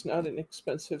expensive. It's not an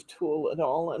expensive tool at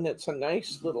all, and it's a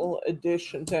nice little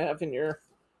addition to have in your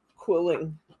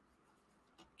quilling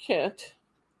kit.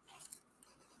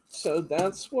 So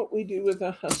that's what we do with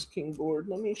a husking board.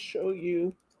 Let me show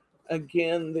you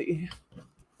again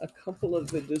a couple of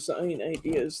the design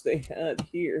ideas they had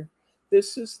here.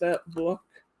 This is that book,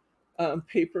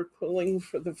 Paper Quilling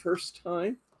for the First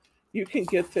Time. You can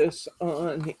get this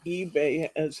on eBay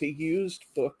as a used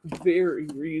book very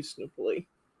reasonably.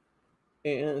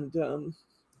 And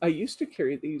I used to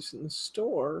carry these in the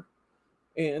store,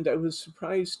 and I was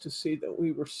surprised to see that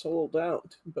we were sold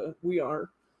out, but we are.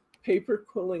 Paper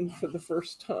Quilling for the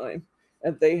First Time.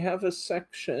 And they have a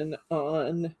section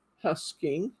on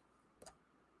husking,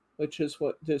 which is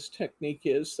what this technique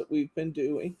is that we've been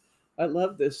doing. I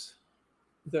love this,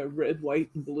 the red, white,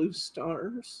 and blue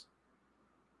stars.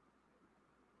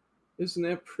 Isn't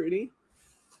that pretty?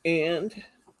 And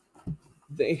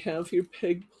they have your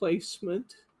peg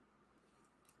placement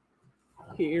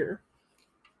here.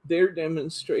 They're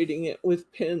demonstrating it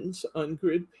with pins on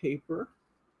grid paper.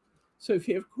 So if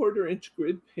you have 1/4-inch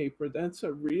grid paper, that's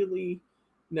a really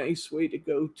nice way to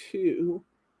go too.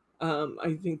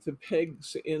 I think the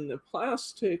pegs in the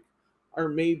plastic are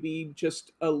maybe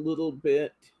just a little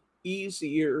bit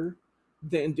easier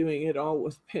than doing it all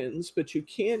with pins, but you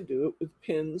can do it with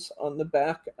pins on the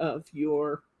back of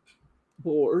your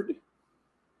board.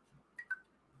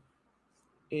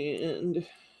 And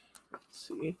let's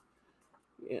see.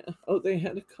 Yeah. Oh, they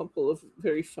had a couple of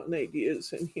very fun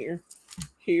ideas in here.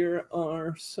 Here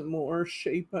are some more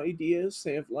shape ideas.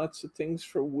 They have lots of things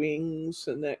for wings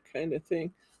and that kind of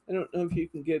thing. I don't know if you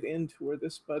can get into where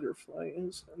this butterfly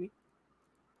is, honey.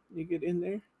 Can you get in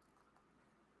there?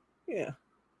 Yeah.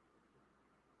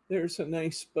 There's a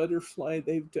nice butterfly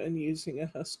they've done using a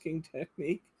husking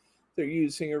technique. They're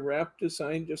using a wrap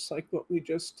design just like what we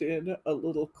just did, a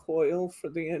little coil for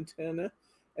the antenna,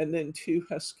 and then 2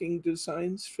 husking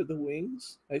designs for the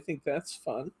wings. I think that's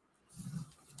fun.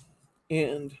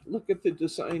 And look at the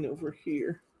design over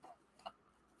here.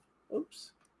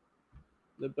 Oops.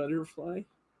 The butterfly.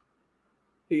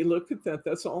 Hey, look at that.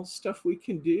 That's all stuff we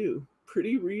can do.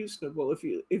 Pretty reasonable. If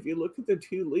you look at the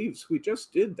 2 leaves, we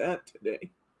just did that today.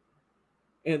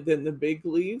 And then the big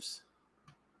leaves.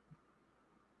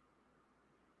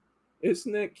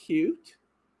 Isn't that cute?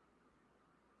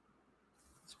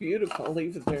 It's beautiful. I'll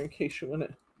leave it there in case you want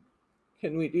to.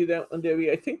 Can we do that one,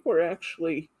 Debbie? I think we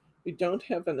don't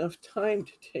have enough time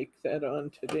to take that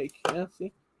on today,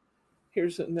 Kathy.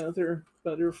 Here's another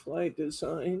butterfly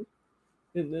design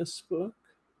in this book.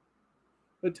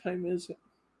 What time is it?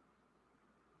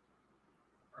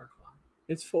 4 o'clock.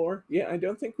 It's 4? Yeah, I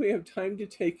don't think we have time to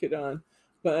take it on,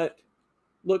 but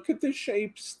look at the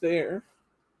shapes there.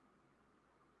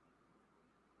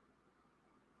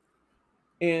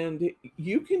 And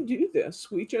you can do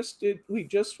this. We just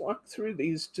walked through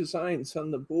these designs on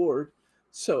the board.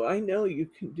 So I know you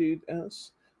can do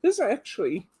this. This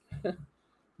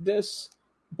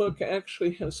book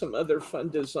actually has some other fun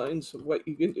designs of what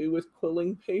you can do with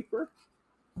quilling paper.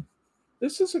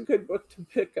 This is a good book to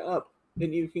pick up,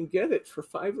 and you can get it for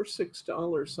 $5 or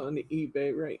 $6 on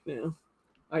eBay right now.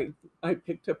 I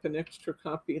picked up an extra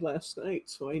copy last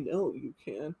night, so I know you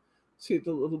can. See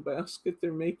the little basket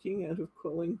they're making out of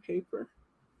quilling paper?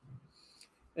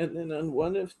 And then on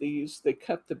one of these, they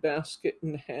cut the basket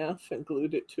in half and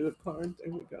glued it to a card.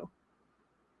 There we go.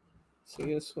 See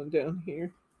this one down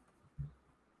here?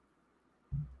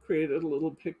 Created a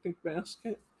little picnic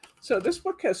basket. So this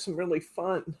book has some really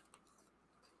fun.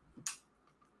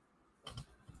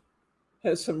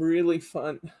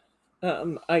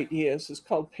 Ideas. It's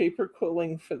called Paper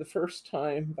Quilling for the First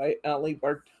Time by Ali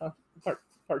Bartkowski.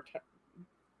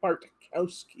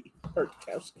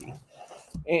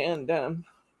 And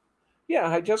yeah,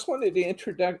 I just wanted to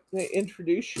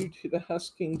introduce you to the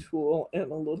husking tool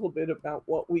and a little bit about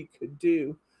what we could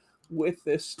do with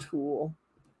this tool.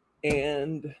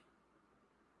 And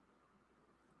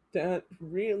that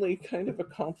really kind of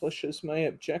accomplishes my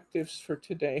objectives for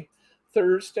today.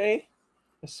 Thursday,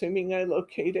 assuming I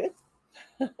locate it,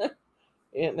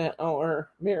 in our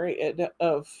myriad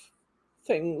of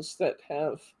things that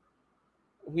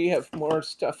we have more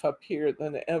stuff up here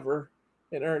than ever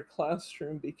in our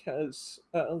classroom because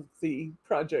of the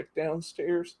project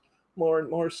downstairs. More and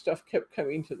more stuff kept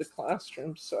coming to the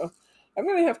classroom. So I'm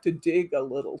going to have to dig a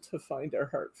little to find our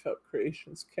Heartfelt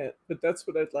Creations kit, but that's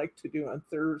what I'd like to do on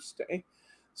Thursday.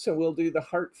 So we'll do the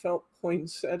Heartfelt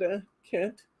Poinsettia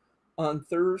kit on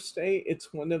Thursday.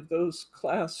 It's one of those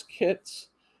class kits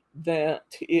that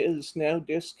is now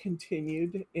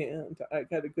discontinued, and I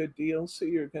got a good deal, so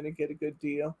you're going to get a good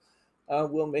deal.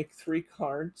 We'll make 3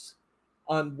 cards.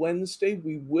 On Wednesday,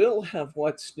 we will have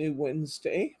What's New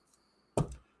Wednesday.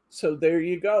 So there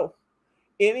you go.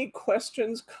 Any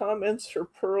questions, comments, or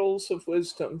pearls of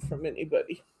wisdom from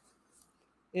anybody?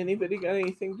 Anybody got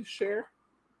anything to share?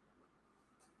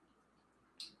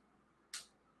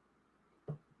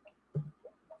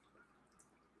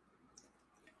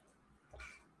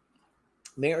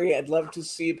 Mary, I'd love to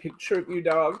see a picture of your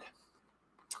dog.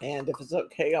 And if it's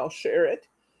okay, I'll share it.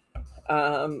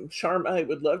 Sharma, I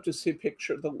would love to see a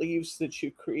picture of the leaves that you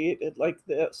created like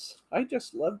this. I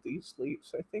just love these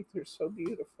leaves. I think they're so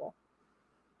beautiful.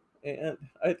 And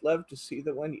I'd love to see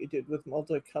the one you did with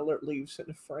multicolored leaves in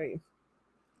a frame.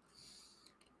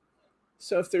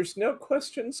 So if there's no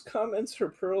questions, comments, or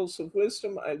pearls of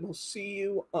wisdom, I will see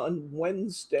you on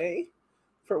Wednesday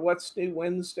for What's New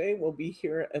Wednesday. We'll be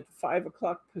here at 5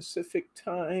 o'clock Pacific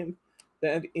time.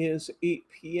 That is 8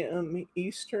 p.m.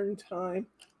 Eastern time.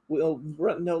 We'll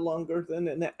run no longer than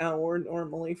an hour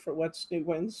normally for What's New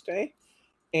Wednesday.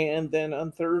 And then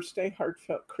on Thursday,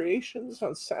 Heartfelt Creations.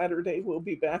 On Saturday, we'll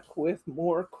be back with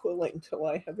more quilling till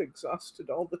I have exhausted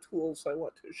all the tools I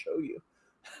want to show you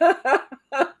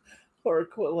for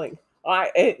quilling.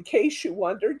 In case you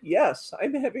wondered, yes,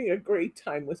 I'm having a great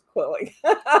time with quilling.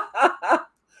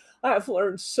 I've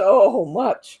learned so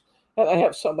much, and I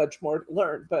have so much more to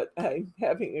learn, but I'm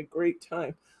having a great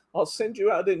time. I'll send you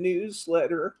out a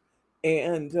newsletter,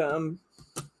 and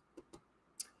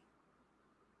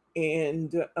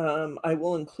I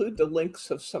will include the links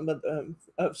of some of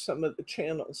the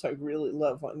channels I really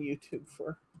love on YouTube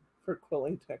for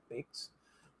quilling techniques.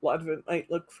 A lot of it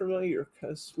might look familiar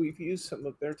because we've used some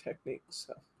of their techniques.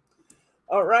 So,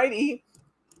 all righty,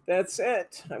 that's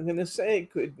it. I'm going to say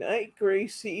good night,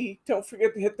 Gracie. Don't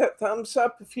forget to hit that thumbs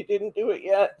up if you didn't do it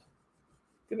yet.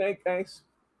 Good night, guys.